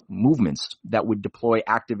Catholic movements that would deploy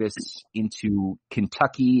activists into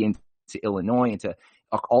Kentucky, into Illinois, into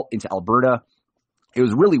Alberta. It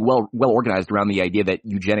was really well organized around the idea that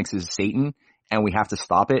eugenics is Satan and we have to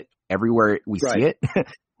stop it everywhere we see it.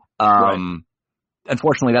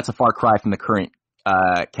 Unfortunately, that's a far cry from the current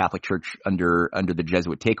Catholic Church under the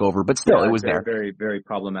Jesuit takeover, but still, it was there. Very, very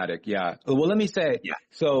problematic. Yeah. Well, let me say,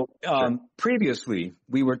 so previously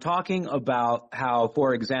we were talking about how,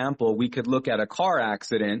 for example, we could look at a car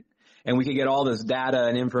accident and we could get all this data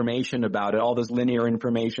and information about it, all this linear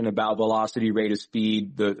information about velocity, rate of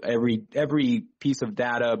speed, every piece of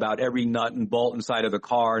data about every nut and bolt inside of the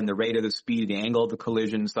car and the rate of the speed, the angle of the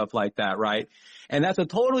collision, stuff like that, right? And that's a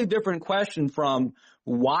totally different question from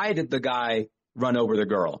why did the guy run over the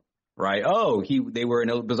girl, right? Oh, they were in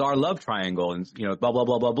a bizarre love triangle and, blah, blah,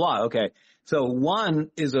 blah, blah, blah. Okay. So one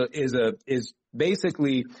is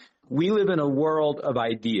basically, we live in a world of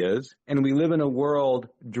ideas and we live in a world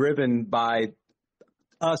driven by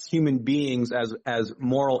us human beings as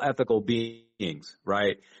moral, ethical beings,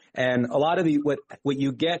 right? And a lot of what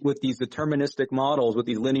you get with these deterministic models, with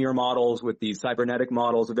these linear models, with these cybernetic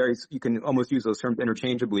models, you can almost use those terms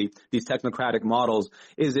interchangeably, these technocratic models,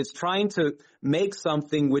 is it's trying to make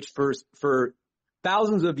something which for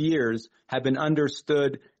thousands of years have been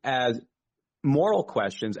understood as moral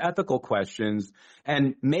questions, ethical questions,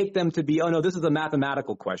 and make them to be, oh no, this is a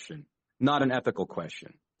mathematical question, not an ethical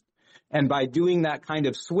question. And by doing that kind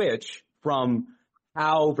of switch from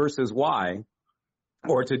how versus why,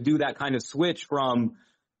 or to do that kind of switch from,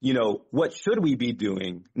 what should we be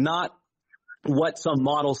doing, not what some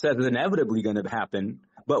model says is inevitably going to happen,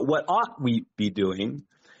 but what ought we be doing,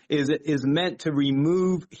 is meant to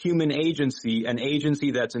remove human agency, an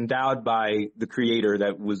agency that's endowed by the Creator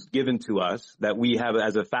that was given to us, that we have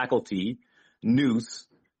as a faculty, nous,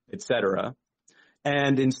 etc.,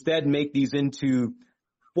 and instead make these into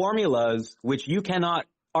formulas which you cannot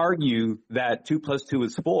argue that 2 + 2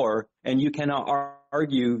 is 4, and you cannot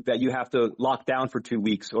argue that you have to lock down for 2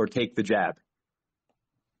 weeks or take the jab.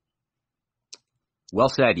 Well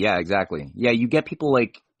said. Yeah, exactly. Yeah, you get people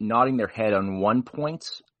like nodding their head on one point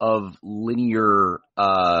of linear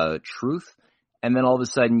truth, and then all of a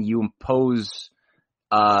sudden you impose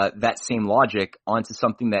that same logic onto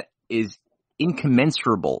something that is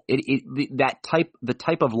incommensurable. The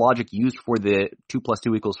type of logic used for the 2 +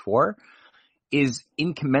 2 = 4 is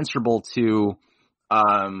incommensurable to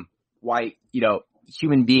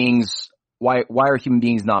human beings, why are human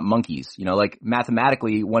beings not monkeys? Like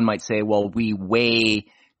mathematically, one might say, well, we weigh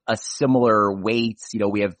a similar weights,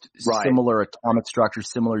 we have similar atomic structure,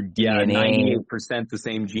 similar DNA. 98% the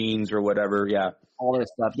same genes or whatever. Yeah. All this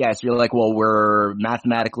stuff. Yeah. So you're like, well, we're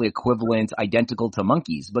mathematically equivalent, identical to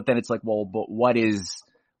monkeys. But then it's like, well, but what's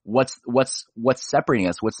separating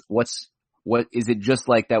us? What is it just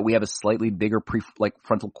like that we have a slightly bigger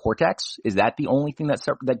frontal cortex? Is that the only thing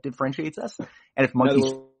that differentiates us? And if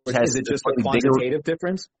monkeys is it just a quantitative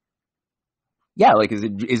difference? Yeah, like is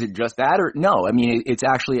it just that or no? I mean, it's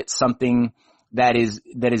something that is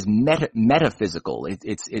metaphysical.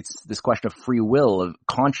 It's this question of free will, of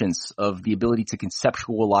conscience, of the ability to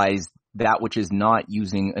conceptualize that which is not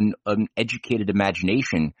using an educated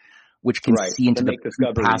imagination, which can see into the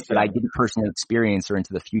past that I didn't personally experience or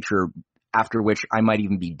into the future, after which I might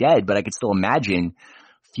even be dead, but I could still imagine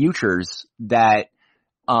futures that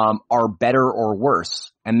are better or worse.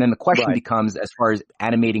 And then the question becomes, as far as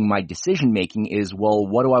animating my decision making, is, well,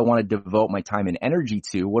 what do I want to devote my time and energy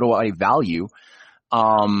to? What do I value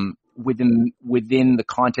within the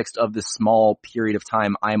context of the small period of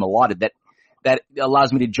time I'm allotted that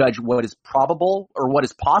allows me to judge what is probable or what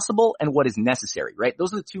is possible and what is necessary, right?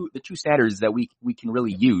 Those are the two standards that we can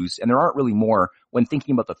really use. And there aren't really more when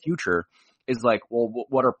thinking about the future, is like, well,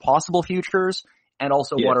 what are possible futures and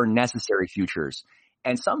also what are necessary futures?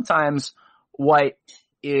 And sometimes what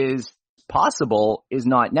is possible is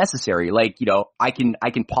not necessary. Like, I can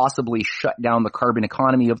possibly shut down the carbon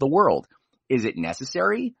economy of the world. Is it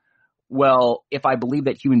necessary? Well, if I believe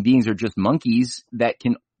that human beings are just monkeys that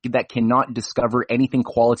cannot discover anything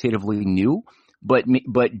qualitatively new, but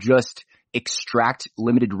just extract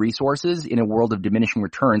limited resources in a world of diminishing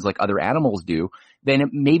returns like other animals do, then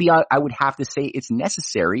maybe I would have to say it's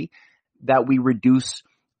necessary that we reduce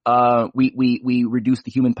we reduce the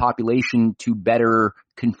human population to better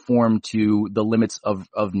conform to the limits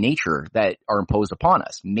of nature that are imposed upon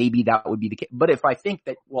us. Maybe that would be the case. But if I think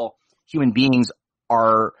that, well, human beings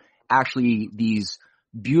are actually these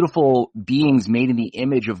beautiful beings made in the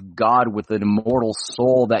image of God with an immortal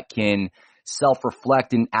soul that can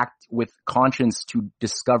self-reflect and act with conscience to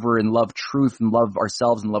discover and love truth and love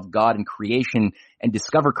ourselves and love God and creation and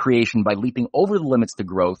discover creation by leaping over the limits to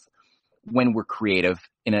growth when we're creative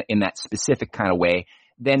in that specific kind of way,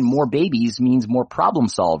 then more babies means more problem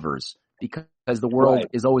solvers, because the world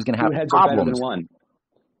is always going to have problems. Better than one.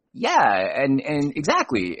 Yeah, and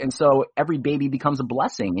exactly. And so every baby becomes a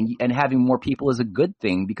blessing, and having more people is a good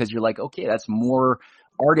thing, because you're like, okay, that's more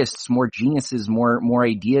artists, more geniuses, more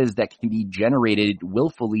ideas that can be generated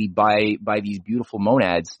willfully by these beautiful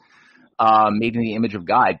monads made in the image of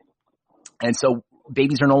God. And so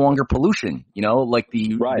babies are no longer pollution, like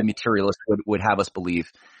the materialists would have us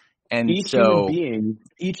believe. And each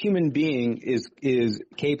human being is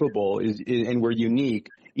capable, and we're unique.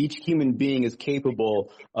 Each human being is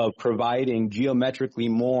capable of providing geometrically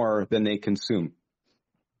more than they consume.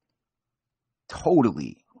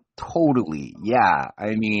 Totally. Yeah.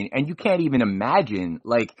 I mean, and you can't even imagine,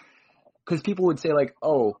 like, because people would say, like,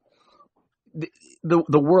 oh, the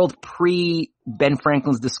world pre Ben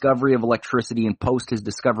Franklin's discovery of electricity and post his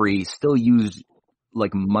discovery still used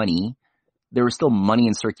like money. There was still money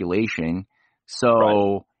in circulation.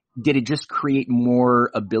 So did it just create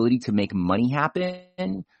more ability to make money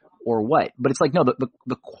happen, or what? But it's like, no,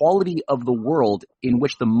 the quality of the world in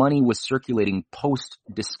which the money was circulating post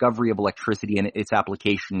discovery of electricity and its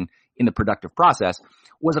application in the productive process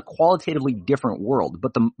was a qualitatively different world.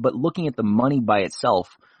 But looking at the money by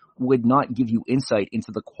itself would not give you insight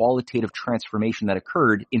into the qualitative transformation that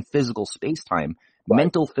occurred in physical space-time,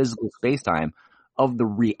 mental physical space-time of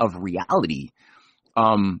reality.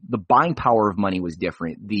 The buying power of money was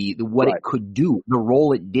different. What it could do, the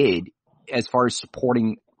role it did as far as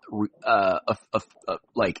supporting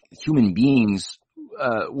like human beings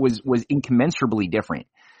was incommensurably different.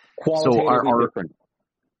 Qualitatively different.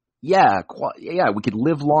 Yeah, we could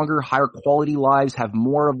live longer, higher quality lives, have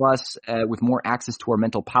more of us with more access to our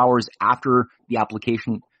mental powers after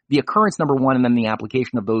the occurrence, number one, and then the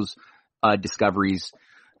application of those discoveries.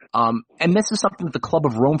 And this is something that the Club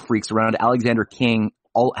of Rome freaks around Alexander King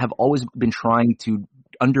have always been trying to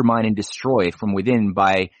undermine and destroy from within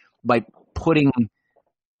by putting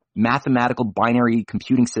mathematical binary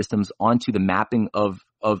computing systems onto the mapping of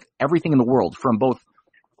everything in the world, from both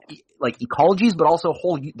like ecologies, but also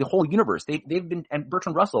the whole universe. They've been, and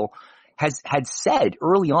Bertrand Russell had said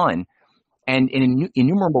early on, and in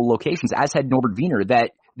innumerable locations, as had Norbert Wiener,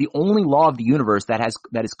 that the only law of the universe that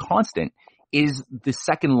is constant is the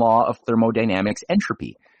second law of thermodynamics,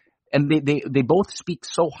 entropy. And they both speak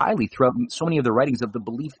so highly throughout so many of their writings of the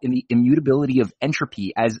belief in the immutability of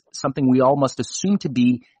entropy as something we all must assume to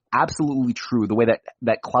be absolutely true, the way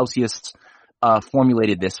that Clausius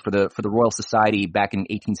formulated this for the Royal Society back in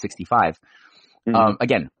 1865.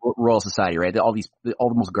 Again, Royal Society, right? All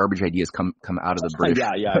the most garbage ideas come out of the British.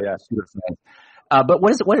 Yeah. But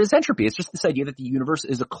what is entropy? It's just this idea that the universe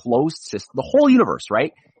is a closed system, the whole universe,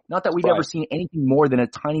 right? Not that we've ever seen anything more than a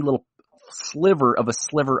tiny little sliver of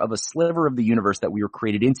the universe that we were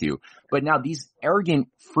created into. But now these arrogant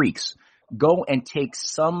freaks go and take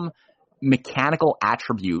some mechanical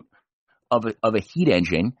attribute of a heat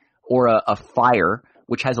engine or a fire,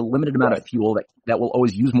 which has a limited amount of fuel that will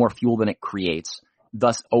always use more fuel than it creates,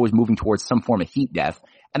 thus always moving towards some form of heat death.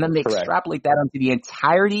 And then they extrapolate that onto the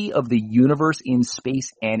entirety of the universe in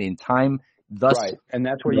space and in time. Thus, and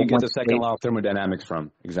that's where you get the second law of thermodynamics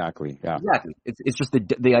from. Exactly. Yeah. Exactly. It's just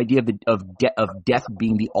the idea of death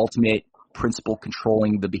being the ultimate principle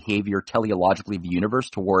controlling the behavior teleologically of the universe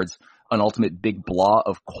towards an ultimate big blah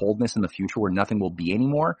of coldness in the future where nothing will be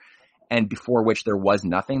anymore, and before which there was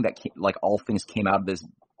nothing. Like all things came out of this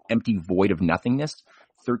empty void of nothingness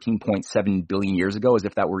 13.7 billion years ago, as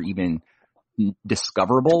if that were even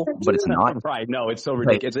discoverable, but it's not. Right. No, it's so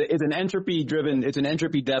ridiculous. It's an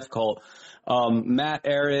entropy death cult. Matt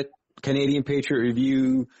Ehret, Canadian Patriot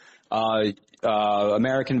Review,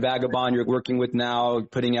 American Vagabond you're working with now,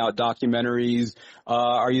 putting out documentaries.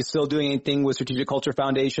 Are you still doing anything with Strategic Culture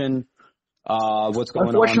Foundation? What's going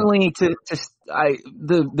on? Unfortunately,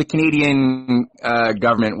 the Canadian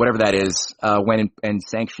government, whatever that is, went and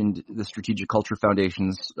sanctioned the Strategic Culture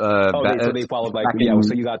Foundations. So they followed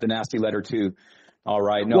so you got the nasty letter too. All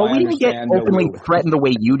right. No, well, we didn't get openly threatened the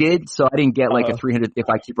way you did, so I didn't get like a 300. If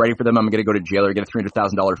I keep writing for them, I'm going to go to jail or get a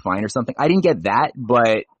 $300,000 fine or something. I didn't get that,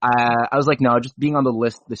 but I was like, no, just being on the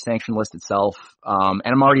list, the sanction list itself, and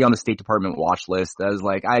I'm already on the State Department watch list. I was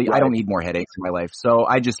like, I don't need more headaches in my life, so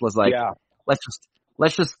I just was like,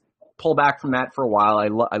 let's just pull back from that for a while.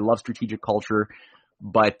 I love Strategic Culture,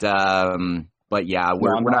 but yeah,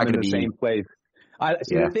 we're not going to be in the same place.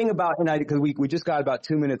 The thing about, because we just got about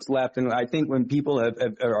 2 minutes left, and I think when people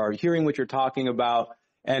are hearing what you're talking about,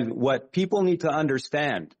 and what people need to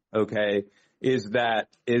understand, okay, is that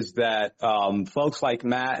folks like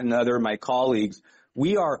Matt and my colleagues,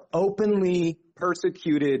 we are openly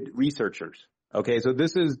persecuted researchers. Okay, so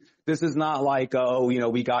this is not like,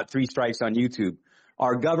 we got 3 strikes on YouTube.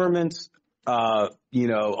 Our governments, are,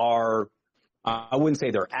 I wouldn't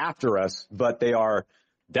say they're after us, but they are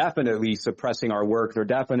definitely suppressing our work. They're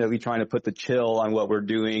definitely trying to put the chill on what we're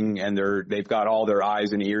doing, and they've got all their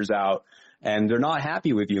eyes and ears out, and they're not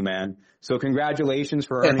happy with you, man. So congratulations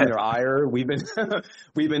for earning their ire. We've been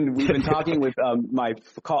talking with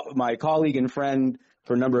my colleague and friend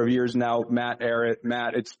for a number of years now, Matt Ehret.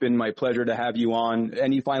 Matt, it's been my pleasure to have you on.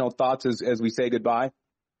 Any final thoughts as we say goodbye?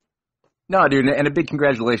 No, dude, and a big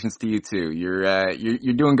congratulations to you too.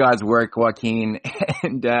 You're doing God's work, Joaquin,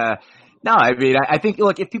 and no, I mean, I think,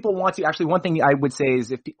 look, if people want to, actually, one thing I would say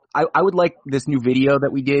is I would like this new video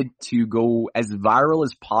that we did to go as viral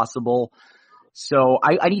as possible. So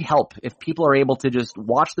I need help. If people are able to just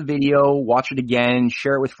watch the video, watch it again,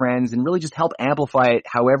 share it with friends, and really just help amplify it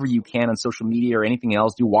however you can on social media or anything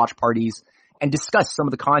else, do watch parties, and discuss some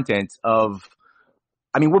of the content of,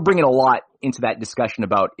 I mean, we're bringing a lot into that discussion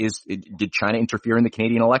about did China interfere in the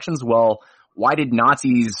Canadian elections? Well, why did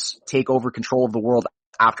Nazis take over control of the world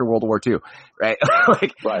after World War II, right?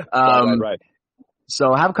 Right.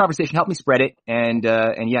 So have a conversation, help me spread it, and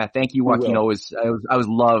yeah, thank you, Joaquin. I always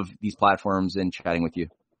love these platforms and chatting with you,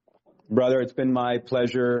 brother. It's been my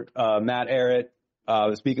pleasure. Matt Ehret,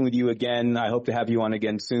 speaking with you again. I hope to have you on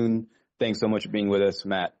again soon. Thanks so much for being with us,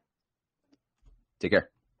 Matt. Take care.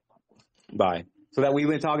 Bye. So we've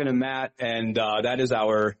been talking to Matt, and that is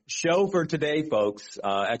our show for today, folks.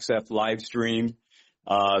 XF live stream.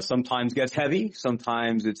 Sometimes gets heavy,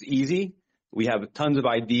 sometimes it's easy. We have tons of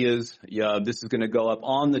ideas. This is going to go up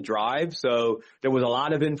on the drive. So there was a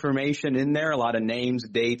lot of information in there, a lot of names,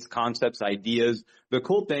 dates, concepts, ideas. The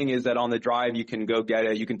cool thing is that on the drive, you can go get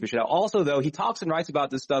it. You can fish it out. Also, though, he talks and writes about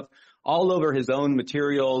this stuff all over his own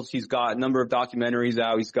materials. He's got a number of documentaries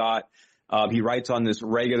out. He writes on this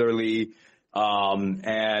regularly. I'm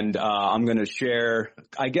going to share,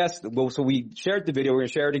 so we shared the video. We're going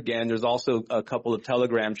to share it again. There's also a couple of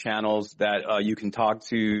Telegram channels that, you can talk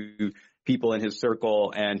to people in his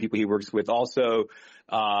circle and people he works with. Also,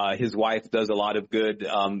 his wife does a lot of good,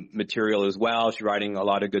 material as well. She's writing a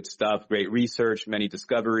lot of good stuff, great research, many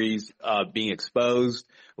discoveries, being exposed.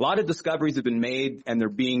 A lot of discoveries have been made and they're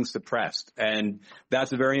being suppressed. And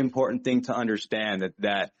that's a very important thing to understand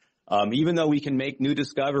that Even though we can make new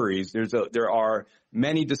discoveries, there are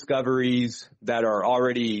many discoveries that are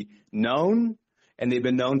already known, and they've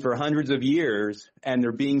been known for hundreds of years, and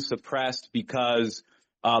they're being suppressed because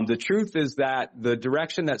the truth is that the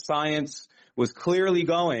direction that science was clearly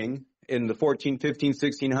going in the 14, 15,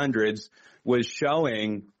 1600s was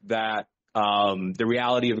showing that the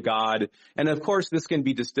reality of God. And of course, this can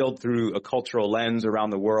be distilled through a cultural lens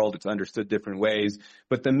around the world. It's understood different ways.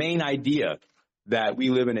 But the main idea that we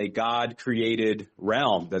live in a God-created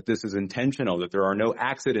realm, that this is intentional, that there are no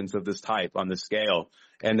accidents of this type on the scale,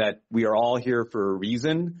 and that we are all here for a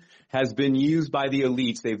reason, has been used by the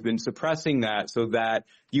elites. They've been suppressing that so that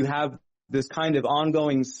you have this kind of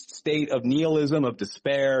ongoing state of nihilism, of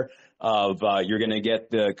despair, of you're going to get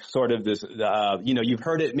the sort of this, you've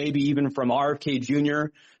heard it maybe even from RFK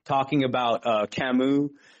Jr. talking about Camus,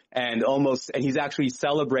 and he's actually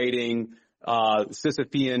celebrating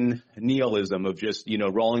Sisyphean nihilism of just,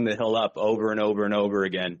 rolling the hill up over and over and over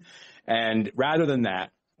again. And rather than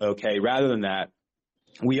that,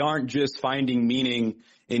 we aren't just finding meaning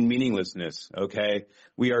in meaninglessness, okay?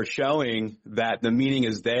 We are showing that the meaning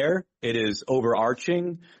is there. It is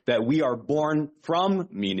overarching, that we are born from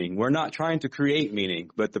meaning. We're not trying to create meaning,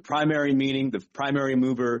 but the primary meaning, the primary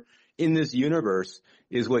mover in this universe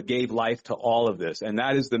is what gave life to all of this. And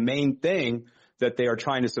that is the main thing that they are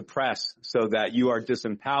trying to suppress, so that you are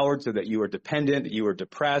disempowered, so that you are dependent, you are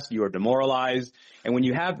depressed, you are demoralized. And when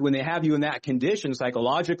they have you in that condition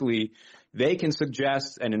psychologically, they can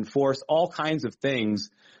suggest and enforce all kinds of things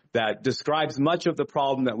that describes much of the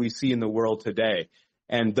problem that we see in the world today.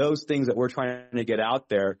 And those things that we're trying to get out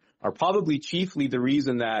there are probably chiefly the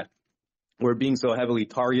reason that we're being so heavily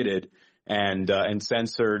targeted and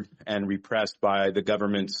censored and repressed by the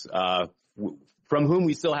governments, from whom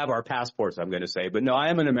we still have our passports, I'm going to say. But no, I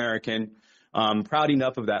am an American. I'm proud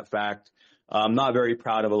enough of that fact. I'm not very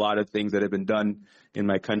proud of a lot of things that have been done in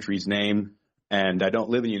my country's name, and I don't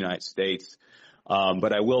live in the United States.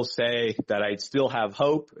 But I will say that I still have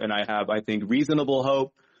hope, and I have, I think, reasonable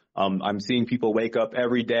hope. I'm seeing people wake up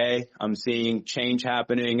every day. I'm seeing change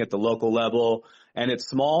happening at the local level, and it's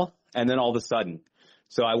small, and then all of a sudden.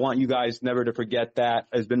 So I want you guys never to forget that.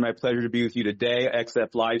 It's been my pleasure to be with you today,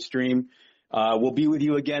 XF live stream. We'll be with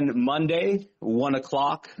you again Monday, 1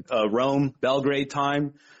 o'clock, Rome, Belgrade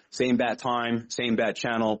time. Same bat time, same bat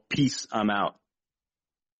channel. Peace. I'm out.